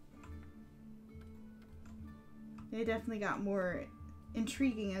 They definitely got more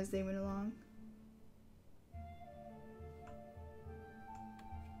intriguing as they went along.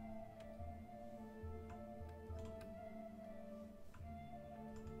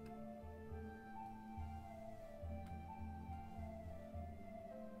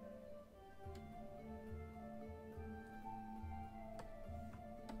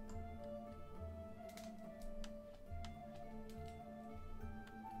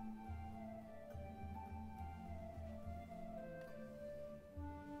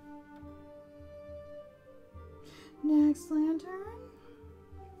 Next lantern.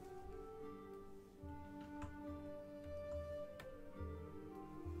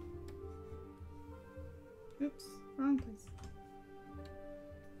 Oops, wrong place.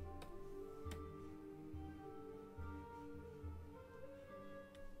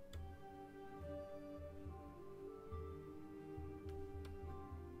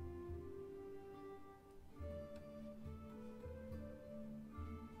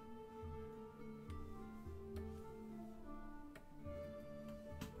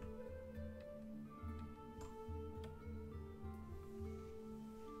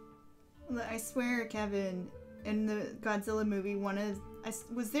 I swear, Kevin, in the Godzilla movie,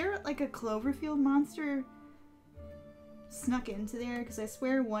 was there like a Cloverfield monster snuck into there? Because I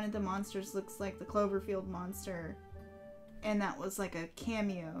swear one of the monsters looks like the Cloverfield monster, and that was like a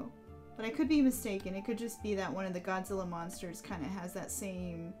cameo. But I could be mistaken. It could just be that one of the Godzilla monsters kind of has that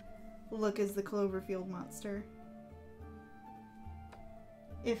same look as the Cloverfield monster.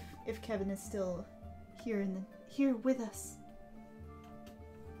 If Kevin is still here with us.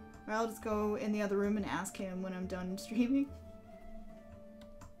 Or I'll just go in the other room and ask him when I'm done streaming.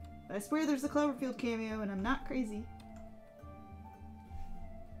 But I swear there's a Cloverfield cameo and I'm not crazy.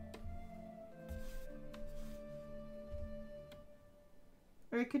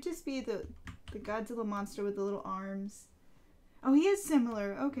 Or it could just be the Godzilla monster with the little arms. Oh, he is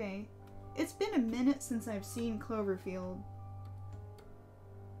similar. Okay. It's been a minute since I've seen Cloverfield.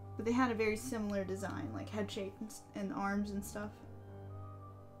 But they had a very similar design, like head shape and arms and stuff.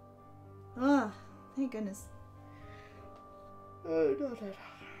 Ugh, thank goodness. Oh, no.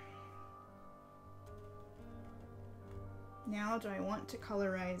 Now do I want to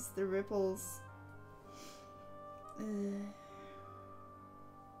colorize the ripples? Let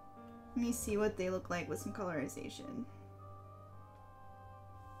me see what they look like with some colorization.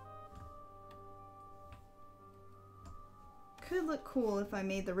 Could look cool if I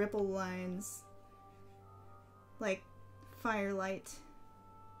made the ripple lines like firelight.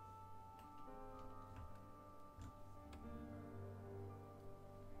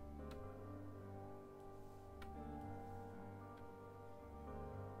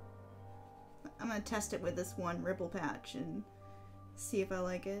 I'm gonna test it with this one ripple patch and see if I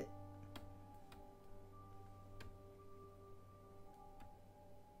like it.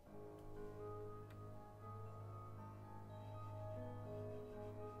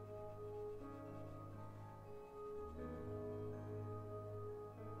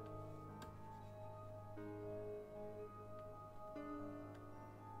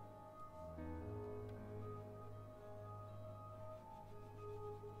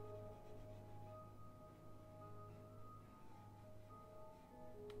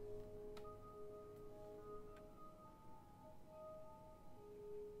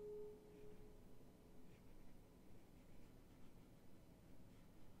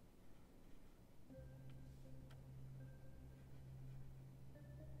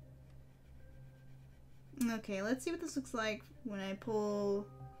 Okay, let's see what this looks like when I pull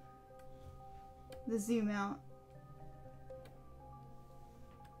the zoom out.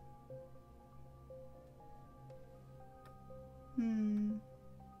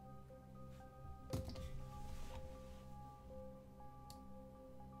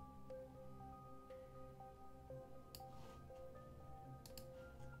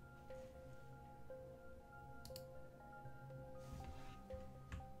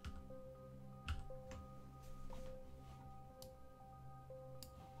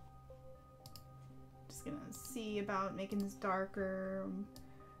 Gonna see about making this darker,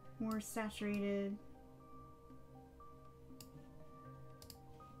 more saturated.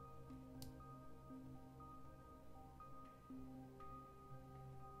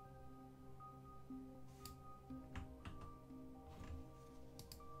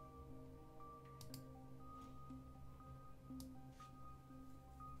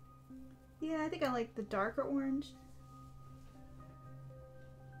 Yeah, I think I like the darker orange.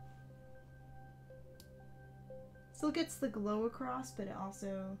 Still gets the glow across, but it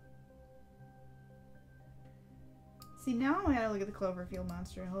also... See, now I gotta look at the Cloverfield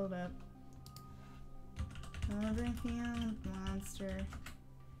monster. Hold up. Cloverfield monster.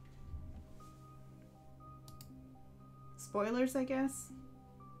 Spoilers, I guess?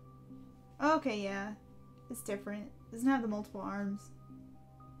 Okay, yeah. It's different. It doesn't have the multiple arms.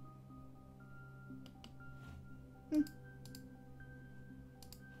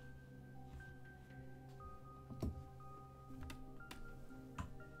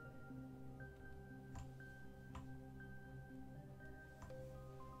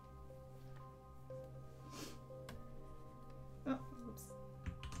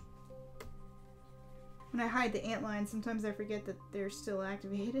 When I hide the ant line, sometimes I forget that they're still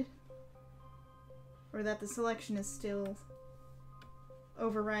activated. Or that the selection is still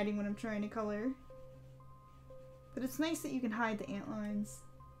overriding when I'm trying to color. But it's nice that you can hide the ant lines.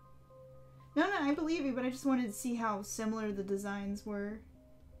 No, I believe you, but I just wanted to see how similar the designs were.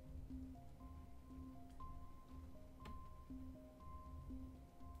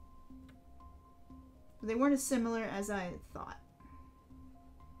 But they weren't as similar as I thought.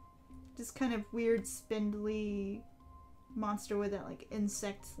 Just kind of weird, spindly monster with that, like,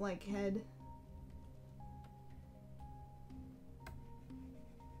 insect-like head.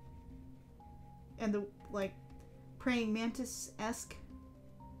 and the, like, praying mantis-esque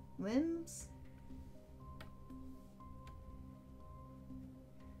limbs.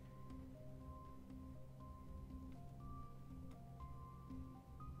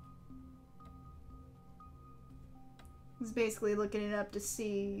 I was basically looking it up to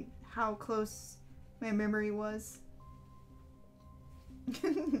see how close my memory was.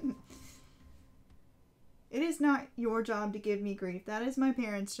 It is not your job to give me grief. That is my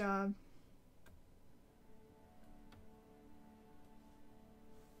parents' job.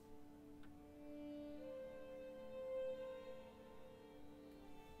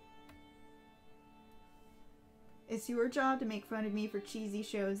 It's your job to make fun of me for cheesy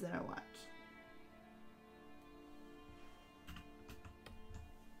shows that I watch.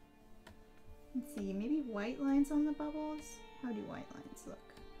 Let's see, maybe white lines on the bubbles? How do white lines look?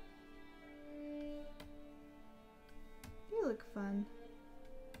 They look fun.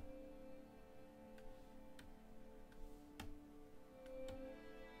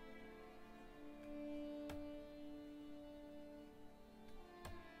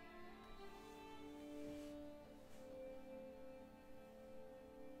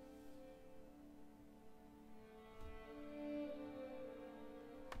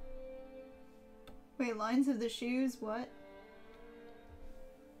 Wait, lines of the shoes? What?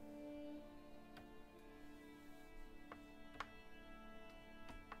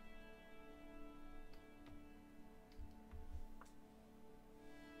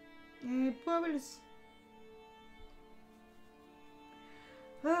 Bubbles.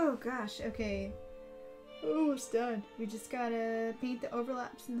 Oh gosh, okay. Almost done. We just gotta paint the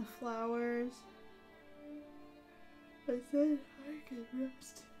overlaps in the flowers. And then I can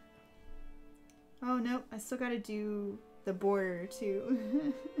rest. Oh nope, I still gotta do the border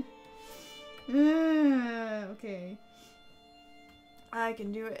too. Okay. I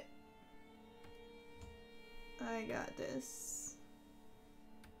can do it. I got this.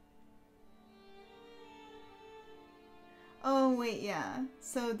 Oh wait, yeah.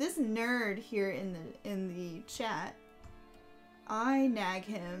 So this nerd here in the chat, I nag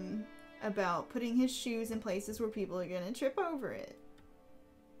him about putting his shoes in places where people are gonna trip over it.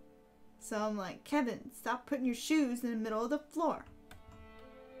 So I'm like, Kevin, stop putting your shoes in the middle of the floor.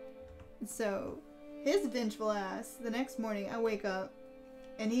 And so his vengeful ass, the next morning I wake up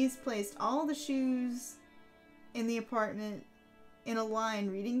and he's placed all the shoes in the apartment in a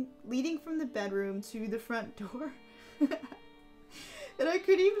line leading from the bedroom to the front door. And I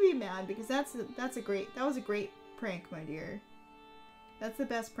couldn't even be mad because that was a great prank, my dear. That's the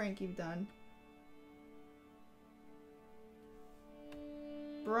best prank you've done.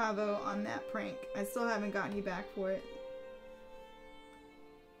 Bravo on that prank. I still haven't gotten you back for it.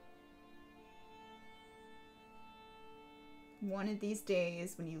 One of these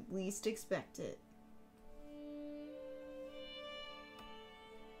days when you least expect it.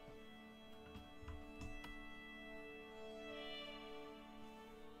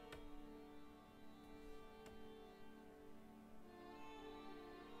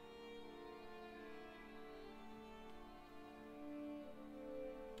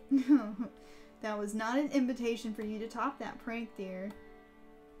 That was not an invitation for you to top that prank, dear.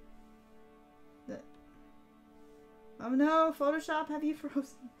 Oh no, Photoshop, have you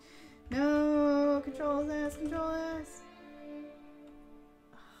frozen? No, Control S, Control S.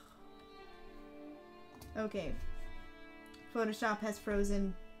 Okay. Photoshop has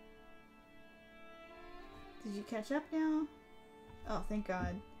frozen. Did you catch up now? Oh, thank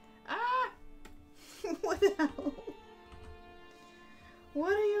God. Ah! What the hell?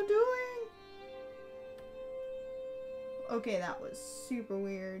 What are you doing? Okay, that was super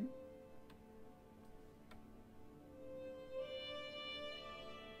weird.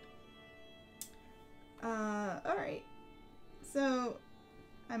 Alright. So,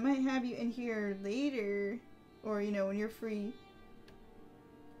 I might have you in here later, or, you know, when you're free,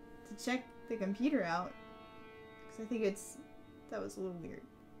 to check the computer out. Because I think that was a little weird.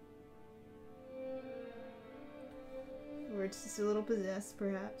 Or it's just a little possessed,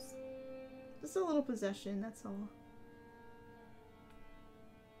 perhaps. Just a little possession, that's all.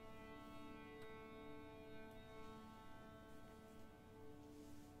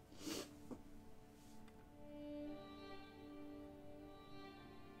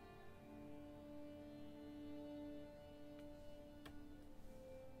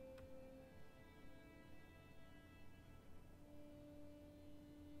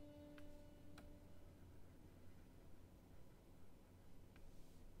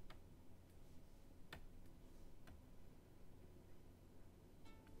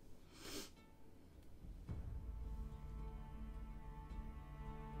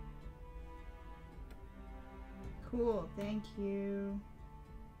 Cool, thank you.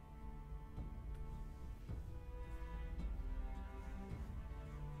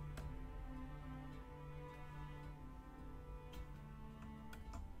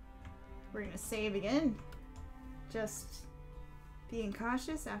 We're gonna save again. Just being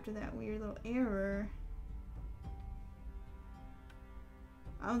cautious after that weird little error.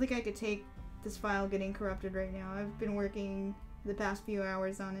 I don't think I could take this file getting corrupted right now. I've been working the past few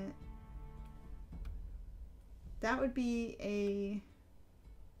hours on it. That would be a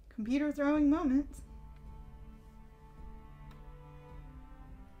computer throwing moment.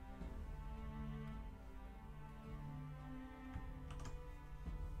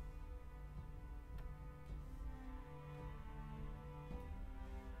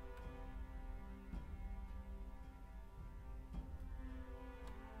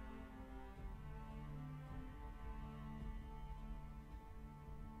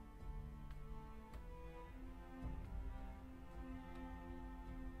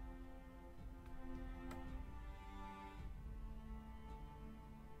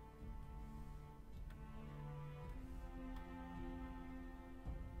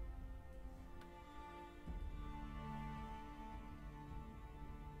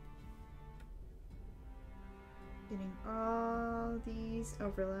 Getting all these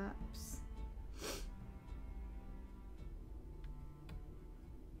overlaps.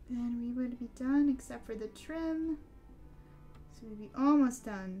 Then we would be done except for the trim. So we'd be almost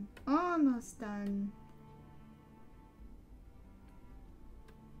done. Almost done.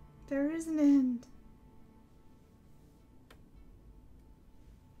 There is an end.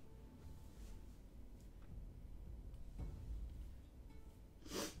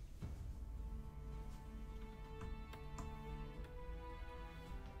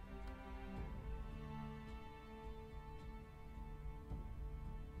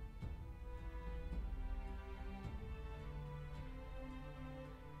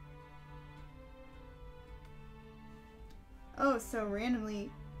 Oh, so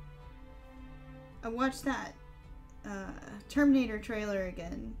randomly, I watched that Terminator trailer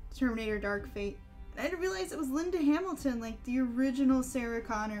again, Terminator Dark Fate. I didn't realize it was Linda Hamilton, like the original Sarah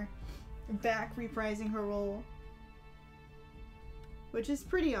Connor, back reprising her role. Which is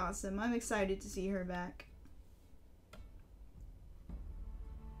pretty awesome. I'm excited to see her back.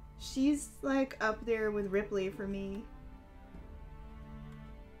 She's like up there with Ripley for me.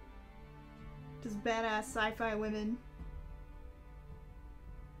 Just badass sci-fi women.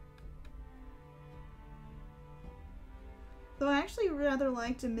 Though I actually rather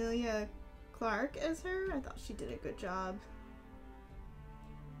liked Emilia Clarke as her. I thought she did a good job.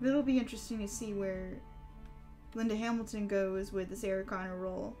 But it'll be interesting to see where Linda Hamilton goes with the Sarah Connor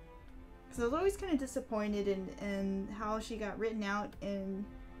role. Because I was always kind of disappointed in how she got written out in...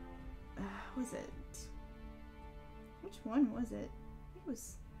 was it? Which one was it? I think it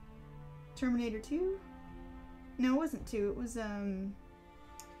was Terminator 2? No, it wasn't 2. It was,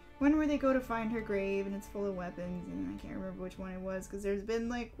 one where they go to find her grave and it's full of weapons, and I can't remember which one it was because there's been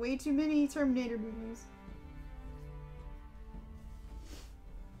like way too many Terminator movies.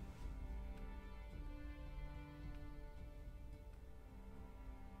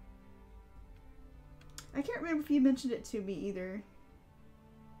 I can't remember if you mentioned it to me either.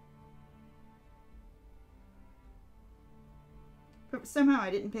 But somehow I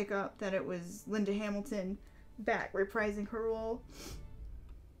didn't pick up that it was Linda Hamilton back reprising her role.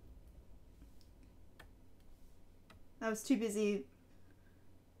 I was too busy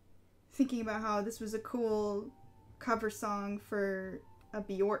thinking about how this was a cool cover song for a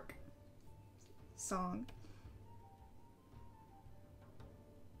Bjork song.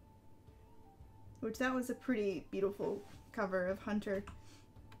 Which that was a pretty beautiful cover of Hunter.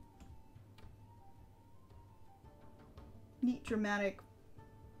 Neat dramatic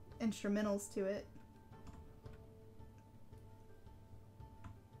instrumentals to it.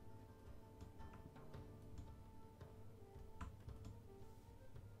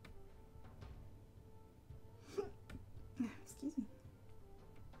 Excuse me.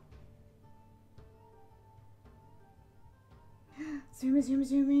 Zoom, zoom,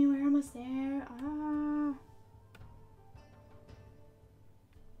 zoom, we're almost there. Ah.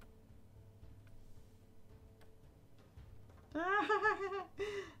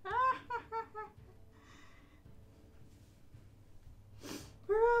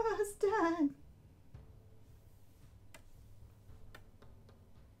 We're almost done.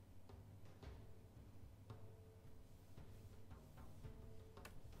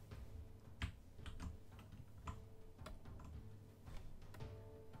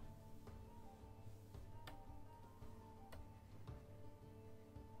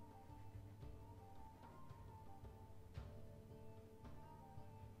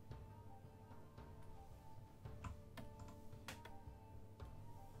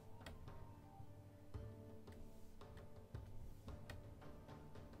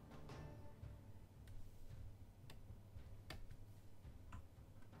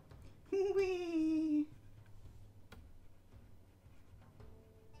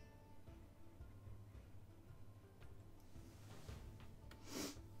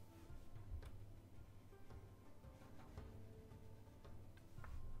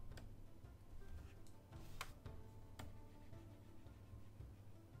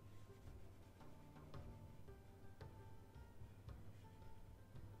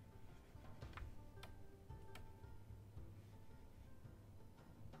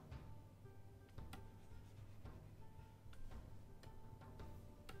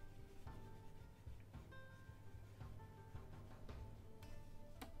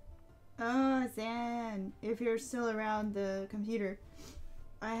 Mama-san, if you're still around the computer,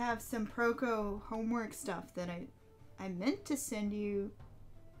 I have some Proko homework stuff that I meant to send you,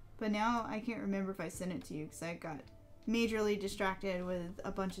 but now I can't remember if I sent it to you because I got majorly distracted with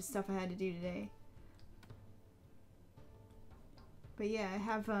a bunch of stuff I had to do today. But yeah, I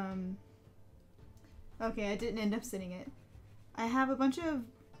have, okay, I didn't end up sending it. I have a bunch of,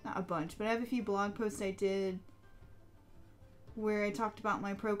 not a bunch, but I have a few blog posts I did where I talked about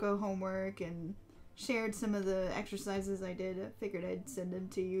my Proko homework and shared some of the exercises I did. I figured I'd send them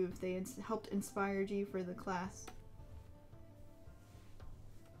to you if they had helped inspire you for the class.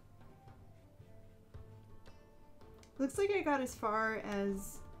 Looks like I got as far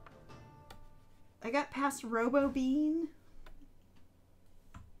as... I got past Robo Bean.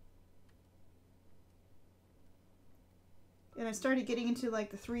 And I started getting into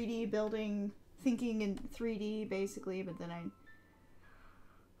like the 3D building, thinking in 3D basically, but then I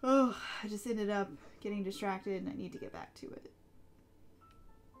just ended up getting distracted and I need to get back to it.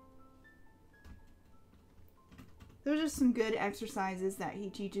 Those are some good exercises that he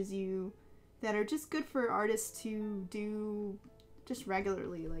teaches you that are just good for artists to do just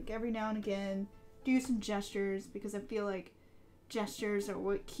regularly, like every now and again. Do some gestures, because I feel like gestures are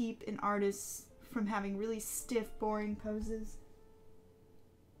what keep an artist from having really stiff, boring poses.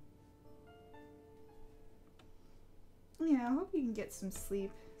 Yeah, I hope you can get some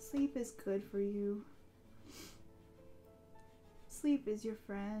sleep. Sleep is good for you. Sleep is your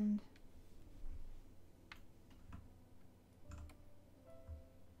friend.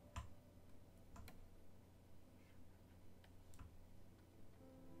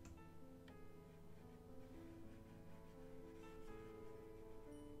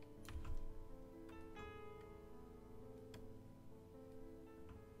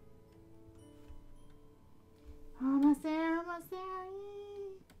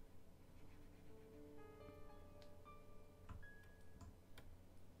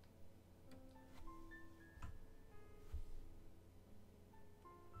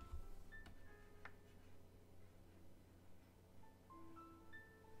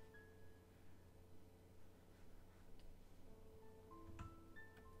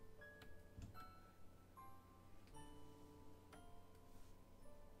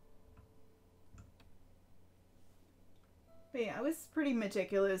 But yeah, I was pretty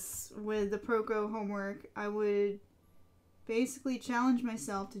meticulous with the Proko homework. I would basically challenge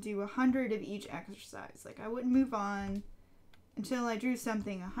myself to do 100 of each exercise. Like, I wouldn't move on until I drew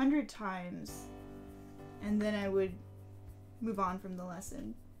something 100 times, and then I would move on from the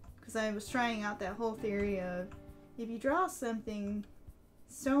lesson. Because I was trying out that whole theory of, if you draw something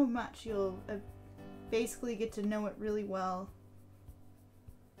so much, you'll basically get to know it really well.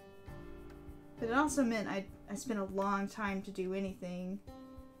 But it also meant I spent a long time to do anything.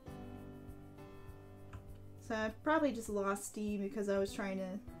 So I probably just lost steam because I was trying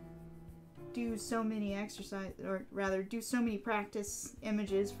to do so many exercise, or rather do so many practice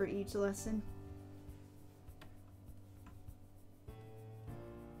images for each lesson.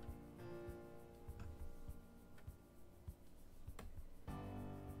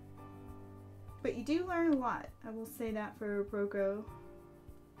 But you do learn a lot. I will say that for Proko.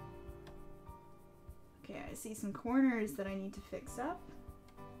 Okay, I see some corners that I need to fix up.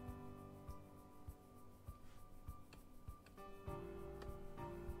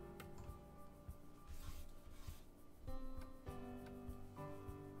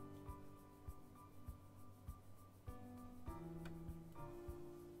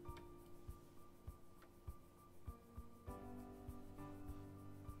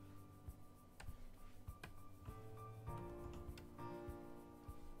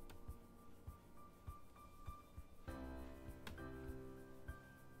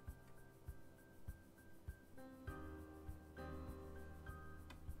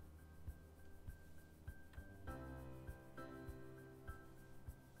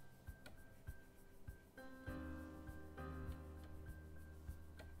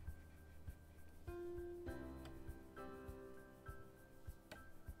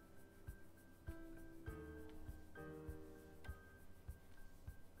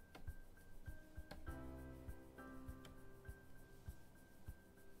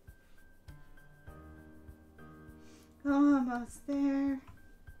 Almost there.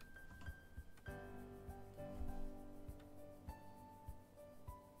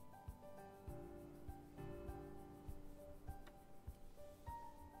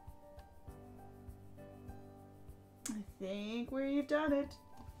 I think we've done it.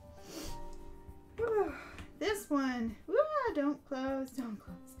 Whew. This one, don't close, don't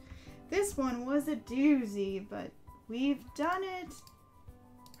close. This one was a doozy, but we've done it.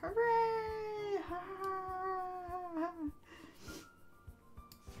 Hooray!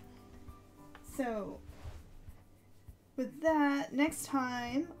 So, with that, next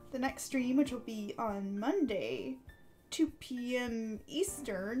time, the next stream, which will be on Monday, 2 p.m.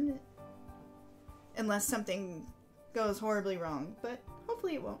 Eastern, unless something goes horribly wrong, but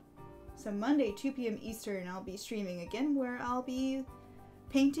hopefully it won't. So Monday, 2 p.m. Eastern, I'll be streaming again, where I'll be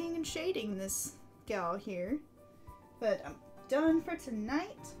painting and shading this gal here. But I'm done for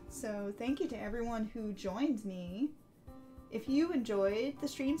tonight, so thank you to everyone who joined me. If you enjoyed the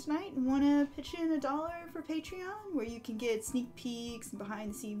stream tonight and want to pitch in $1 for Patreon, where you can get sneak peeks and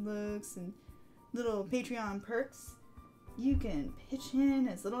behind-the-scenes looks and little Patreon perks, you can pitch in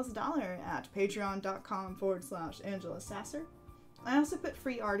as little as $1 at patreon.com/Angela Sasser. I also put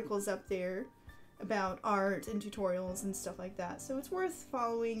free articles up there about art and tutorials and stuff like that, so it's worth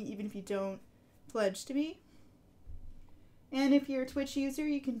following even if you don't pledge to be. And if you're a Twitch user,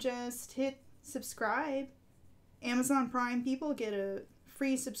 you can just hit subscribe. Amazon Prime people get a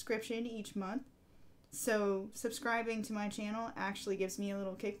free subscription each month, so subscribing to my channel actually gives me a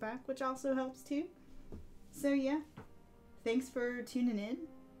little kickback, which also helps too. So yeah, thanks for tuning in.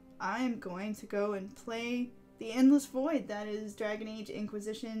 I'm going to go and play the Endless Void, that is Dragon Age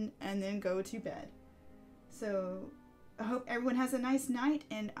Inquisition, and then go to bed. So I hope everyone has a nice night,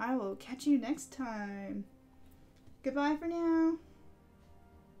 and I will catch you next time. Goodbye for now.